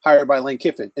coach hired by Lane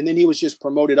Kiffin. And then he was just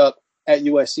promoted up at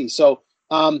USC. So,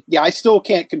 I still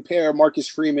can't compare Marcus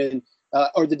Freeman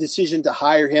or the decision to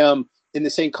hire him in the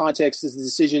same context as the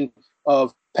decision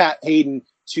of Pat Hayden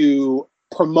to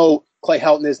promote Clay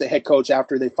Helton as the head coach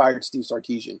after they fired Steve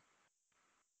Sarkisian.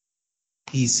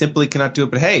 He simply cannot do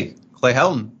it. But hey, Clay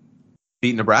Helton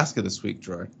beat Nebraska this week,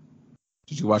 Gerard.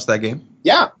 Did you watch that game?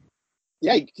 Yeah.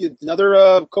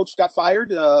 Another coach got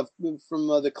fired from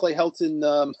the Clay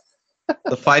Helton.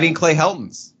 The Fighting Clay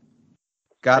Heltons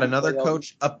got another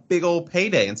coach a big old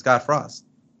payday in Scott Frost,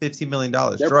 $15 million.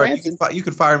 Gerard, you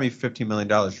could fire me for $15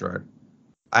 million, Gerard.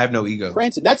 I have no ego.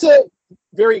 Branson, that's a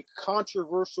very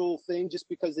controversial thing just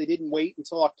because they didn't wait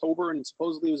until October and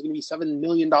supposedly it was going to be $7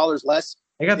 million less.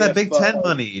 They got that Big Ten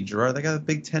money, Gerard. They got the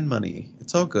Big Ten money.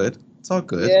 It's all good.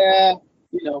 Yeah,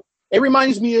 it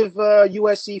reminds me of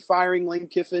USC firing Lane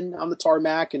Kiffin on the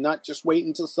tarmac and not just waiting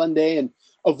until Sunday and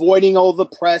avoiding all the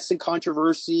press and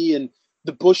controversy and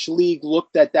the Bush League look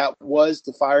that was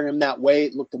to fire him that way.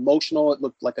 It looked emotional. It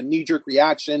looked like a knee-jerk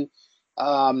reaction.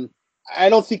 I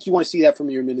don't think you want to see that from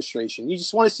your administration. You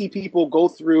just want to see people go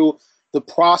through the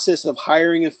process of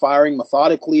hiring and firing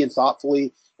methodically and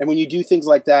thoughtfully. And when you do things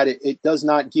like that, it does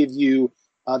not give you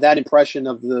that impression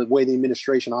of the way the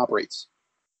administration operates.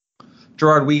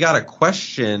 Gerard, we got a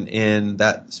question in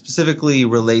that specifically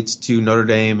relates to Notre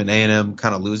Dame and A&M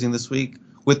kind of losing this week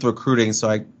with recruiting. So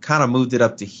I kind of moved it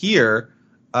up to here.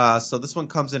 So this one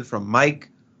comes in from Mike.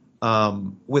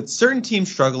 With certain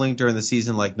teams struggling during the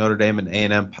season like Notre Dame and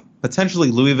A&M, potentially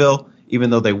Louisville, even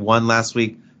though they won last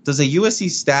week, how does a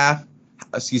USC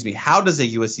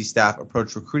staff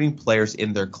approach recruiting players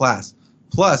in their class?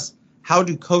 Plus, how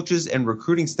do coaches and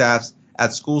recruiting staffs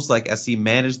at schools like SC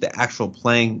manage the actual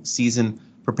playing season,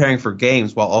 preparing for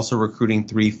games while also recruiting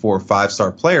 3, 4,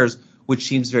 5-star players, which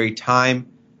seems very time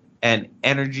and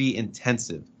energy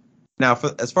intensive? Now,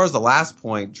 as far as the last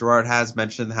point, Gerard has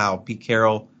mentioned how Pete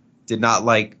Carroll did not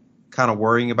like kind of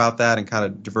worrying about that and kind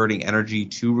of diverting energy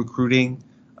to recruiting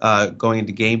going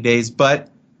into game days. But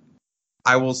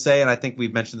I will say, and I think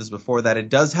we've mentioned this before, that it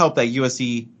does help that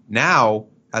USC now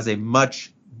has a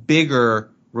much bigger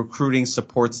recruiting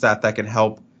support staff that can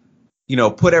help,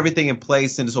 put everything in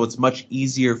place. And so it's much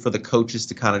easier for the coaches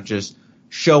to kind of just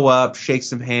show up, shake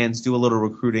some hands, do a little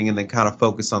recruiting, and then kind of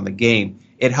focus on the game.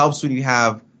 It helps when you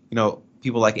have,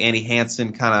 people like Andy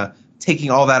Hansen kind of taking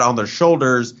all that on their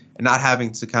shoulders and not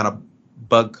having to kind of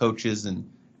bug coaches and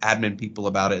admin people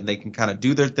about it. And they can kind of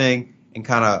do their thing and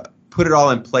kind of put it all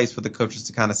in place for the coaches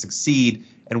to kind of succeed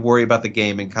and worry about the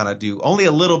game and kind of do only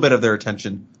a little bit of their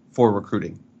attention for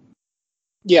recruiting.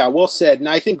 Yeah, well said. And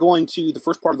I think going to the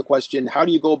first part of the question, how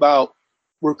do you go about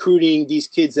recruiting these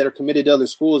kids that are committed to other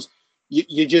schools?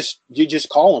 You just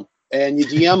call them and you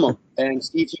DM them and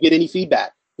see if you get any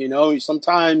feedback.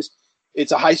 Sometimes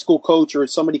it's a high school coach or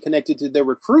it's somebody connected to their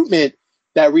recruitment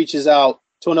that reaches out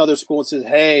to another school and says,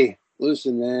 hey,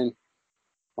 listen, man,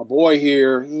 my boy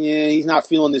here, he's not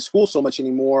feeling this school so much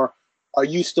anymore. Are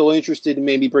you still interested in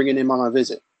maybe bringing him on a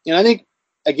visit? And I think,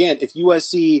 again, if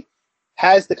USC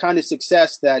has the kind of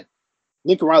success that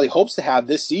Lincoln Riley hopes to have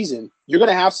this season, you're going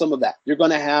to have some of that. You're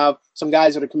going to have some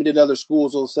guys that are committed to other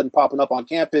schools all of a sudden popping up on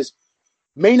campus.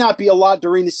 May not be a lot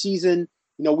during the season.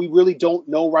 We really don't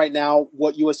know right now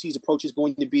what USC's approach is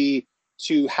going to be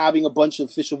to having a bunch of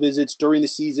official visits during the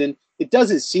season. It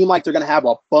doesn't seem like they're going to have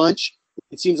a bunch.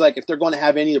 It seems like if they're going to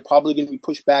have any, they're probably going to be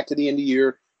pushed back to the end of the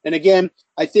year. And again,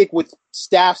 I think with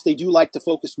staffs, they do like to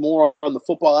focus more on the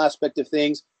football aspect of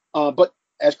things. But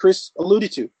as Chris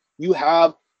alluded to, you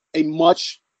have a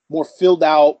much more filled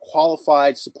out,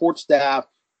 qualified support staff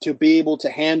to be able to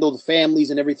handle the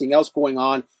families and everything else going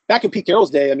on. Back in Pete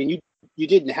Carroll's day, I mean, you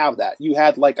didn't have that. You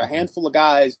had like a handful of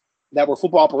guys that were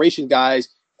football operation guys,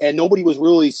 and nobody was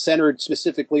really centered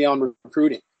specifically on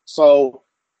recruiting. So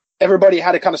everybody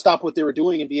had to kind of stop what they were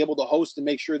doing and be able to host and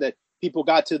make sure that people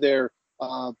got to their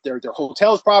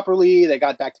hotels properly, they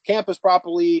got back to campus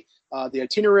properly, the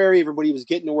itinerary, everybody was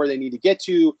getting to where they need to get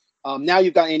to. Now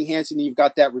you've got Andy Hansen, you've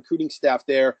got that recruiting staff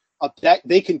there. That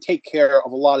they can take care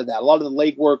of a lot of that, a lot of the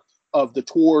legwork of the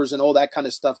tours and all that kind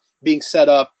of stuff being set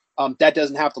up. That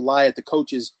doesn't have to lie at the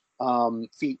coach's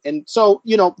feet. And so,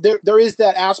 there is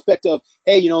that aspect of,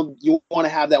 hey, you want to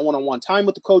have that one-on-one time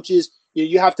with the coaches.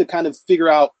 You have to kind of figure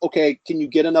out, okay, can you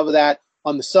get enough of that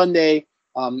on the Sunday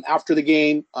after the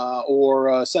game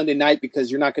or Sunday night,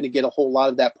 because you're not going to get a whole lot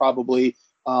of that probably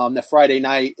the Friday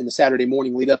night and the Saturday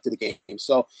morning lead up to the game.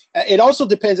 So it also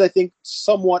depends, I think,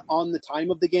 somewhat on the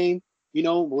time of the game.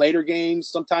 Later games,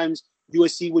 sometimes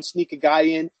USC would sneak a guy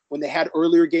in when they had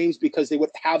earlier games because they would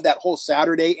have that whole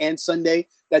Saturday and Sunday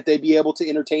that they'd be able to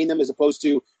entertain them, as opposed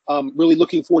to really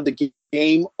looking forward to the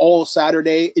game all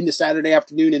Saturday into Saturday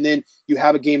afternoon, and then you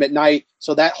have a game at night.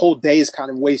 So that whole day is kind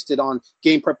of wasted on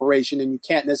game preparation, and you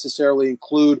can't necessarily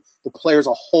include the players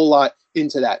a whole lot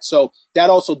into that. So that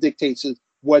also dictates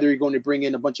whether you're going to bring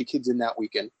in a bunch of kids in that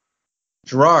weekend.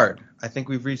 Gerard, I think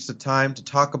we've reached the time to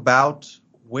talk about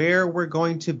where we're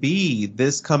going to be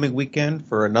this coming weekend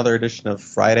for another edition of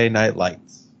Friday Night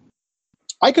Lights.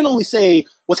 I can only say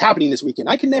what's happening this weekend.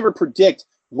 I can never predict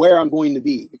where I'm going to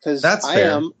be because I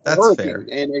am a hurricane.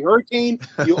 And a hurricane,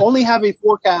 you only have a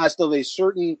forecast of a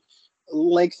certain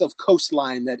length of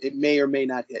coastline that it may or may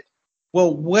not hit.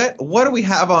 Well, what do we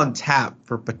have on tap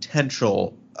for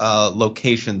potential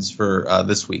locations for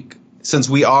this week? Since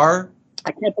we are,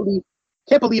 I can't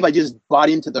believe I just bought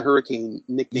into the hurricane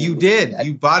nickname. You did.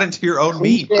 You bought into your own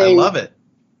meme. I love it.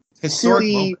 Historic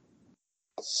silly, moment.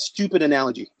 Stupid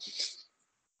analogy.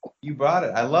 You brought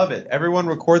it. I love it. Everyone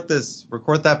record this.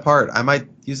 Record that part. I might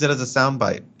use it as a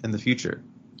soundbite in the future.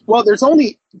 Well, there's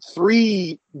only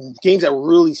 3 games that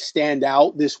really stand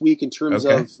out this week in terms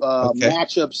of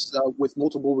matchups with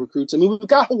multiple recruits. I mean, we've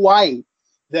got Hawaii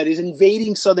that is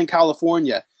invading Southern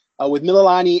California with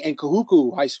Mililani and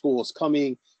Kahuku high schools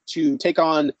coming to take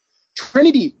on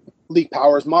Trinity League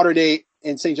powers, Mater Dei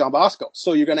and St. John Bosco.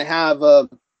 So you're going to have a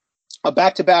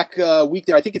back-to-back week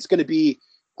there. I think it's going to be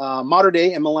Mater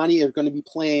Dei and Mililani are going to be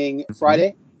playing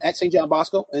Friday at St. John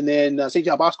Bosco. And then St.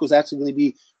 John Bosco is actually going to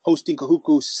be hosting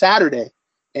Kahuku Saturday.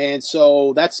 And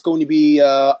so that's going to be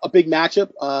a big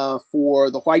matchup for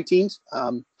the white teams.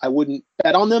 I wouldn't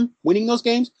bet on them winning those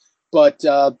games, but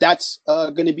that's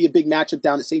going to be a big matchup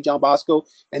down at St. John Bosco.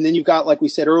 And then you've got, like we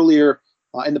said earlier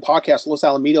in the podcast, Los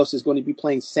Alamitos is going to be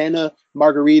playing Santa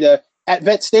Margarita at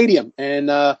Vet Stadium. And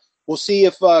we'll see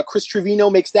if Chris Trevino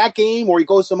makes that game or he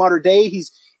goes to Mater Dei.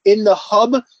 He's in the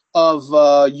hub of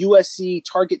USC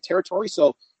target territory,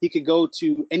 so he could go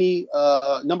to any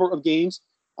number of games.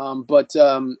 But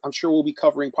I'm sure we'll be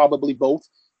covering probably both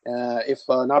if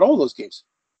not all of those games.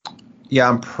 Yeah,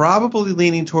 I'm probably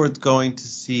leaning towards going to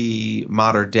see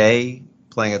Mater Dei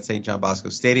playing at St. John Bosco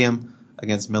Stadium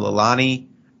against Mililani.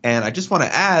 And I just want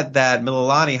to add that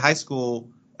Mililani High School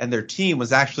and their team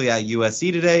was actually at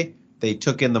USC today. They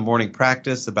took in the morning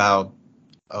practice about,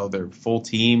 their full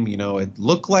team. It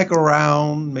looked like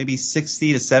around maybe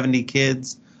 60 to 70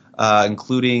 kids,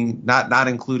 including not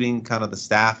including kind of the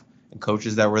staff and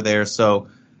coaches that were there. So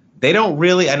they don't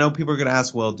really, I know people are going to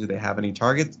ask, well, do they have any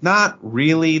targets? Not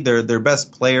really. Their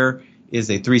best player is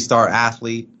a 3-star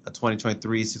athlete, a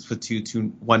 2023,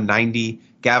 6'2", 190.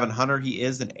 Gavin Hunter, he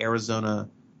is an Arizona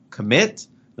commit,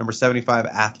 number 75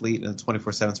 athlete in the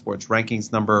 24/7 Sports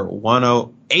rankings, number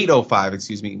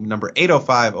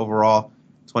 805 overall,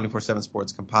 24/7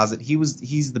 Sports composite.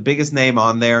 He's the biggest name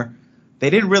on there. They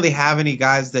didn't really have any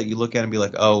guys that you look at and be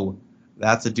like, oh,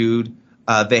 that's a dude.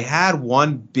 They had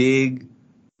one big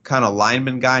kind of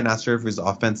lineman guy, not sure if he was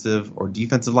offensive or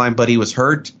defensive line, but he was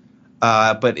hurt.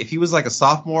 But if he was like a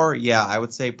sophomore, yeah, I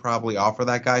would say probably offer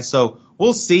that guy. So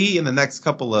we'll see in the next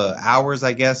couple of hours,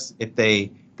 I guess, if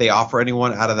they offer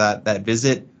anyone out of that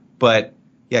visit. But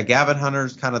yeah, Gavin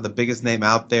Hunter's kind of the biggest name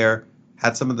out there.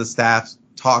 Had some of the staff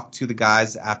talk to the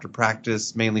guys after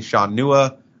practice, mainly Sean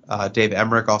Nua. Dave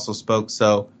Emmerich also spoke.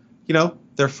 So,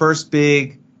 their first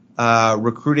big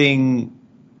recruiting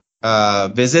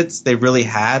visits they really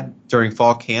had during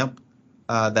fall camp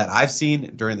that I've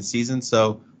seen during the season.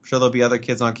 So I'm sure there'll be other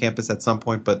kids on campus at some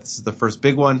point, but this is the first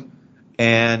big one.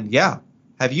 And yeah,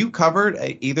 have you covered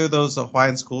either of those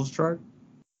Hawaiian schools, Gerard?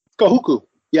 Kahuku.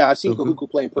 Yeah, I've seen Kahuku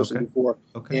play in person before.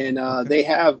 Okay. And they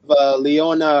have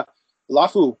Leona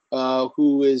Lafu,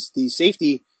 who is the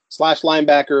safety /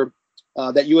 linebacker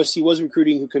that USC was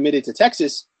recruiting, who committed to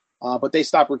Texas, but they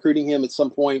stopped recruiting him at some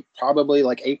point, probably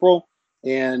like April,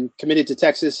 and committed to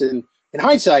Texas. And in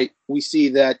hindsight, we see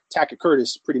that Tackett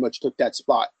Curtis pretty much took that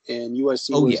spot. And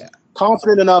USC was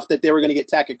confident enough that they were going to get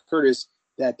Tackett Curtis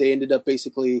that they ended up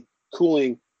basically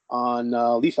cooling on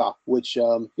Lifa, which,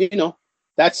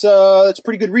 that's a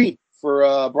pretty good read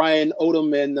for Brian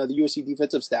Odom and the USC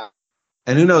defensive staff.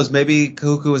 And who knows, maybe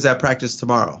Kahuku is at practice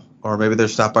tomorrow, or maybe they're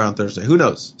stopped by on Thursday. Who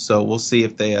knows? So we'll see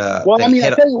if they I tell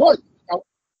you what,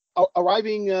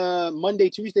 arriving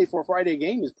Monday, Tuesday for a Friday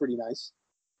game is pretty nice.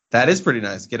 That is pretty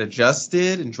nice. Get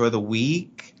adjusted, enjoy the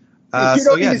week. Not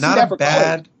a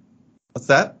bad. College. What's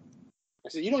that? I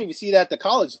said you don't even see that at the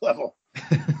college level.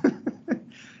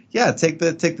 Yeah, take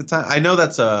the time. I know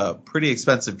that's a pretty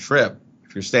expensive trip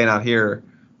if you're staying out here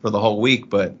for the whole week,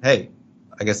 but hey,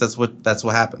 I guess that's what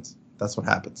happens. That's what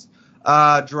happens.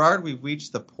 Gerard, we've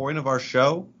reached the point of our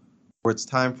show where it's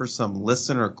time for some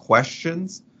listener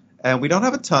questions, and we don't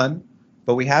have a ton,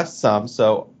 but we have some.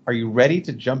 So, are you ready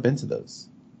to jump into those?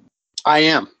 I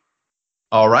am.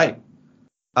 All right.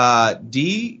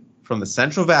 D from the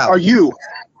Central Valley. Are you?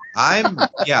 I'm.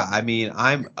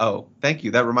 Oh, thank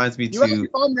you. That reminds me you have your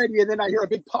phone ready, and then I hear a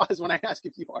big pause when I ask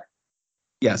if you are.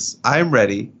 Yes, I'm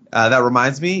ready. That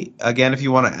reminds me, again, if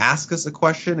you want to ask us a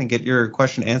question and get your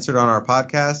question answered on our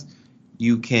podcast,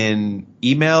 you can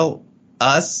email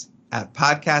us at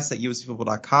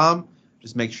podcast@uscfootball.com.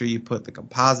 Just make sure you put the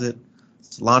composite,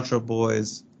 Cilantro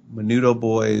Boys, Menudo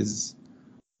Boys,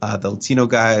 the Latino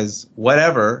guys,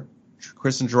 whatever,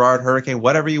 Chris and Gerard, Hurricane,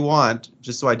 whatever you want,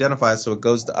 just to identify us so it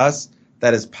goes to us.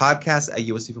 That is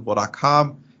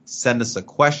podcast@uscfootball.com. Send us a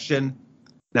question.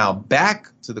 Now,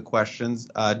 back to the questions.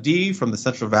 D from the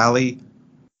Central Valley.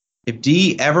 If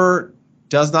D ever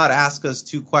does not ask us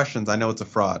 2 questions, I know it's a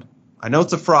fraud.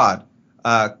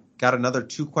 Got another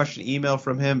 2-question email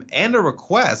from him and a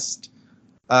request.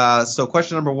 So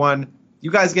question number 1,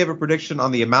 you guys gave a prediction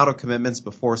on the amount of commitments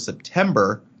before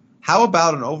September. How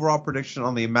about an overall prediction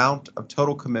on the amount of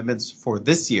total commitments for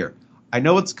this year? I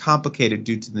know it's complicated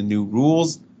due to the new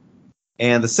rules.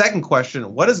 And the second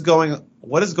question, what is it going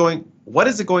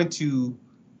to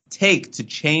take to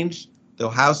change the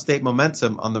Ohio State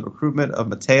momentum on the recruitment of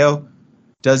Mateo?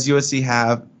 Does USC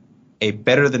have a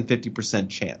better than 50%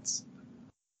 chance?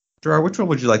 Gerard, which one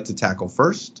would you like to tackle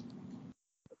first?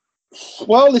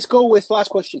 Well, let's go with last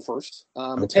question first.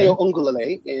 Mateo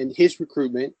Ungulale and his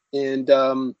recruitment. And,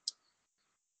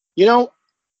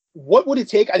 what would it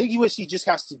take? I think USC just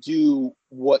has to do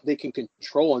what they can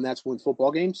control, and that's win football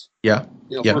games. Yeah.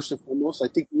 First and foremost, I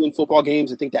think you win football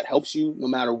games. I think that helps you no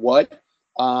matter what.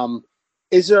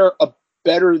 Is there a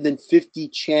better than 50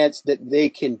 chance that they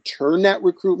can turn that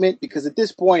recruitment? Because at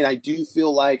this point, I do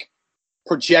feel like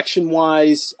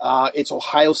projection-wise, it's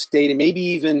Ohio State and maybe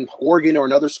even Oregon or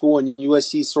another school, and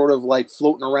USC sort of like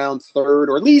floating around third,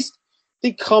 or at least I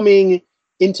think coming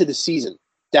into the season,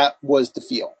 that was the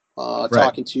feel.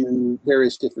 talking to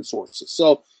various different sources.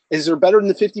 So is there better than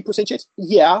the 50% chance?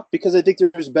 Yeah, because I think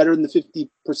there's better than the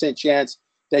 50% chance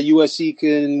that USC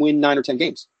can win 9 or 10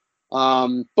 games.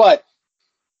 But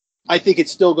I think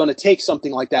it's still going to take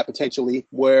something like that potentially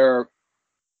where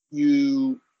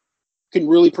you can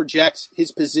really project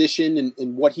his position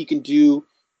and what he can do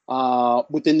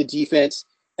within the defense.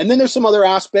 And then there's some other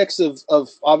aspects of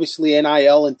obviously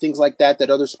NIL and things like that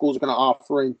other schools are going to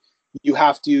offer, and you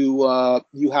have to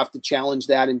challenge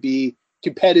that and be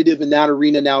competitive in that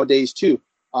arena nowadays too.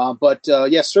 But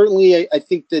certainly I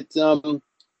think that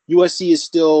USC is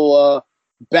still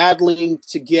battling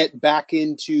to get back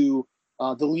into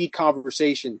the lead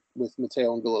conversation with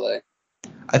Mateo and Uiagalelei.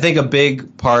 I think a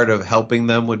big part of helping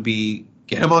them would be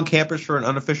get him on campus for an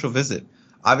unofficial visit.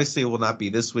 Obviously, it will not be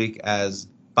this week as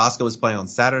Bosco is playing on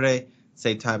Saturday,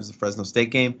 same time as the Fresno State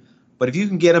game. But if you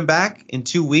can get him back in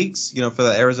 2 weeks, for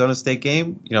the Arizona State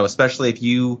game, especially if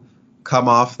you come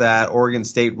off that Oregon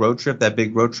State road trip, that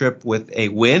big road trip with a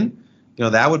win,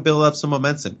 that would build up some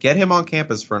momentum. Get him on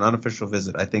campus for an unofficial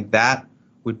visit. I think that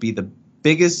would be the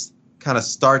biggest kind of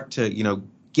start to,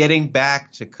 getting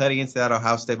back to cutting into that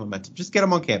Ohio State momentum. Just get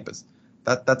him on campus.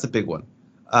 That's a big one.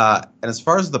 And as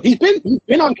far as he's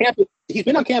been on campus. He's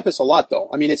been on campus a lot, though.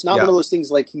 I mean, it's not one of those things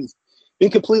like he's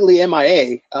been completely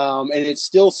MIA, and it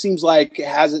still seems like it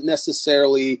hasn't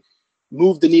necessarily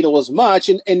moved the needle as much.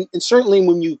 And certainly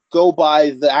when you go by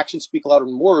the actions speak louder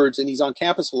than words, and he's on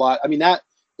campus a lot, I mean, that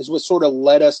is what sort of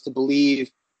led us to believe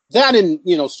that, and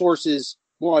sources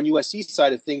more on USC's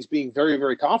side of things being very,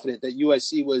 very confident that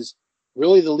USC was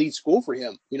really the lead school for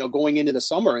him, going into the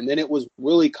summer. And then it was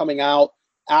really coming out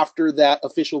after that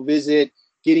official visit,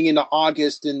 getting into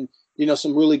August, and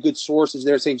some really good sources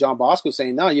there, St. John Bosco,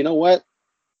 saying, no, you know what?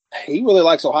 He really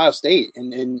likes Ohio State.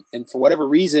 And for whatever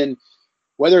reason,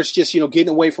 whether it's just, getting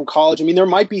away from college, I mean, there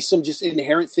might be some just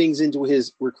inherent things into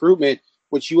his recruitment,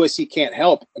 which USC can't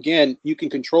help. Again, you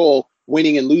can control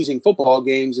winning and losing football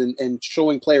games and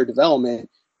showing player development.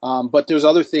 But there's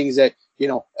other things that,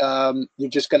 you're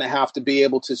just going to have to be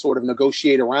able to sort of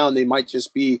negotiate around. They might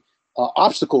just be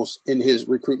obstacles in his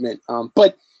recruitment.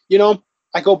 But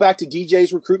I go back to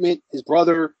DJ's recruitment. His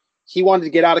brother, he wanted to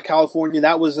get out of California.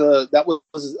 That was a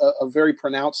very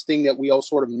pronounced thing that we all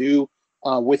sort of knew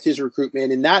with his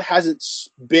recruitment, and that hasn't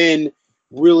been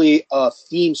really a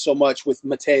theme so much with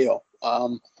Mateo.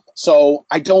 So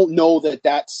I don't know that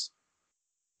that's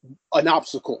an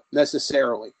obstacle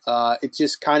necessarily. It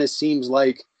just kind of seems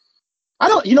like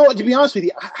to be honest with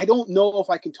you, I don't know if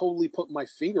I can totally put my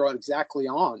finger on exactly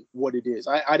on what it is.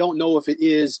 I don't know if it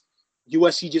is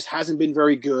USC just hasn't been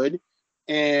very good,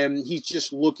 and he's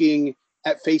just looking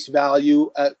at face value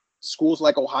at schools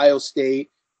like Ohio State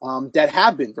that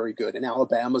have been very good, and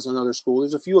Alabama's another school.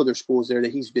 There's a few other schools there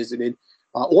that he's visited.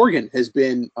 Oregon has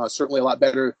been certainly a lot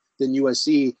better than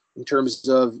USC in terms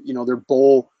of their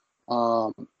bowl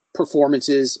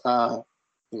performances,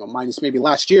 minus maybe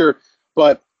last year.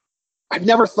 But I've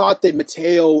never thought that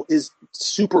Mateo is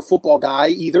super football guy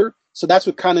either. So that's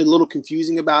what kind of a little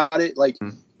confusing about it. Like,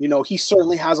 he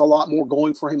certainly has a lot more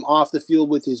going for him off the field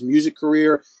with his music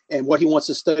career and what he wants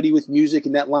to study with music,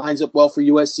 and that lines up well for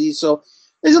USC. So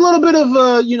there's a little bit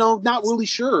of, not really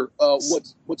sure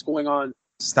what's going on.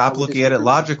 Stop looking at it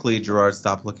logically, Gerard.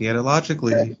 Stop looking at it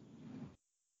logically. Yeah.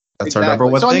 That's our number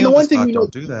one thing. The one thing we know,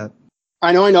 don't do that.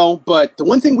 I know. But the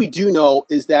one thing we do know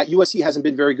is that USC hasn't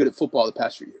been very good at football the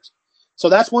past few years. So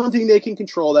that's one thing they can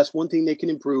control. That's one thing they can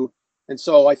improve. And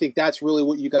so I think that's really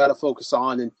what you got to focus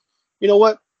on. And you know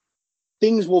what?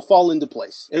 Things will fall into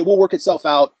place. It will work itself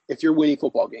out if you're winning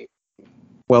football game.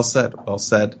 Well said. Well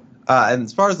said. And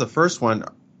as far as the first one,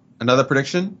 another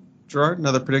prediction, Gerard?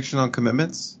 Another prediction on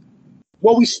commitments?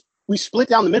 Well, we split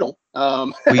down the middle.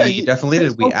 We definitely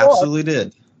did. We absolutely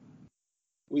did.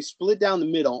 We split down the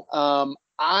middle.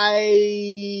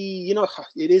 It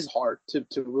is hard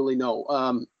to really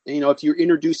know. If you're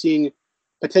introducing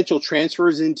potential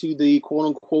transfers into the quote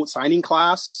unquote signing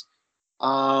class,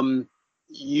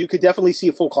 you could definitely see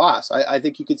a full class. I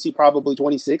think you could see probably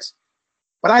 26,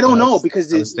 but I don't know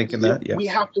because I was thinking that. Yeah. we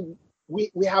have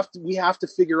to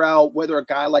figure out whether a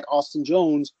guy like Austin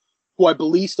Jones, who I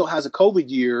believe still has a COVID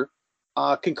year,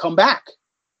 can come back.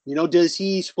 Does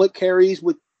he split carries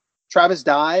with Travis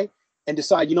Dye and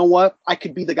decide, you know what, I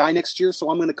could be the guy next year, so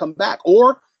I'm going to come back?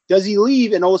 Or does he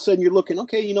leave and all of a sudden you're looking,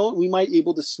 okay, we might be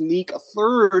able to sneak a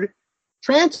third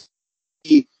transfer?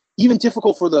 Even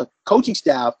difficult for the coaching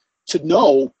staff to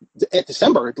know at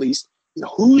December, at least,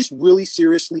 who's really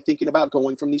seriously thinking about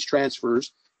going from these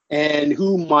transfers and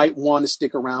who might want to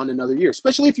stick around another year,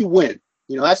 especially if you win.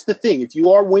 That's the thing. If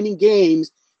you are winning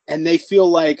games and they feel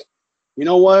like, you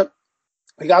know what,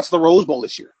 He got to the Rose Bowl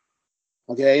this year.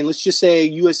 Okay, and let's just say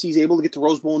USC is able to get to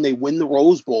Rose Bowl and they win the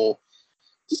Rose Bowl.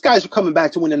 These guys are coming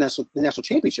back to win the national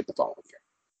championship the following year.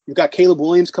 You've got Caleb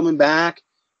Williams coming back.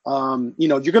 You're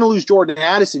going to lose Jordan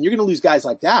Addison. You're going to lose guys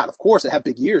like that, of course, that have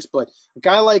big years. But a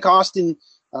guy like Austin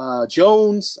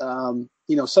Jones, some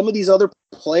of these other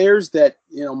players that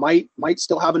might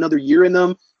still have another year in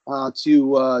them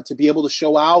to be able to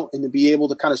show out and to be able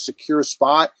to kind of secure a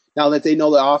spot now that they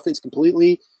know the offense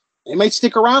completely. They might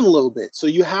stick around a little bit. So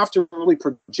you have to really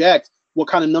project what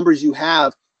kind of numbers you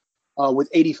have with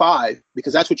 85,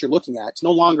 because that's what you're looking at. It's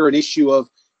no longer an issue of,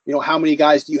 how many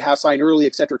guys do you have signed early,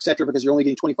 et cetera, because you're only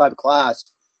getting 25 a class.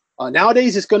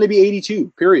 Nowadays, it's going to be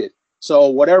 82, period. So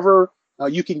whatever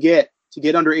you can get to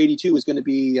get under 82 is going to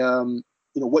be,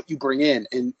 what you bring in.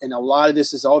 And a lot of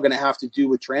this is all going to have to do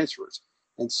with transfers.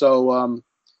 And so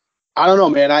I don't know,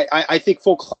 man. I think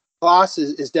full class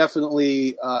is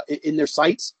definitely in their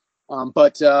sights.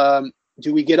 But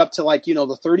do we get up to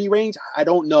the 30 range? I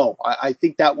don't know. I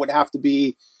think that would have to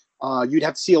be you'd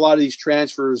have to see a lot of these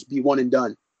transfers be one and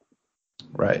done.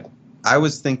 Right. I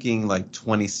was thinking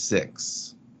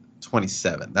 26,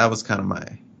 27. That was kind of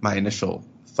my initial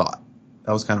thought.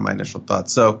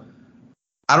 So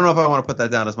I don't know if I want to put that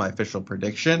down as my official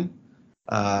prediction.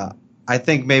 I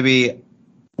think maybe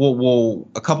we'll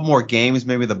a couple more games,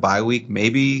 maybe the bye week,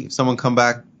 maybe if someone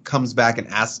comes back and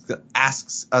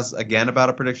asks us again about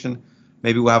a prediction,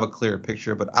 maybe we'll have a clearer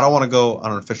picture. But I don't want to go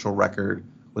on an official record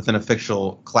with an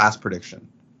official class prediction.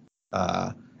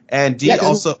 And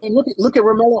also look at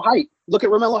Romello Height. Look at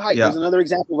Romello Height. Yeah. There's another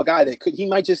example of a guy that he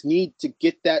might just need to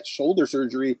get that shoulder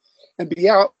surgery and be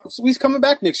out. So he's coming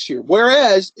back next year.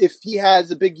 Whereas if he has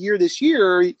a big year this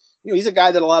year, he's a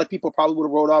guy that a lot of people probably would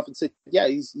have wrote off and said, yeah,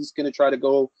 he's going to try to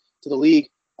go to the league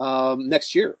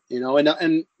next year.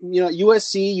 And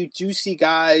USC, you do see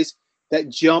guys that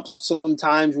jump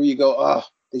sometimes where you go, oh,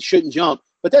 they shouldn't jump.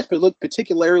 But that's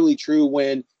particularly true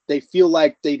when they feel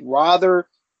like they'd rather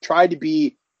try to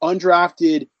be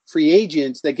undrafted free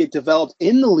agents that get developed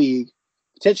in the league,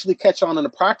 potentially catch on in a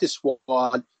practice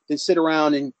squad, than sit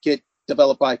around and get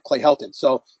developed by Clay Helton.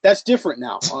 So that's different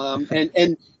now.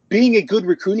 And being a good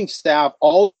recruiting staff,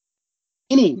 all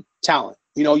retaining talent.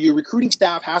 Your recruiting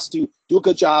staff has to do a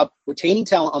good job retaining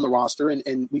talent on the roster.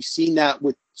 And we've seen that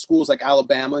with schools like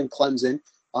Alabama and Clemson,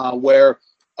 where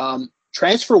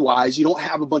transfer-wise, you don't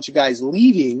have a bunch of guys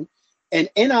leaving. And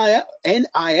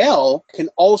NIL can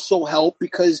also help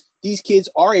because these kids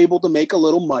are able to make a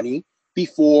little money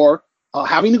before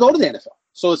having to go to the NFL.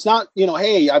 So it's not,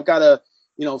 hey, I've got to,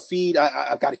 feed,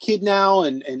 I've got a kid now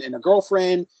and a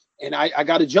girlfriend, and I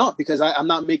got to jump because I'm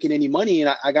not making any money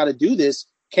and I got to do this.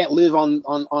 Can't live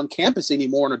on campus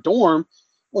anymore in a dorm.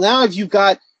 Well, now if you've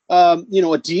got, a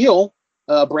deal,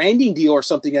 a branding deal or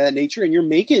something of that nature, and you're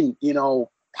making,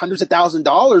 hundreds of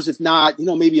 $1,000s, if not,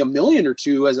 maybe $1 million or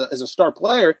 $2 million as a star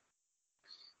player,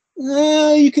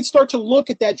 you can start to look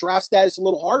at that draft status a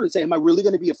little harder and say, am I really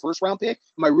going to be a first round pick?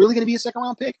 Am I really going to be a second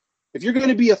round pick? If you're going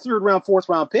to be a third round, fourth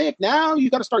round pick, now you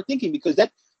got to start thinking, because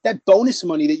that bonus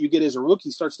money that you get as a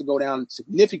rookie starts to go down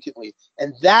significantly.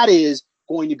 And that is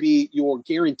going to be your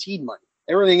guaranteed money.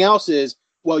 Everything else is,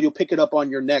 well, you'll pick it up on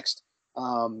your next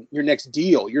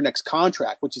deal, your next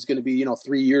contract, which is going to be,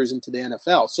 3 years into the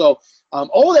NFL. So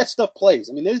all of that stuff plays.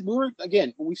 I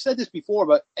mean, we've said this before,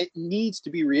 but it needs to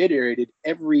be reiterated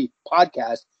every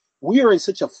podcast. We are in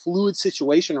such a fluid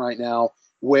situation right now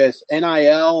with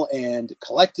NIL and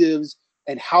collectives,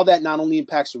 and how that not only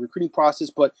impacts the recruiting process,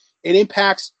 but it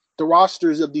impacts the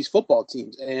rosters of these football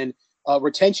teams. And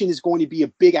retention is going to be a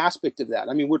big aspect of that.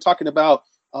 I mean, we're talking about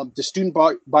the Student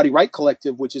Body Right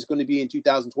Collective, which is going to be in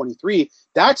 2023.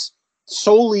 That's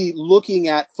solely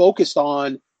focused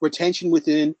on retention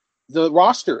within the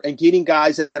roster and getting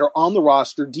guys that are on the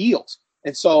roster deals.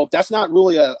 And so that's not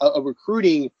really a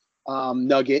recruiting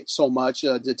nugget so much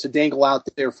to dangle out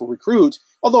there for recruits,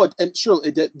 although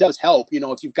it does help.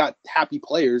 If you've got happy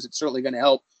players, it's certainly going to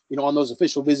help, on those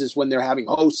official visits when they're having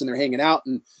hosts and they're hanging out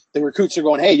and the recruits are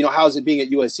going, hey, how's it being at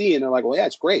USC? And they're like, well, yeah,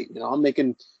 it's great. I'm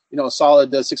making, a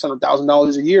solid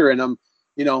 $600,000 a year, and I'm,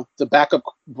 the backup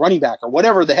running back or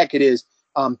whatever the heck it is.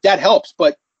 That helps.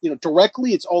 But,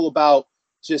 directly, it's all about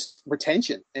just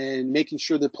retention and making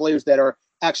sure the players that are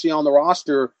actually on the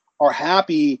roster are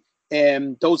happy,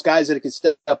 and those guys that can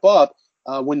step up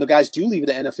when the guys do leave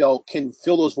the NFL can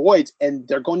fill those voids, and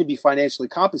they're going to be financially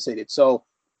compensated. So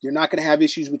you're not going to have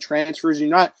issues with transfers. You're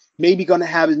not maybe going to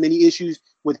have as many issues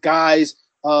with guys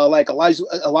like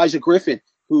Elijah Griffin,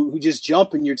 who just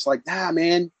jump, and you're just like,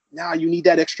 you need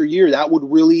that extra year. That would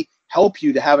really help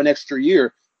you to have an extra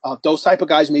year. Those type of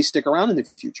guys may stick around in the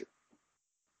future.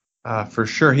 For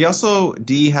sure. He also,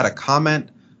 D, had a comment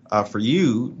for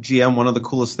you, GM. One of the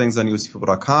coolest things on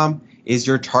USCFootball.com is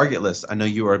your target list. I know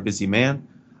you are a busy man.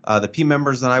 The P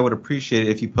members and I would appreciate it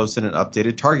if you posted an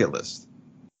updated target list.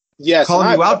 Yes.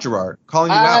 Calling you out, Gerard.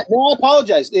 Calling you out. No, I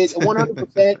apologize. It's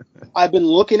 100%. I've been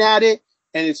looking at it,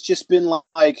 and it's just been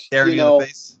like, Staring you in the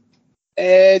face.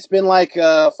 It's been like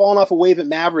falling off a wave at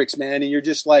Mavericks, man. And you're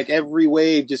just like, every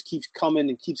wave just keeps coming,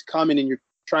 and you're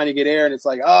trying to get air. And it's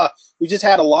like, we just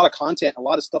had a lot of content, a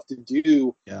lot of stuff to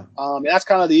do. Yeah. And that's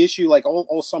kind of the issue, like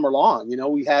all summer long.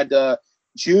 We had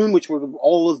June, which were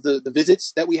all of the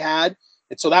visits that we had.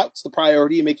 And so that's the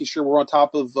priority, making sure we're on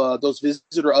top of those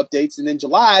visitor updates. And then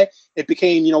July, it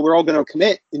became, we're all going to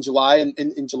commit in July. And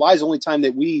in July is the only time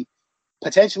that we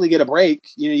potentially get a break.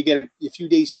 You get a few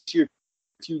days here,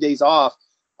 a few days off.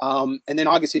 And then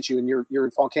August hits you and you're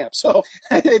in fall camp. So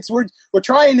we're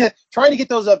trying to get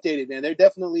those updated, man. They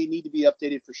definitely need to be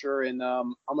updated for sure. And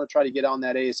I'm going to try to get on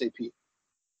that ASAP.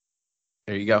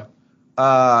 There you go.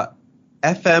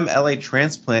 FM LA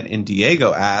Transplant in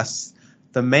Diego asks,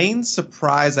 the main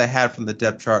surprise I had from the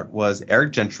depth chart was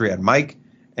Eric Gentry at Mike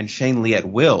and Shane Lee at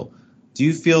Will. Do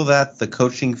you feel that the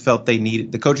coaching staff felt they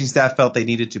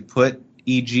needed to put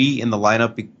EG in the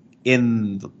lineup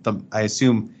in the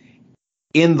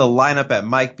lineup at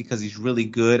Mike because he's really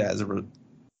good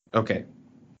Okay.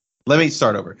 Let me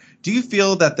start over. Do you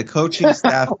feel that the coaching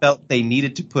staff felt they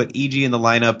needed to put EG in the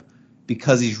lineup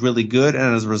because he's really good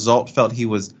and as a result felt he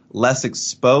was less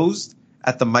exposed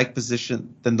at the Mike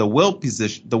position than the Will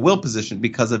position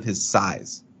because of his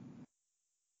size?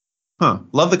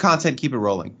 Love the content. Keep it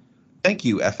rolling. Thank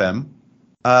you, FM.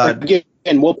 Again,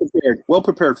 well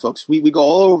prepared, folks. We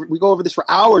go over this for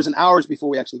hours and hours before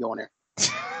we actually go on air.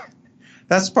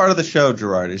 That's part of the show,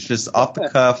 Gerard. It's just off the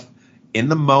cuff, in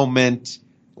the moment,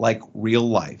 like real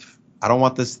life. I don't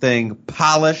want this thing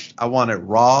polished. I want it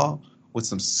raw with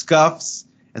some scuffs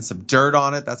and some dirt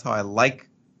on it. That's how I like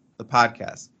the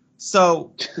podcast.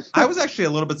 So I was actually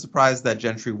a little bit surprised that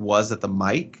Gentry was at the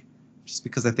mic, just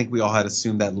because I think we all had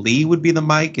assumed that Lee would be the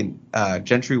mic and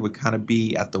Gentry would kind of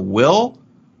be at the Will.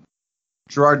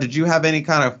 Gerard, did you have any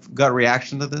kind of gut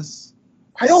reaction to this?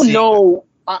 I don't know.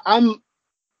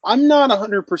 I'm not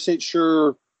 100%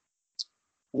 sure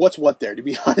what's what there, to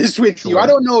be honest with you. I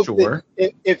don't know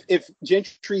if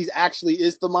Gentry's actually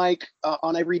is the mic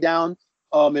on every down.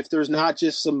 If there's not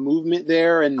just some movement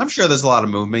there, and I'm sure there's a lot of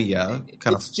movement. Yeah,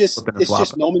 it's just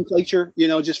nomenclature.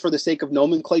 Just for the sake of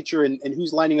nomenclature, and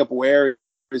who's lining up where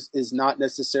is not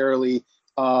necessarily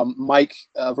Mike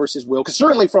versus Will. Because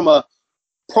certainly from a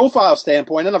profile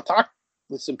standpoint, and I've talked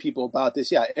with some people about this.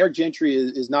 Yeah, Eric Gentry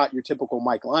is not your typical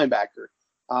Mike linebacker.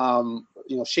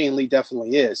 Shane Lee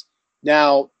definitely is.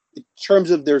 Now, in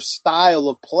terms of their style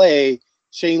of play,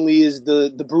 Shane Lee is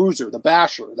the bruiser, the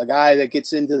basher, the guy that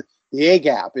gets into the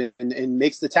A-gap and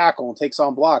makes the tackle and takes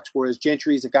on blocks, whereas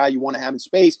Gentry is a guy you want to have in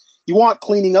space. You want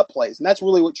cleaning up plays, and that's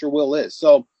really what your Will is.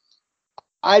 So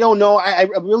I don't know. I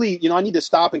really, I need to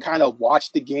stop and kind of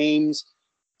watch the games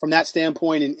from that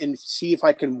standpoint and see if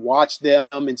I can watch them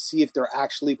and see if they're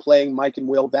actually playing Mike and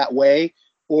Will that way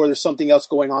or there's something else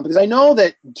going on. Because I know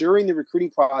that during the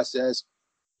recruiting process,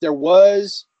 there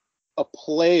was a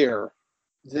player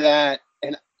that,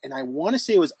 and I want to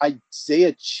say it was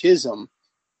Isaiah Chisholm,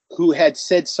 who had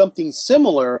said something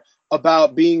similar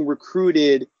about being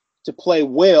recruited to play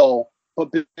Will,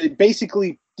 but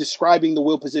basically describing the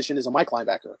Will position as a Mike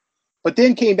linebacker. But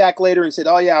then came back later and said,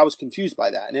 "Oh yeah, I was confused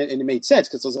by that," and it made sense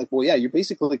because I was like, "Well, yeah,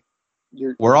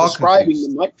 we're all describing the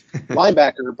Mike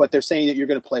linebacker, but they're saying that you're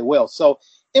going to play Will." So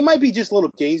it might be just a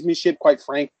little gamesmanship, quite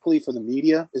frankly, for the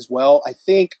media as well.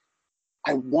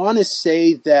 I want to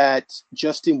say that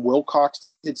Justin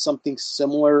Wilcox did something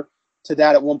similar to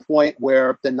that at one point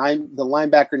where the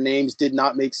linebacker names did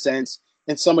not make sense.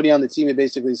 And somebody on the team had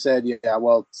basically said, yeah,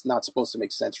 well, it's not supposed to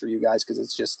make sense for you guys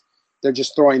because they're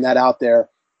just throwing that out there,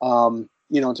 to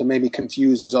maybe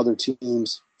confuse other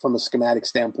teams from a schematic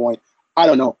standpoint. I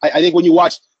don't know. I think when you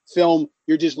watch film,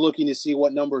 you're just looking to see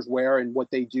what numbers where and what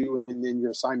they do, and then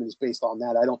your assignment is based on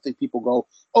that. I don't think people go,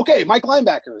 okay, Mike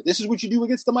linebacker, this is what you do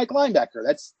against the Mike linebacker.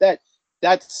 That's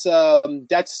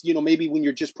maybe when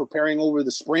you're just preparing over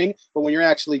the spring, but when you're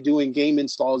actually doing game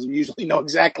installs, you usually know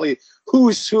exactly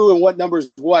who's who and what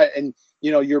numbers what, and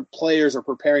your players are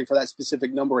preparing for that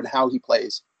specific number and how he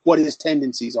plays, what his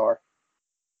tendencies are.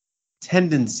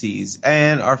 Tendencies.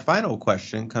 And our final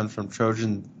question comes from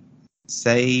Trojan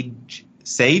Sagey.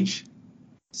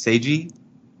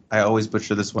 I always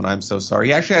butcher this one. I'm so sorry.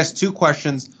 He actually has two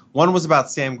questions. One was about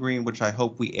Sam Green, which I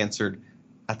hope we answered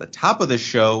at the top of the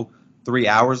show 3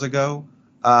 hours ago.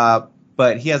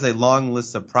 But he has a long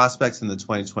list of prospects in the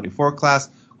 2024 class,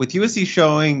 with USC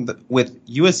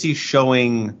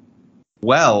showing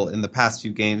well in the past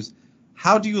few games,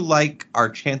 how do you like our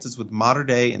chances with Mater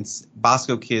Dei and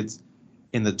Bosco kids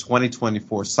in the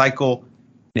 2024 cycle?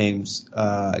 Names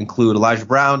include Elijah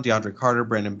Brown, DeAndre Carter,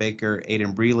 Brandon Baker,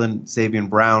 Aiden Breland, Xavier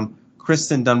Brown,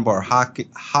 Kristen Dunbar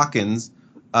Hawkins,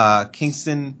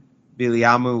 Kingston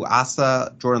Biliamu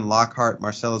Asa, Jordan Lockhart,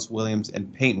 Marcellus Williams,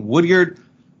 and Peyton Woodyard.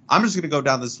 I'm just going to go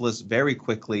down this list very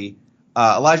quickly.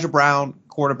 Elijah Brown,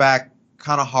 quarterback,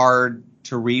 kind of hard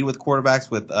to read with quarterbacks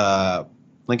with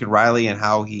Lincoln Riley and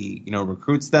how he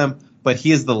recruits them, but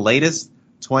he is the latest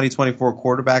 2024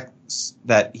 quarterback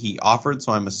that he offered,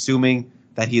 so I'm assuming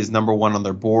that he is number one on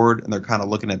their board, and they're kind of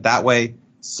looking at it that way.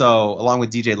 So along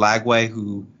with DJ Lagway,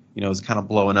 who is kind of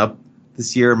blowing up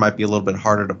this year, might be a little bit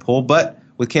harder to pull. But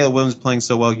with Caleb Williams playing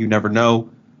so well, you never know.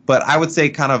 But I would say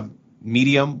kind of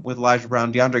medium with Elijah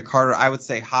Brown. DeAndre Carter, I would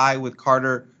say high with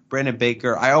Carter. Brandon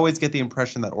Baker, I always get the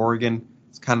impression that Oregon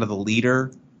is kind of the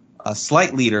leader, a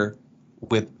slight leader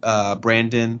with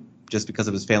Brandon just because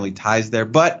of his family ties there.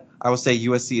 But I will say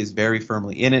USC is very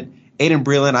firmly in it. Aiden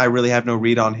Breland, I really have no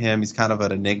read on him. He's kind of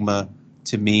an enigma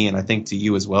to me, and I think to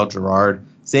you as well, Gerard.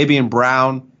 Xavier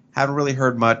Brown, haven't really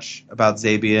heard much about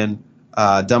Xavier.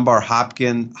 Dunbar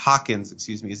Hawkins,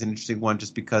 is an interesting one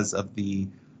just because of the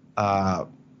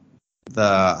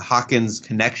Hawkins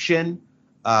connection.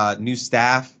 New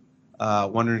staff,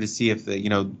 wondering to see if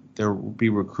they'll be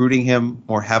recruiting him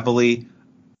more heavily.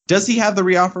 Does he have the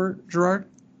reoffer, Gerard?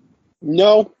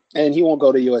 No, and he won't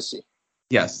go to USC.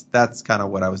 Yes, that's kind of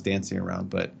what I was dancing around,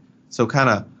 but so kind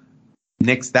of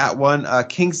nix that one.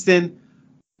 Kingston,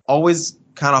 always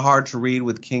kind of hard to read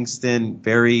with Kingston,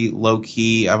 very low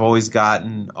key. I've always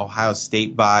gotten Ohio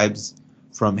State vibes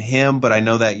from him, but I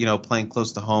know that playing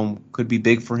close to home could be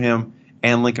big for him.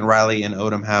 And Lincoln Riley and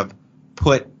Odom have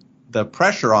put the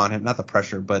pressure on him, not the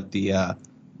pressure, but the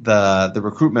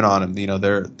recruitment on him.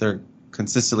 They're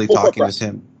consistently talking with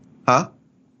him, huh?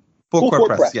 Full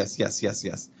court press.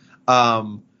 Yes.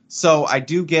 So I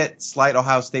do get slight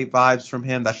Ohio State vibes from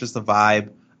him. That's just a vibe.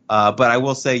 But I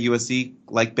will say USC,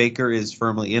 like Baker, is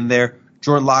firmly in there.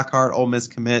 Jordan Lockhart, Ole Miss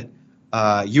commit.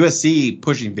 USC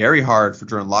pushing very hard for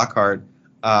Jordan Lockhart.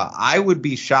 I would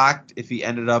be shocked if he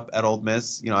ended up at Ole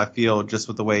Miss. I feel just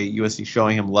with the way USC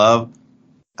showing him love.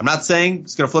 I'm not saying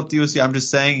it's going to flip to USC. I'm just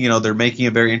saying, they're making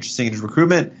it very interesting in his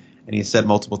recruitment. And he said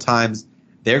multiple times,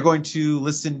 they're going to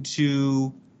listen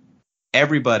to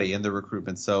everybody in the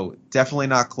recruitment. So definitely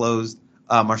not closed.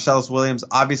 Marcellus Williams,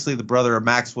 obviously the brother of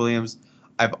Max Williams.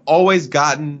 I've always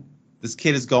gotten this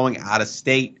kid is going out of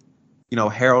state,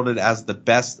 heralded as the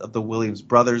best of the Williams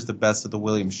brothers, the best of the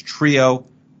Williams trio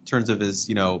in terms of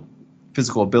his,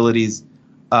 physical abilities.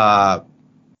 But,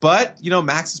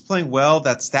 Max is playing well.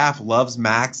 That staff loves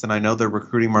Max, and I know they're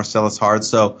recruiting Marcellus hard.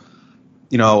 So,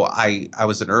 I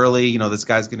was an early, this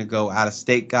guy's going to go out of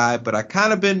state guy, but I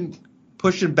kind of been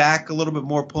pushing back a little bit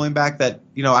more, pulling back that,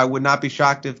 I would not be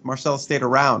shocked if Marcellus stayed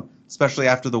around, especially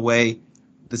after the way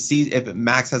the season, if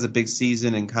Max has a big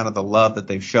season and kind of the love that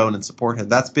they've shown and support him,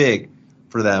 that's big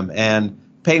for them. And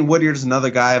Peyton Woodyard is another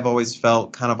guy I've always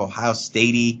felt kind of Ohio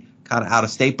State-y, kind of out of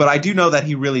state, but I do know that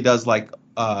he really does like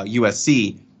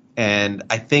USC. And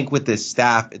I think with this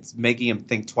staff, it's making him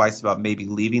think twice about maybe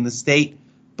leaving the state.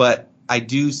 But I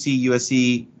do see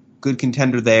USC good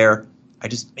contender there. I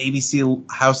just maybe see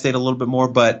Ohio State a little bit more.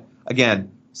 But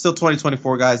again, still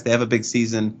 2024 guys. They have a big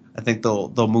season. I think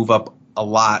they'll move up a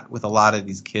lot with a lot of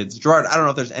these kids. Gerard, I don't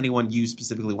know if there's anyone you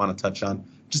specifically want to touch on.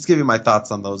 Just give me my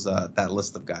thoughts on those that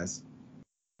list of guys.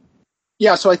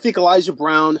 Yeah, so I think Elijah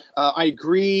Brown. I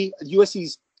agree.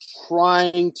 USC's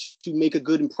trying to make a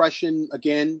good impression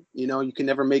again. You can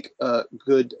never make a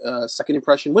good second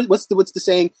impression. What's the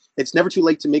saying? It's never too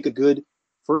late to make a good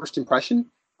first impression.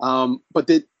 But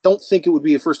they don't think it would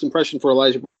be a first impression for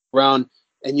Elijah Brown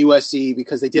and USC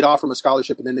because they did offer him a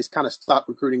scholarship and then they kind of stopped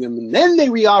recruiting him. And then they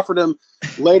reoffered him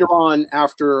later on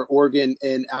after Oregon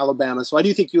and Alabama. So I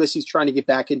do think USC is trying to get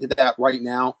back into that right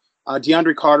now.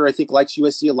 DeAndre Carter, I think, likes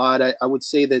USC a lot. I would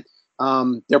say that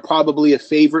they're probably a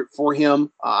favorite for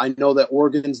him. I know that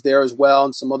Oregon's there as well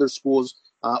and some other schools,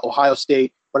 Ohio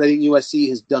State. But I think USC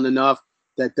has done enough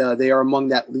that they are among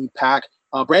that lead pack.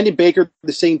 Brandon Baker,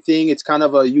 the same thing. It's kind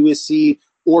of a USC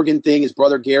Oregon thing. His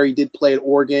brother Gary did play at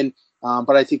Oregon,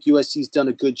 but I think USC's done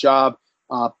a good job,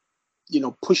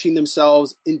 pushing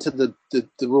themselves into the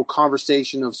real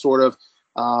conversation of sort of,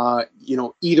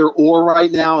 either or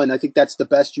right now. And I think that's the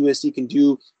best USC can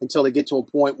do until they get to a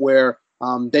point where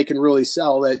they can really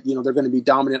sell that, they're going to be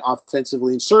dominant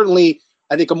offensively. And certainly,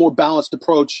 I think a more balanced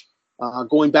approach,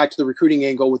 going back to the recruiting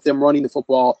angle with them running the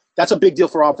football, that's a big deal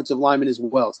for offensive linemen as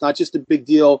well. It's not just a big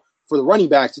deal for the running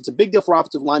backs. It's a big deal for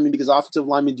offensive linemen because offensive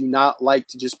linemen do not like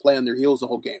to just play on their heels the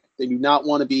whole game. They do not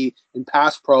want to be in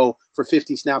pass pro for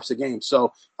 50 snaps a game.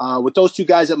 So with those two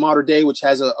guys at Mater Dei, which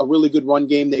has a really good run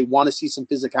game, they want to see some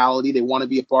physicality. They want to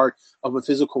be a part of a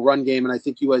physical run game, and I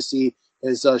think USC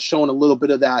has shown a little bit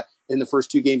of that in the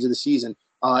first 2 games of the season.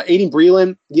 Aiden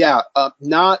Breland,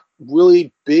 not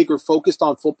really big or focused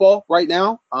on football right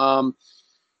now.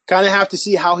 Kind of have to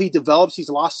see how he develops. He's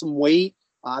lost some weight.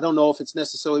 I don't know if it's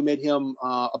necessarily made him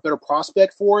a better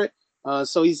prospect for it.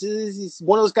 So he's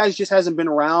one of those guys who just hasn't been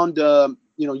around,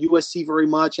 USC very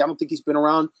much. I don't think he's been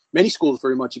around many schools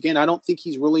very much. Again, I don't think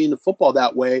he's really into football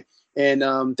that way. And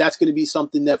that's going to be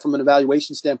something that from an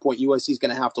evaluation standpoint, USC is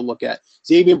going to have to look at.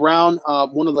 Xavier Brown,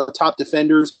 one of the top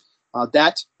defenders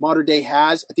that Mater Dei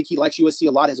has. I think he likes USC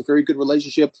a lot, has a very good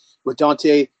relationship with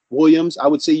Dante Williams. I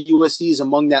would say USC is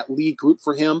among that lead group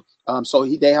for him. So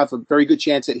they have a very good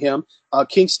chance at him.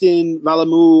 Kingston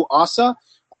Malamu Asa.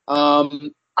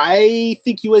 I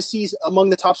think USC is among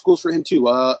the top schools for him too.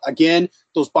 Again,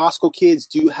 those Bosco kids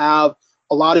do have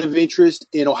a lot of interest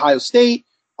in Ohio State.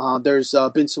 There's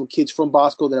been some kids from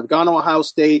Bosco that have gone to Ohio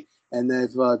State and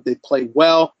they've played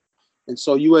well. And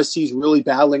so USC is really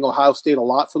battling Ohio State a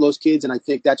lot for those kids. And I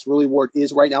think that's really where it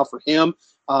is right now for him.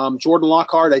 Jordan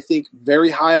Lockhart, I think very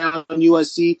high on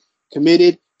USC,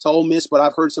 committed to Ole Miss, but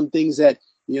I've heard some things that,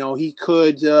 he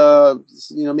could,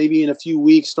 maybe in a few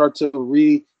weeks start to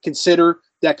reconsider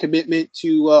that commitment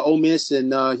to Ole Miss.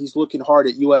 And he's looking hard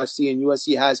at USC, and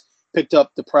USC has picked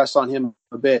up the press on him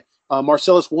a bit.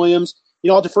 Marcellus Williams,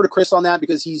 I'll defer to Chris on that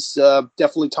because he's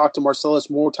definitely talked to Marcellus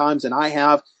more times than I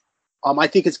have. I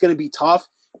think it's going to be tough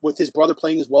with his brother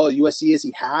playing as well at USC as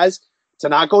he has to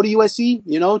not go to USC,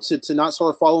 to not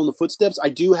sort of follow in the footsteps. I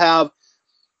do have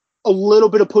a little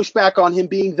bit of pushback on him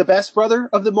being the best brother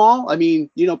of them all. I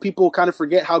mean, people kind of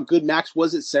forget how good Max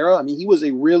was at Sarah. I mean, he was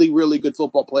a really, really good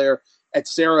football player at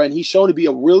Sarah, and he's shown to be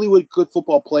a really, really good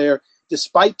football player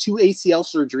despite 2 ACL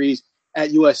surgeries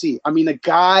at USC. I mean, the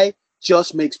guy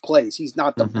just makes plays. He's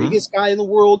not the biggest guy in the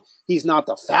world. He's not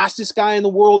the fastest guy in the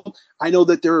world. I know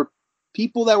that there are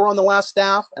people that were on the last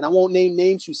staff, and I won't name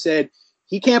names, who said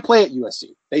he can't play at USC.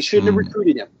 They shouldn't have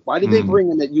recruited him. Why did they bring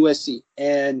him at USC?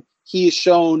 And he is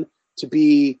shown to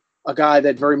be a guy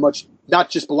that very much not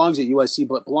just belongs at USC,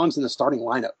 but belongs in the starting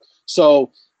lineup.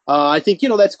 So I think,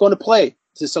 that's going to play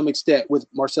to some extent with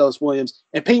Marcellus Williams.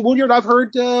 And Peyton Woodyard, I've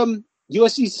heard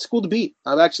USC is the school to beat.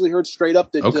 I've actually heard straight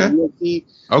up that USC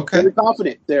very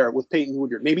confident there with Peyton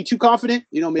Woodyard. Maybe too confident.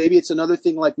 Maybe it's another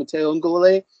thing like Mateo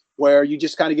Ngulele where you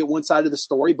just kind of get one side of the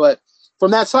story. But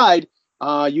from that side,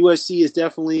 USC has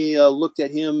definitely looked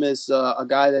at him as a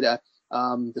guy that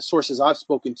the sources I've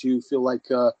spoken to feel like,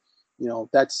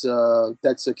 that's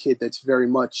a kid that's very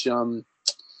much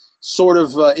sort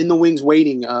of in the wings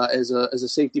waiting as a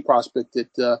safety prospect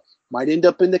that might end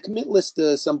up in the commit list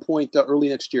at some point early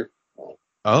next year.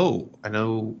 Oh, I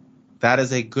know that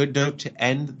is a good note to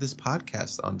end this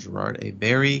podcast on, Gerard. A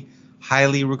very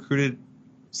highly recruited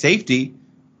safety.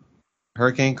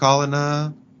 Hurricane calling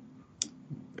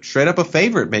straight up a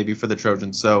favorite maybe for the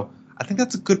Trojans. So I think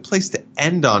that's a good place to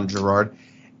end on, Gerard.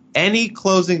 Any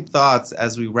closing thoughts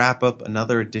as we wrap up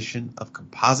another edition of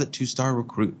Composite 2-Star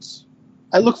Recruits?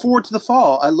 I look forward to the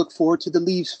fall. I look forward to the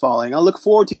leaves falling. I look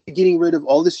forward to getting rid of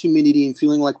all this humidity and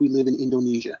feeling like we live in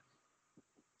Indonesia.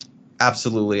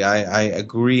 Absolutely. I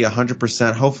agree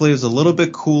 100%. Hopefully it was a little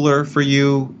bit cooler for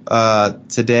you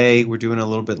today. We're doing a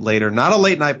little bit later. Not a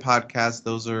late night podcast.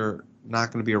 Those are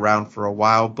not going to be around for a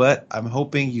while, but I'm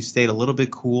hoping you stayed a little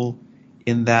bit cool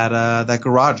in that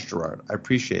garage, Gerard. I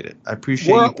appreciate it. I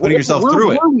appreciate you putting yourself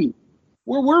through it.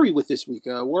 Where were we with this week?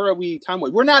 Where are we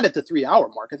time-wise? We're not at the 3-hour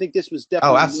mark. I think this was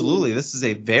definitely. Oh, absolutely. This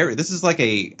is like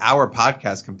a hour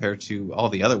podcast compared to all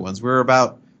the other ones. We're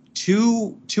about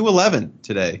 2:11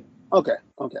 today. Okay.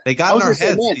 They got in our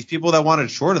heads. These people that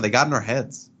wanted shorter, they got in our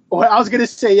heads. Well, I was going to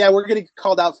say, we're going to get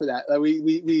called out for that.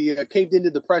 We caved into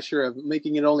the pressure of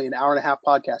making it only an hour and a half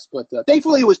podcast, but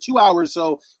thankfully it was 2 hours,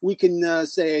 so we can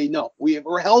say no.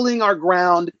 We're holding our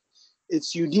ground.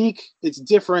 It's unique. It's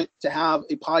different to have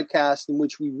a podcast in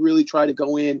which we really try to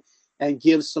go in and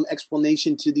give some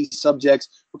explanation to these subjects.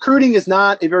 Recruiting is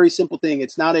not a very simple thing.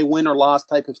 It's not a win or loss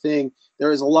type of thing.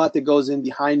 There is a lot that goes in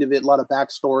behind of it, a lot of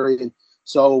backstory, and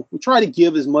so we try to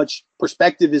give as much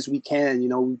perspective as we can.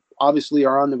 We obviously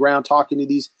are on the ground talking to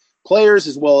these players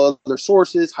as well as other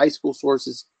sources, high school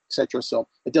sources, etc. So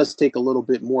it does take a little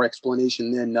bit more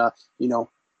explanation than,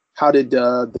 how did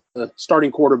the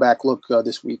starting quarterback look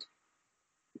this week?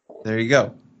 There you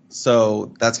go.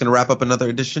 So that's going to wrap up another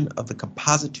edition of the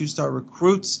Composite 2-Star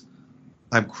Recruits.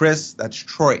 I'm Chris. That's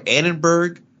Troy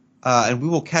Annenberg. And we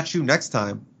will catch you next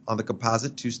time on the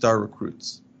composite 2-star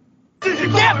recruits.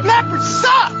 That leopard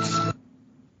sucks!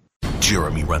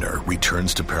 Jeremy Renner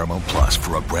returns to Paramount Plus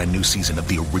for a brand new season of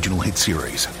the original hit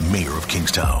series, Mayor of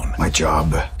Kingstown. My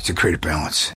job is to create a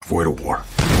balance, avoid a war.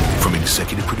 From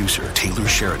executive producer Taylor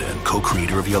Sheridan,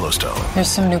 co-creator of Yellowstone. There's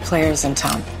some new players in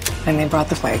town, and they brought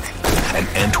the plague. And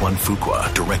Antoine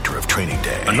Fuqua, director of Training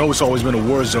Day. I know it's always been a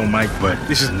war zone, Mike, but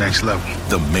this is next level.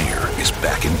 The Mayor is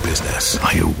back in business.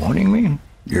 Are you warning me?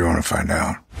 You're going to find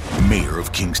out. Mayor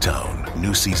of Kingstown.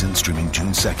 New season streaming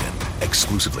June 2nd,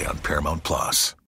 exclusively on Paramount Plus.